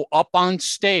get to go up on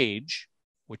stage,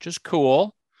 which is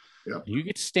cool. Yep. You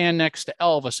get to stand next to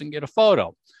Elvis and get a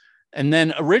photo. And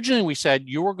then originally we said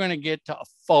you were going to get a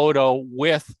photo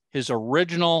with his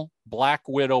original Black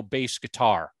Widow bass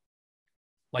guitar,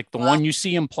 like the one you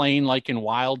see him playing like in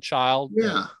Wild Child.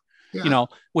 Yeah. You know,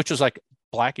 which was like,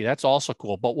 Blackie, that's also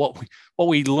cool. But what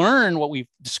we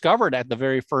discovered at the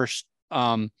very first,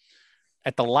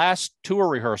 at the last tour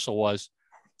rehearsal was,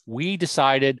 we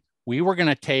decided we were going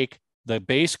to take the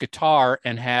bass guitar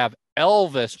and have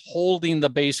Elvis holding the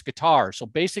bass guitar. So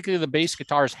basically the bass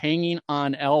guitar is hanging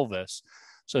on Elvis.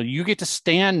 So you get to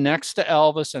stand next to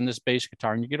Elvis and this bass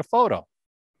guitar and you get a photo.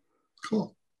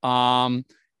 Cool. So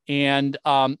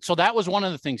that was one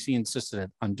of the things he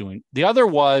insisted on doing. The other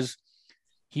was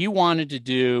he wanted to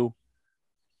do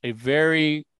a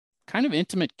very kind of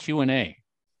intimate Q&A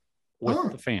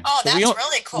with the fans. Oh, so that's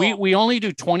really cool. We only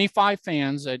do 25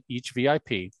 fans at each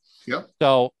VIP. Yep.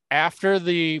 So after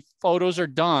the photos are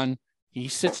done, he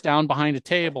sits down behind a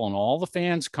table and all the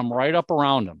fans come right up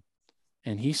around him.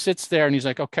 And he sits there and he's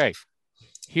like, okay,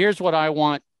 here's what I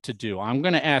want to do. I'm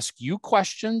going to ask you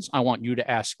questions. I want you to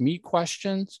ask me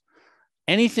questions,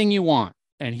 anything you want.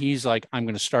 And he's like, I'm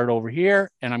going to start over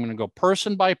here and I'm going to go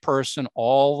person by person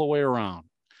all the way around.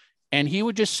 And he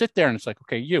would just sit there and it's like,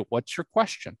 okay, what's your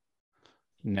question?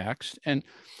 Next. And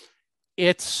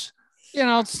it's, you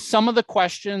know, some of the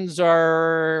questions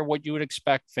are what you would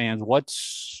expect fans.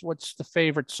 What's the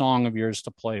favorite song of yours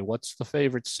to play? What's the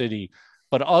favorite city?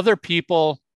 But other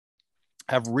people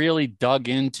have really dug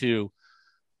into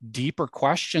deeper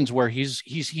questions where he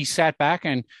sat back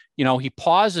and, you know, he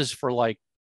pauses for like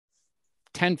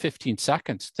 10, 15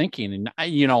 seconds thinking.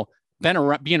 And, you know,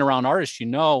 being around artists, you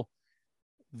know,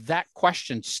 that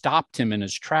question stopped him in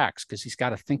his tracks because he's got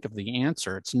to think of the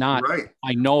answer. It's not, right.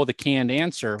 I know the canned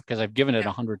answer because I've given it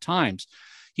 100 times.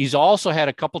 He's also had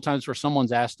a couple times where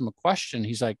someone's asked him a question.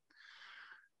 He's like,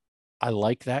 I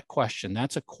like that question.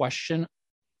 That's a question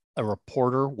a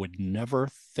reporter would never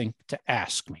think to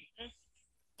ask me.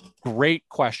 Great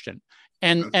question.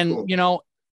 And cool. you know,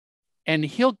 and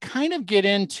he'll kind of get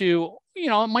into, you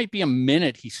know, it might be a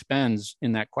minute he spends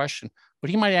in that question, but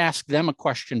he might ask them a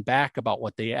question back about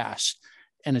what they asked.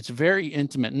 And it's very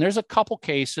intimate. And there's a couple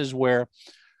cases where,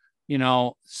 you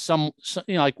know, some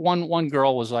you know, like one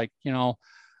girl was like, you know,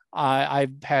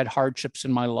 I've had hardships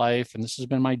in my life and this has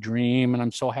been my dream. And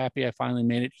I'm so happy I finally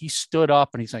made it. He stood up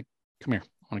and he's like, come here,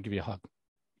 I want to give you a hug.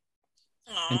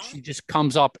 Aww. And she just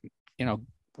comes up, you know,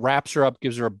 wraps her up,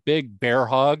 gives her a big bear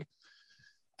hug.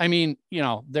 I mean, you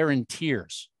know, they're in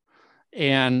tears.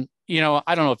 And, you know,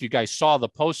 I don't know if you guys saw the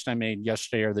post I made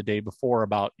yesterday or the day before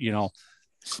about, you know,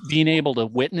 being able to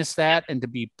witness that and to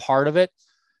be part of it.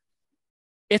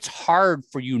 It's hard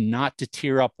for you not to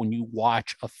tear up when you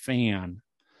watch a fan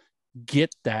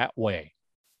get that way,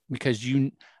 because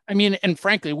you, I mean, and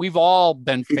frankly, we've all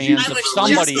been fans of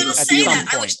somebody at some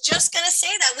point. I was just going to say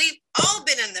that we've all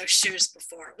been in those shoes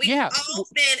before. We've all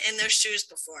been in those shoes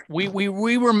before.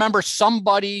 We remember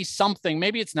somebody, something,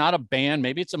 maybe it's not a band,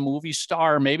 maybe it's a movie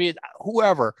star, maybe it's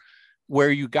whoever,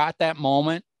 where you got that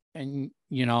moment and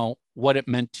you know what it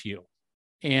meant to you,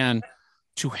 and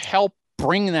to help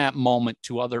bring that moment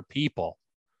to other people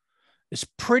is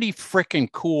pretty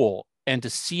freaking cool. And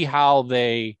to see how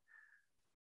they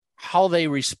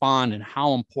respond and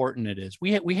how important it is.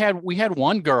 We had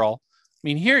one girl. I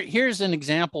mean, here's an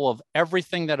example of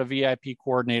everything that a VIP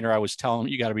coordinator I was telling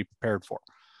you got to be prepared for.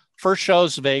 First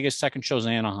show's Vegas, second show's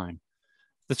Anaheim.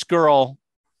 This girl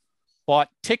bought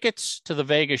tickets to the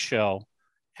Vegas show,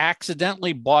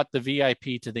 accidentally bought the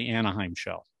VIP to the Anaheim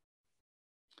show.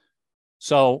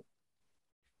 So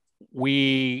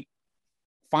we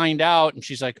find out and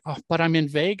she's like, oh, but I'm in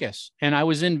Vegas. And I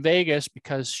was in Vegas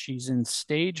because she's in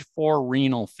stage 4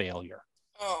 renal failure.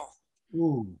 Oh.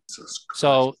 Ooh.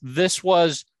 So this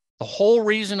was the whole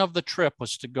reason of the trip,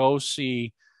 was to go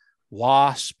see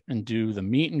Wasp and do the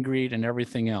meet and greet and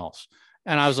everything else.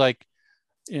 And I was like,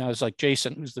 you know, I was like,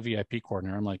 Jason, who's the VIP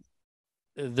coordinator, I'm like,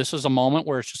 this is a moment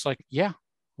where it's just like, yeah,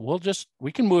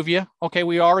 we can move you. Okay,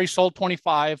 we already sold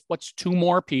 25. What's 2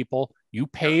 more people? You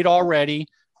paid already.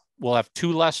 We'll have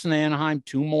 2 less in Anaheim,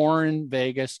 2 more in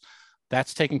Vegas.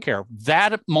 That's taken care of.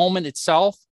 That moment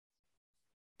itself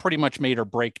pretty much made her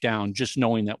break down, just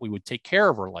knowing that we would take care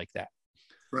of her like that.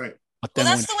 Right. But then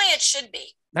that's the way it should be.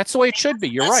 That's the way it should be.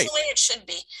 You're right. That's the way it should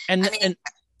be. And, I mean, and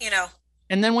you know.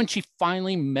 And then when she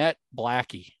finally met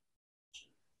Blackie,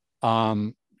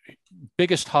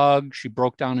 biggest hug, she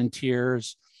broke down in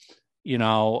tears, you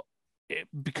know,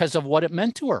 because of what it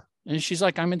meant to her. And she's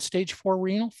like, I'm in stage 4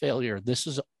 renal failure. This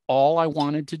is all I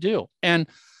wanted to do. And,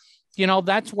 you know,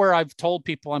 that's where I've told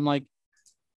people, I'm like,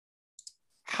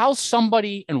 how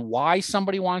somebody and why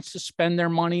somebody wants to spend their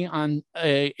money on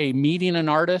a meeting an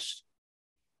artist,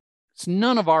 it's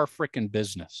none of our freaking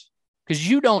business, because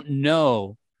you don't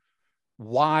know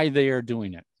why they are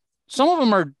doing it. Some of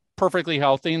them are perfectly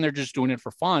healthy and they're just doing it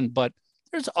for fun, but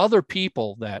there's other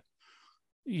people that,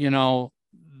 you know,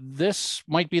 this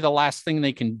might be the last thing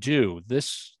they can do.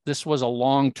 This was a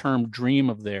long-term dream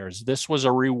of theirs. This was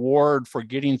a reward for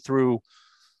getting through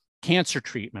cancer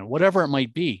treatment, whatever it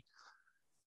might be.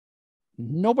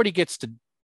 Nobody gets to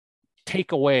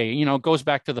take away, you know, it goes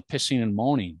back to the pissing and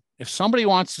moaning. If somebody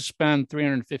wants to spend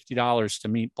 $350 to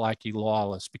meet Blackie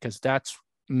Lawless because that's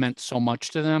meant so much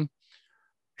to them,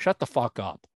 shut the fuck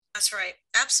up. That's right.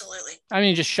 Absolutely. I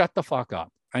mean, just shut the fuck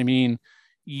up. I mean,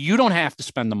 you don't have to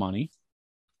spend the money.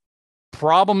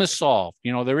 Problem is solved.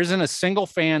 You know, there isn't a single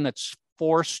fan that's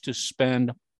forced to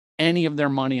spend any of their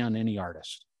money on any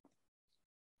artist.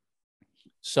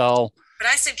 So, but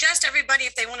I suggest everybody,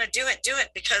 if they want to do it,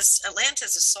 because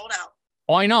Atlantis is sold out.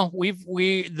 Oh, I know.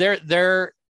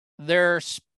 They're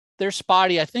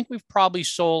spotty. I think we've probably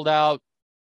sold out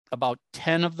about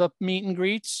 10 of the meet and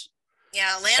greets.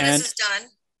 Yeah, Atlantis is done.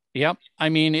 Yep. I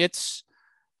mean, it's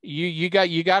you got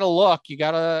to look.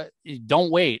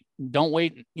 Don't wait,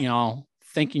 you know,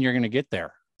 thinking you're going to get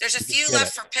there. There's a few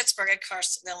left for Pittsburgh. Of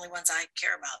course, the only ones I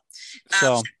care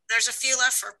about. There's a few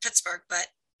left for Pittsburgh, but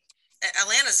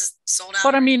Atlanta's is sold out.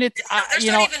 But I mean, there's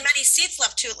not even many seats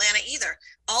left to Atlanta either.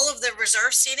 All of the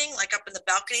reserve seating, like up in the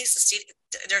balconies,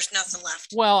 there's nothing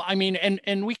left. Well, I mean,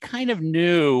 and we kind of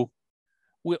knew,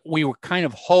 we were kind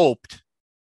of hoped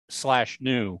 /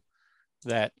 knew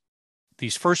that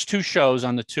these first 2 shows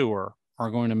on the tour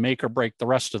are going to make or break the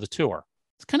rest of the tour.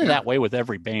 It's kind of that way with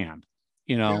every band,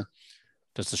 you know.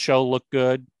 Does the show look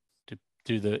good?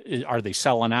 Are they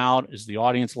selling out? Is the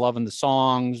audience loving the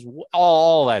songs?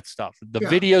 All that stuff. The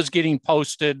videos getting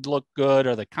posted look good.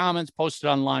 Are the comments posted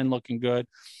online looking good?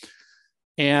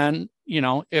 And, you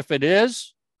know, if it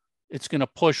is, it's going to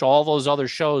push all those other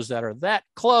shows that are that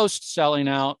close to selling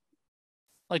out.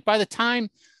 Like by the time,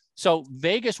 so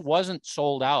Vegas wasn't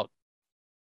sold out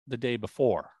the day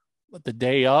before, but the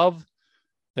day of,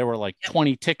 there were like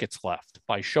 20 tickets left.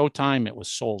 By showtime, it was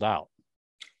sold out.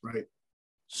 Right.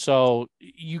 So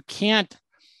you can't.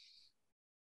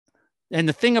 And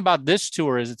the thing about this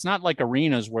tour is it's not like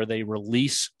arenas where they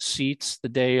release seats the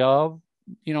day of.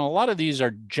 You know, a lot of these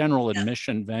are general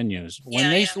admission venues. When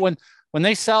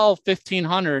they sell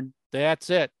 1,500, that's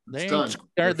it.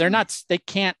 They're not. They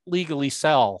can't legally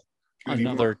sell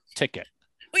another ticket.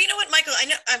 Well, you know what, Michael? I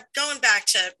know I'm going back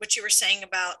to what you were saying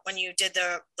about when you did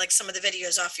some of the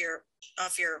videos off your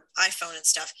iPhone and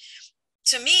stuff.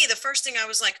 To me, the first thing I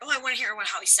was like, oh, I want to hear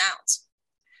how he sounds.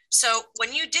 So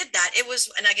when you did that, it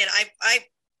was, and again,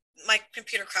 my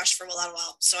computer crashed for a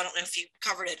while, so I don't know if you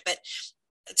covered it, but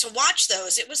to watch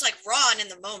those, it was like raw and in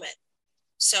the moment.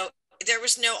 So there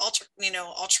was no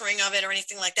altering of it or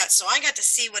anything like that. So I got to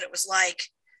see what it was like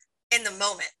in the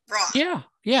moment, raw. Yeah.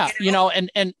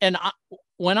 And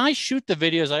when I shoot the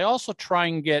videos, I also try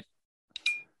and get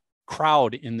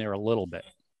crowd in there a little bit.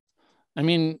 I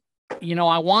mean, you know,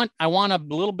 I want a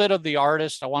little bit of the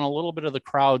artist. I want a little bit of the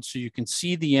crowd so you can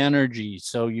see the energy.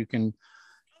 So you can. It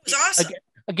was awesome.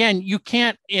 Again, you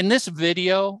can't, in this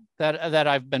video that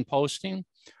I've been posting,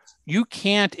 you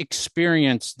can't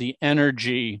experience the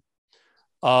energy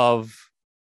of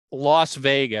Las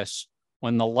Vegas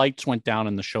when the lights went down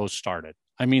and the show started.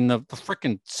 I mean, the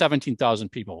freaking 17,000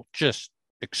 people just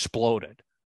exploded.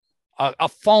 A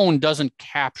phone doesn't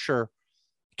captures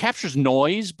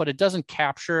noise, but it doesn't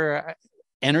capture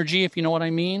energy, if you know what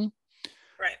I mean.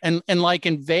 Right. And like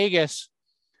in Vegas,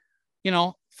 you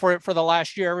know, for the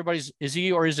last year, everybody's, is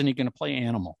he or isn't he going to play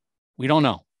Animal? We don't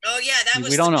know. Oh yeah, that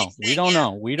was. We don't know. We don't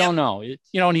know. We don't know. You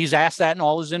know, and he's asked that in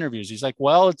all his interviews. He's like,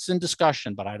 well, it's in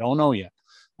discussion, but I don't know yet.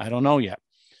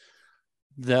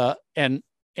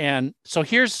 And so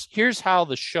here's how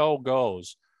the show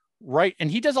goes. Right. And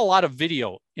he does a lot of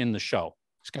video in the show.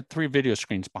 He's got 3 video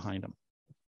screens behind him.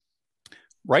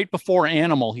 Right before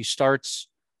Animal, he starts,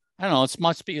 I don't know, it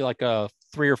must be like a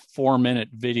 3 or 4 minute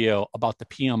video about the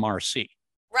PMRC.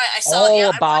 Right. I saw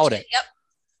about it. Yep.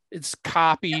 It's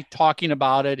copy talking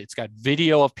about it. It's got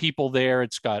video of people there.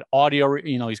 It's got audio,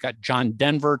 you know, he's got John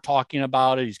Denver talking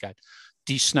about it. He's got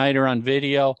Dee Snider on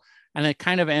video. And it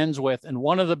kind of ends with, and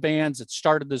one of the bands that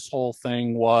started this whole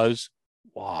thing was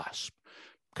Wasp,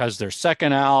 because their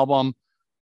second album,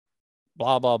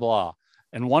 blah, blah, blah.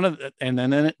 And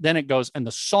then it goes, and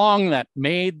the song that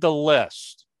made the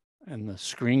list, and the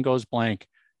screen goes blank,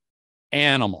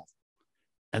 Animal.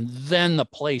 And then the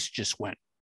place just went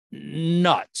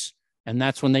nuts. And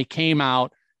that's when they came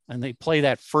out and they play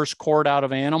that first chord out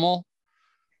of Animal.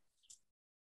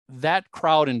 That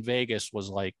crowd in Vegas was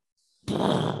like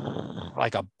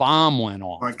a bomb went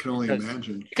off. I can only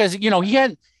imagine. Because, you know,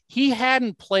 he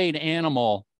hadn't played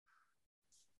Animal.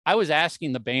 I was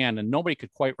asking the band and nobody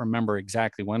could quite remember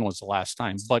exactly when was the last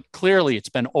time, but clearly it's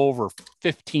been over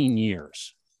 15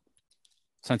 years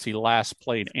since he last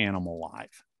played Animal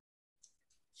live.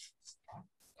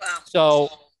 Wow. So,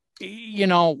 you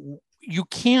know, you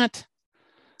can't,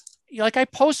 like, I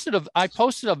posted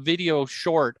a video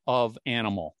short of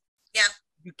Animal. Yeah.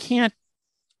 You can't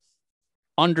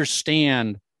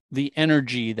understand the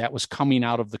energy that was coming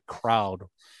out of the crowd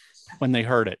when they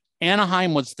heard it.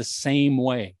 Anaheim was the same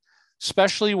way,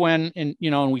 especially when, and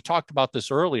we talked about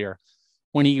this earlier,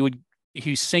 when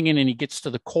he's singing and he gets to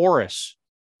the chorus,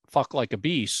 fuck like a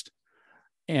beast,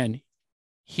 and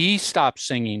he stops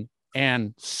singing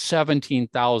and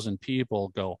 17,000 people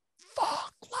go,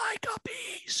 fuck like a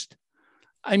beast.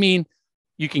 I mean,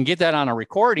 you can get that on a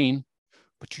recording,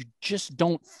 but you just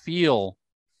don't feel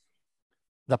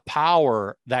the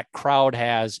power that crowd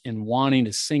has in wanting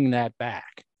to sing that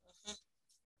back.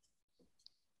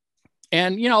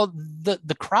 And,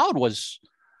 the crowd was,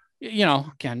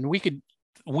 again,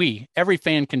 every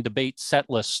fan can debate set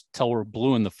lists till we're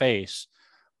blue in the face,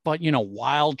 but,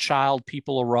 Wild Child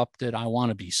people erupted. I Want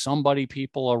to Be Somebody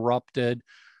people erupted.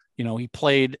 He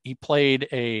played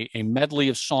a medley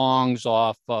of songs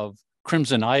off of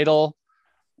Crimson Idol.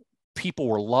 People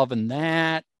were loving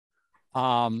that.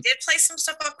 Did play some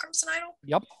stuff off Crimson Idol?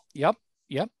 Yep.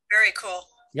 Very cool.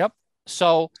 Yep.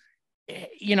 So,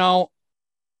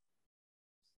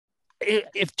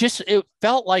 it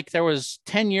felt like there was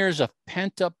 10 years of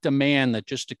pent up demand that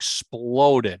just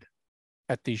exploded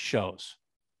at these shows.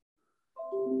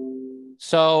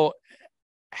 So,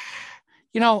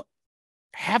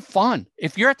 have fun.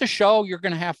 If you're at the show, you're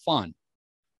going to have fun.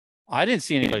 I didn't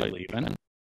see anybody leaving.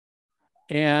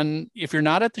 And if you're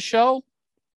not at the show,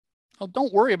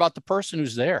 don't worry about the person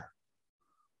who's there.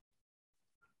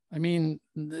 I mean,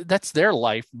 that's their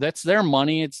life. That's their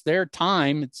money. It's their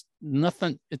time. It's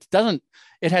nothing.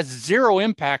 It has zero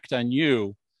impact on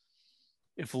you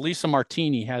if Lisa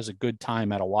Martini has a good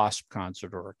time at a Wasp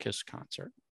concert or a Kiss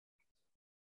concert.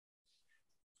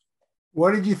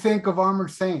 What did you think of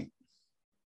Armored Saint?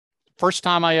 First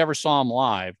time I ever saw them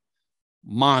live,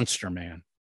 monster, man.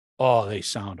 Oh, they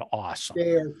sound awesome.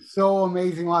 They are so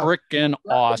amazing live. Freaking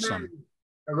awesome.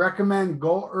 I recommend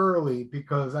go early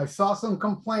because I saw some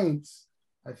complaints.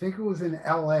 I think it was in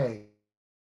LA.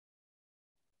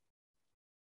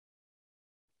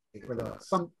 For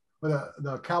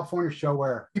the California show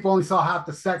where people only saw half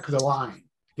the set because of line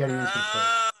getting into the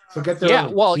place. So get there. Yeah,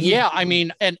 early. well, yeah. I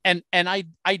mean, and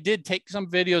I did take some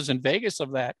videos in Vegas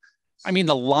of that. I mean,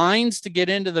 the lines to get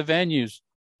into the venues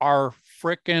are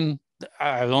freaking.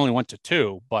 I only went to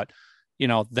 2, but you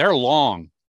know they're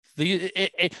long.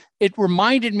 It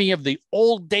reminded me of the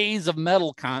old days of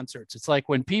metal concerts. It's like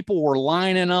when people were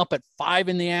lining up at 5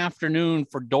 p.m.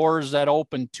 for doors that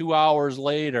opened 2 hours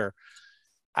later.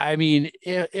 I mean,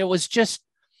 it was just.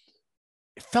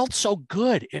 It felt so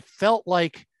good. It felt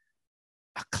like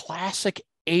a classic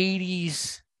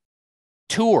 80s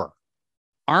tour.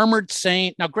 Armored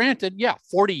Saint. Now, granted, yeah,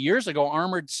 40 years ago,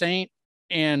 Armored Saint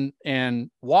and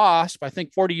Wasp, I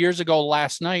think 40 years ago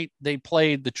last night, they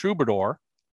played the Troubadour.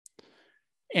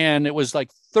 And it was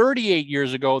like 38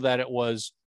 years ago that it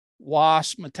was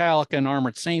Wasp, Metallica, and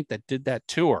Armored Saint that did that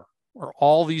tour, where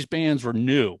all these bands were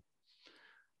new.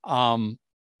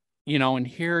 You know, and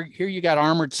here you got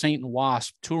Armored Saint and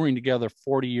Wasp touring together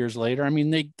 40 years later. I mean,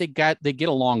 they get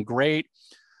along great.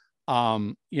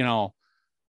 You know,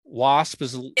 Wasp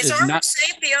is Armored not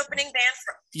Saint the opening band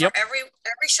for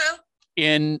every show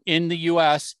in the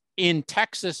U.S. In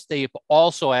Texas, they've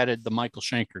also added the Michael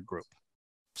Schenker group,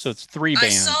 so it's 3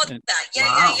 bands. I saw that.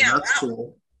 Yeah. That's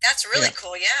cool. That's really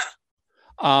cool.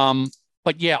 Yeah.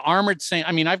 But yeah, Armored Saint.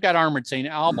 I mean, I've got Armored Saint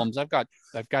albums. I've got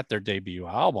their debut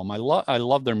album. I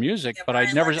love their music, but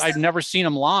I'd never seen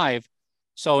them live.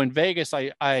 So in Vegas,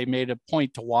 I made a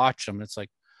point to watch them. It's like,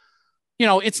 you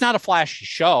know, it's not a flashy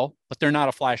show, but they're not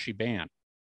a flashy band.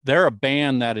 They're a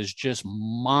band that is just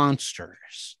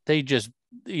monsters. They just,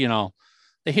 you know,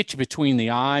 they hit you between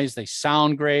the eyes. They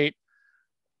sound great.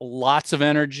 Lots of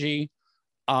energy.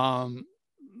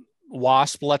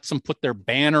 Wasp lets them put their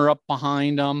banner up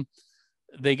behind them.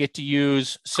 They get to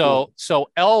use. So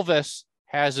Elvis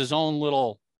has his own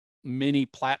little mini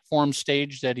platform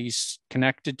stage that he's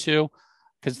connected to.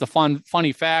 Because the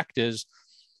funny fact is,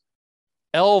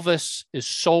 Elvis is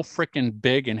so freaking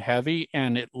big and heavy,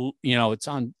 and it's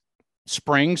on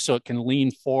springs, so it can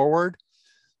lean forward.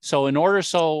 So in order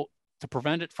to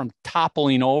prevent it from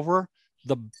toppling over,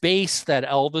 the base that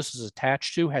Elvis is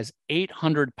attached to has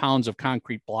 800 pounds of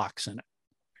concrete blocks in it.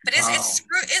 But isn't it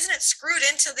screwed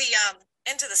into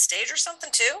the stage or something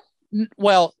too?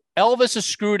 Well, Elvis is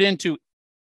screwed into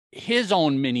his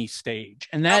own mini stage,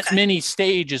 and that mini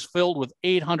stage is filled with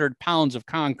 800 pounds of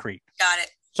concrete. Got it.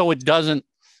 So it doesn't,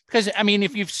 because I mean,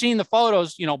 if you've seen the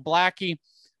photos, you know, Blackie,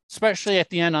 especially at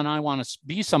the end on I Want to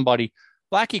Be Somebody,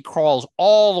 Blackie crawls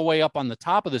all the way up on the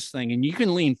top of this thing, and you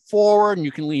can lean forward and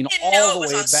you can lean all the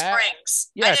way back.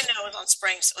 Springs. Yes. I didn't know it was on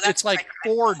springs. Well, it's like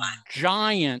 4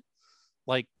 giant,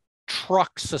 like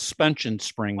truck suspension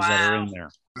springs that are in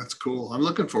there. That's cool. I'm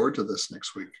looking forward to this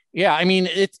next week. Yeah, I mean,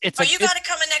 it's. You got it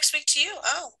coming next week to you.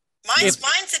 Oh, mine's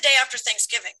the day after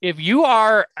Thanksgiving. If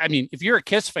you're a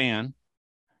Kiss fan,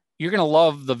 you're gonna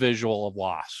love the visual of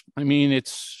Wasp. I mean,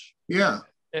 it's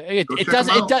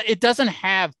It doesn't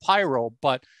have pyro,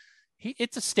 but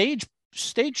it's a stage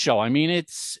show. I mean,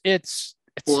 it's it's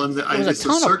a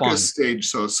circus stage,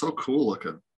 so it's so cool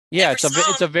looking. Yeah,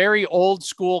 it's a very old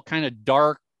school kind of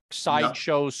dark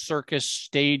sideshow circus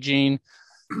staging.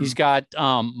 He's got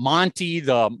Monty,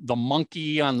 the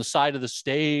monkey on the side of the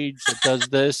stage that does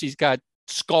this. He's got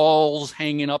skulls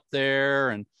hanging up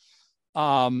there, and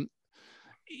and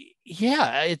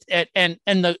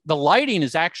the lighting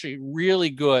is actually really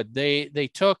good. They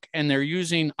took, and they're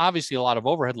using obviously a lot of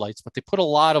overhead lights, but they put a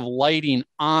lot of lighting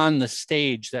on the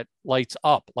stage that lights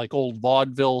up like old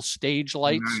vaudeville stage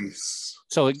lights. Nice.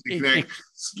 So it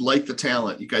light the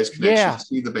talent. You guys can actually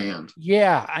see the band.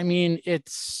 Yeah. I mean,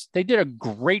 they did a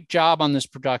great job on this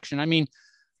production. I mean,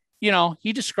 you know,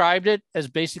 he described it as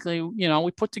basically, you know,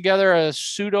 we put together a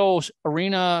pseudo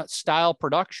arena style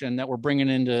production that we're bringing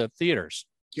into theaters.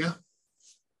 Yeah.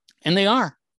 And they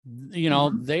are, you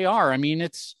know, they are. I mean,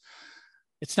 it's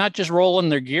not just rolling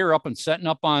their gear up and setting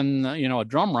up on, you know, a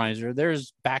drum riser.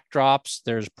 There's backdrops,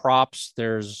 there's props,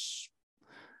 there's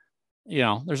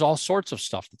all sorts of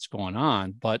stuff that's going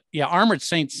on. But yeah, Armored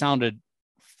Saint sounded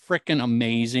freaking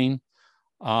amazing.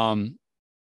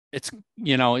 It's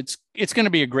going to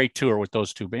be a great tour with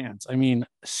those two bands. I mean,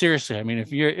 seriously, I mean,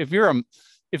 if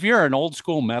you're an old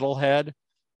school metalhead,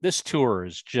 this tour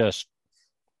is just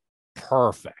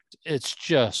perfect. It's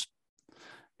just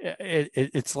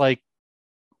it's like,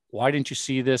 why didn't you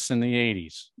see this in the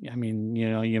 80s? I mean,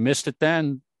 you missed it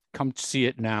then. Come see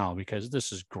it now, because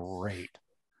this is great.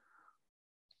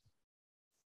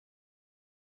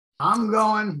 I'm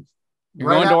going. You're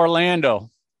going to Orlando.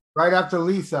 Right after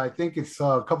Lisa. I think it's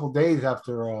a couple days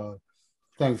after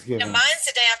Thanksgiving. And mine's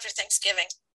the day after Thanksgiving.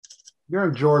 You're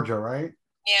in Georgia, right?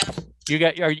 Yeah.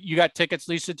 You got tickets,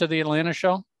 Lisa, to the Atlanta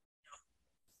show?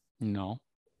 No.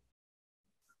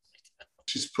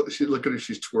 She look at her.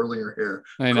 She's twirling her hair.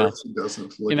 I know. She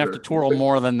doesn't. You have to twirl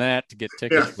more than that to get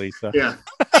tickets, Lisa. Yeah.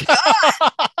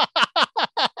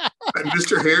 And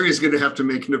Mr. Harry is going to have to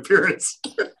make an appearance.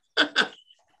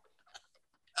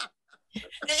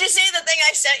 Did you see the thing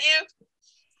I sent you?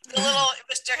 The little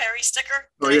Mr. Harry sticker?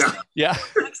 Oh, yeah. Yeah.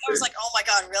 I was like, oh my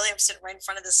God, really? I'm sitting right in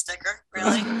front of this sticker?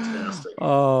 Really? Fantastic.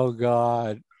 Oh,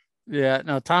 God. Yeah.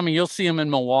 Now, Tommy, you'll see him in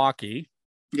Milwaukee.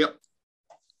 Yep.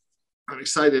 I'm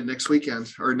excited next week. Yep.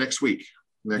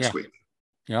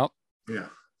 Yeah.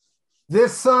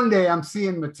 This Sunday, I'm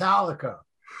seeing Metallica.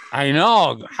 I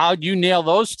know. How'd you nail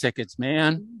those tickets,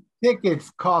 man?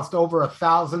 Tickets cost over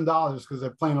 $1,000 because they're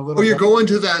playing a little. Oh, you're going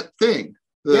to that thing?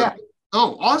 Yeah.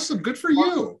 Oh, awesome. Good for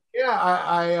you. Yeah.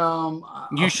 I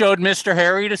You showed Mr.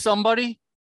 Harry to somebody?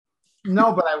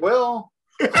 No, but I will.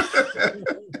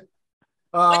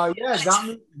 Yeah,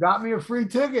 got me a free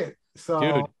ticket. So,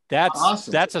 dude, that's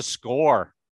awesome. That's a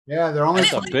score. Yeah, they're only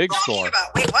That's a big score.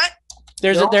 Wait, what?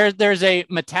 There's a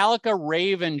Metallica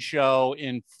Raven show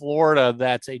in Florida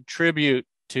that's a tribute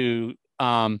to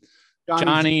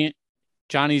Johnny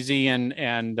Z and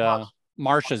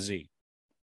Marsha Z.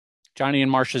 Johnny and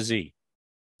Marsha Z.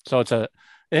 So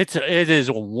it is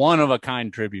a one of a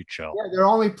kind tribute show. Yeah, they're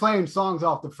only playing songs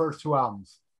off the first two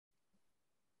albums.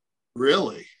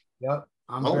 Really? Yep.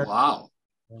 Wow.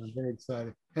 I'm very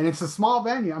excited. And it's a small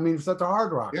venue. I mean, it's at the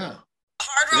Hard Rock. Yeah.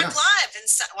 Hard Rock Live.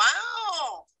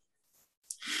 Wow.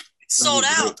 It's sold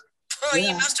out. Oh, Yeah.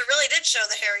 You must have really did show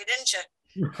the Harry, didn't you?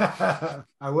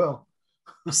 I will.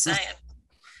 Just saying.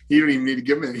 You don't even need to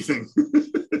give him anything.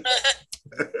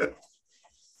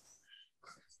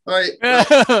 All right.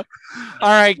 All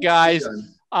right, guys.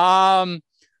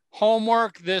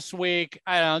 Homework this week.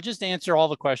 I don't know. Just answer all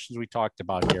the questions we talked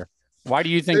about here. Why do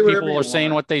you think people are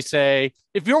saying what they say?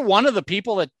 If you're one of the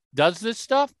people that does this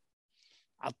stuff,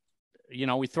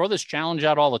 we throw this challenge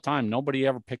out all the time. Nobody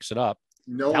ever picks it up.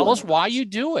 Tell us why you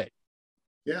do it.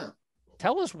 Yeah.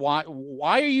 Tell us why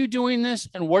are you doing this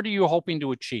and what are you hoping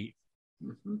to achieve?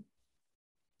 Mm-hmm.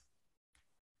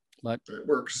 But it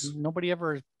works. Nobody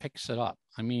ever picks it up.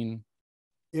 I mean,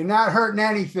 you're not hurting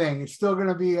anything. It's still going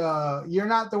to be, you're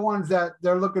not the ones that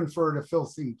they're looking for to fill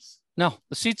seats. No,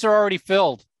 the seats are already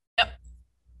filled. Yep.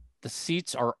 The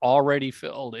seats are already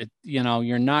filled.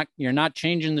 You're not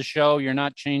changing the show. You're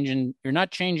not changing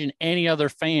any other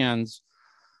fans'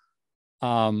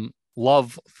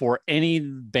 love for any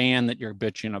band that you're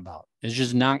bitching about. It's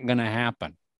just not going to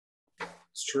happen.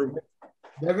 It's true.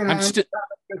 They're going to have a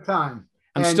good time.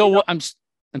 I'm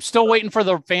still waiting for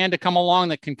the fan to come along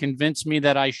that can convince me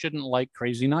that I shouldn't like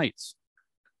Crazy Nights.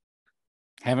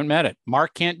 Haven't met it.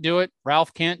 Mark can't do it.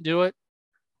 Ralph can't do it.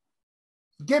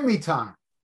 Give me time.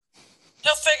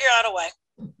 He'll figure out a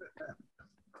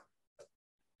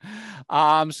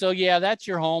way. So yeah, that's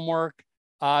your homework.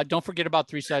 Don't forget about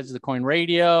Three Sides of the Coin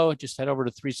Radio. Just head over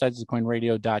to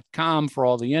threesidesofthecoinradio.com for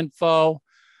all the info.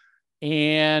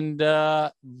 And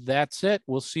that's it.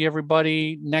 We'll see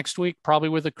everybody next week, probably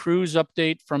with a cruise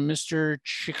update from Mr.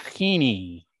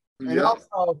 Cicchini. And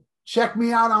also check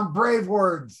me out on Brave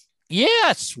Words.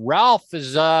 Yes, Ralph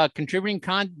is contributing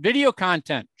video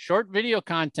content, short video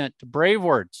content to Brave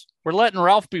Words. We're letting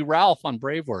Ralph be Ralph on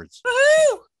Brave Words.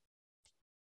 Woo-hoo!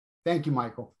 Thank you,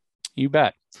 Michael. You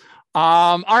bet.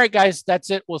 All right, guys,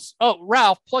 that's it.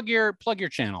 Ralph, plug your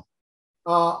channel.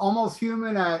 Almost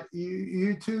Human at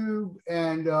YouTube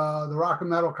and the Rock and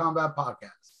Metal Combat Podcast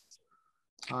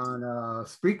on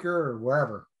Spreaker or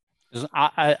wherever.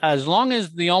 As long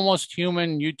as the Almost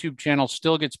Human YouTube channel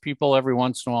still gets people every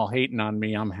once in a while hating on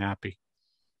me, I'm happy.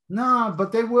 No,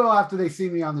 but they will after they see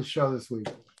me on the show this week.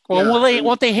 Well,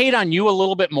 won't they hate on you a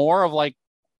little bit more of like,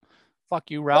 fuck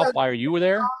you, Ralph, why are you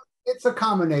there? It's a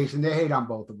combination. They hate on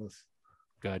both of us.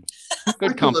 Good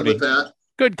company.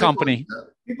 Good company.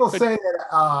 People say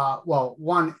that,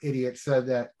 one idiot said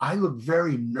that I look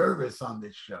very nervous on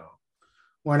this show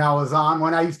when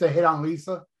I used to hit on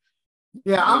Lisa.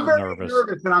 Yeah, I'm very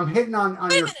nervous and I'm hitting on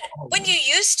your phone. When you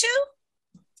used to?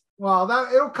 Well,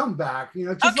 that it'll come back. You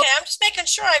know. Okay, I'm just making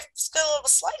sure I still a little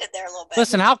slighted there a little bit.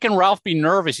 Listen, how can Ralph be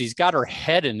nervous? He's got her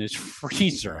head in his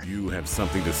freezer. You have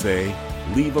something to say?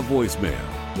 Leave a voicemail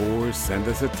or send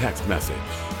us a text message.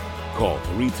 Call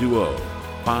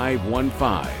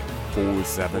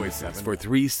 320-515-4777 for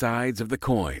Three Sides of the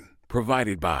Coin.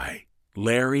 Provided by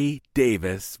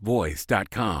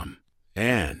LarryDavisVoice.com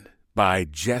and by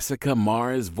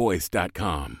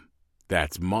JessicaMarsVoice.com.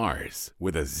 That's Mars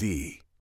with a Z.